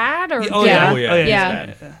every. bad or oh Yeah. yeah, Oh, yeah. oh yeah, Yeah.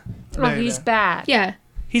 he's bad. Oh, Very he's bad. bad. Yeah,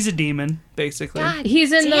 He's a demon, basically. God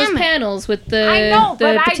he's in those damn it. panels with the I know, the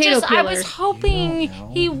but potato I peeler. was hoping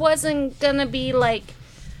he wasn't gonna be like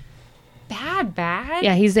bad.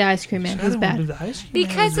 Yeah, he's the ice cream man. I He's don't wanna do bad. the Ice Cream Man,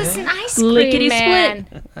 Because it's man. an ice cream Lickety man.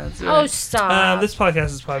 That's Oh, right. stop. This podcast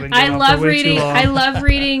has probably been I going on love for way reading. Too long. I love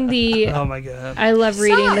reading the. Oh my god. I love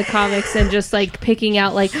reading the comics and just like picking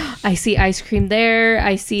out like I see ice cream there.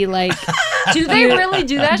 I see like Do they really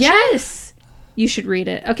do that shit? yes. You should read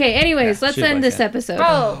it. Okay. Anyways, let's she'd end like this that. episode.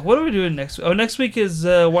 Oh, What are we doing next? Oh, next week is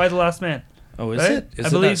Why the Last Man. Oh, is Right? it? Is I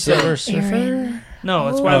it believe not so. Silver Surfer? Aaron. No,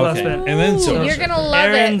 it's Why the Last Okay. Man. And then Silver you're Surfer. gonna love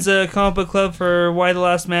Aaron's comic book club for Why the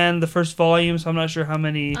Last Man, the first volume. So I'm not sure how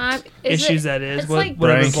many it. issues that is. It's What- like,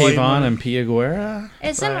 whatever Brian K. volume Vaughan one. and Pia Guerra?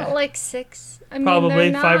 isn't Right. it like 6? I mean, Probably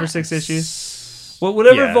they're 5 or not- 6 issues. Well,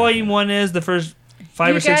 whatever Yeah. volume 1 is, the first 5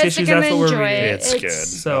 You or 6 guys are issues. gonna That's what we're enjoy reading. it. It's good.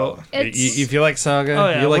 So It's- If you like Saga, Oh,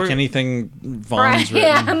 yeah, you like we're- anything Right, Vaughn's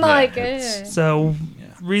yeah, written. I'm like, eh. So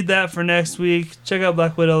read that for next week. Check out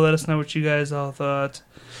Black Widow. Let us know what you guys all thought.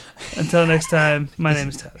 Until next time, my name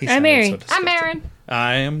is Tyler. He I'm sounded Mary. so I'm disgusting. Aaron.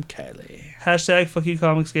 I am Kylie. Hashtag fuck you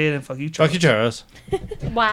Comicsgate and fuck you Fuck Charles. you, Charles. Wow.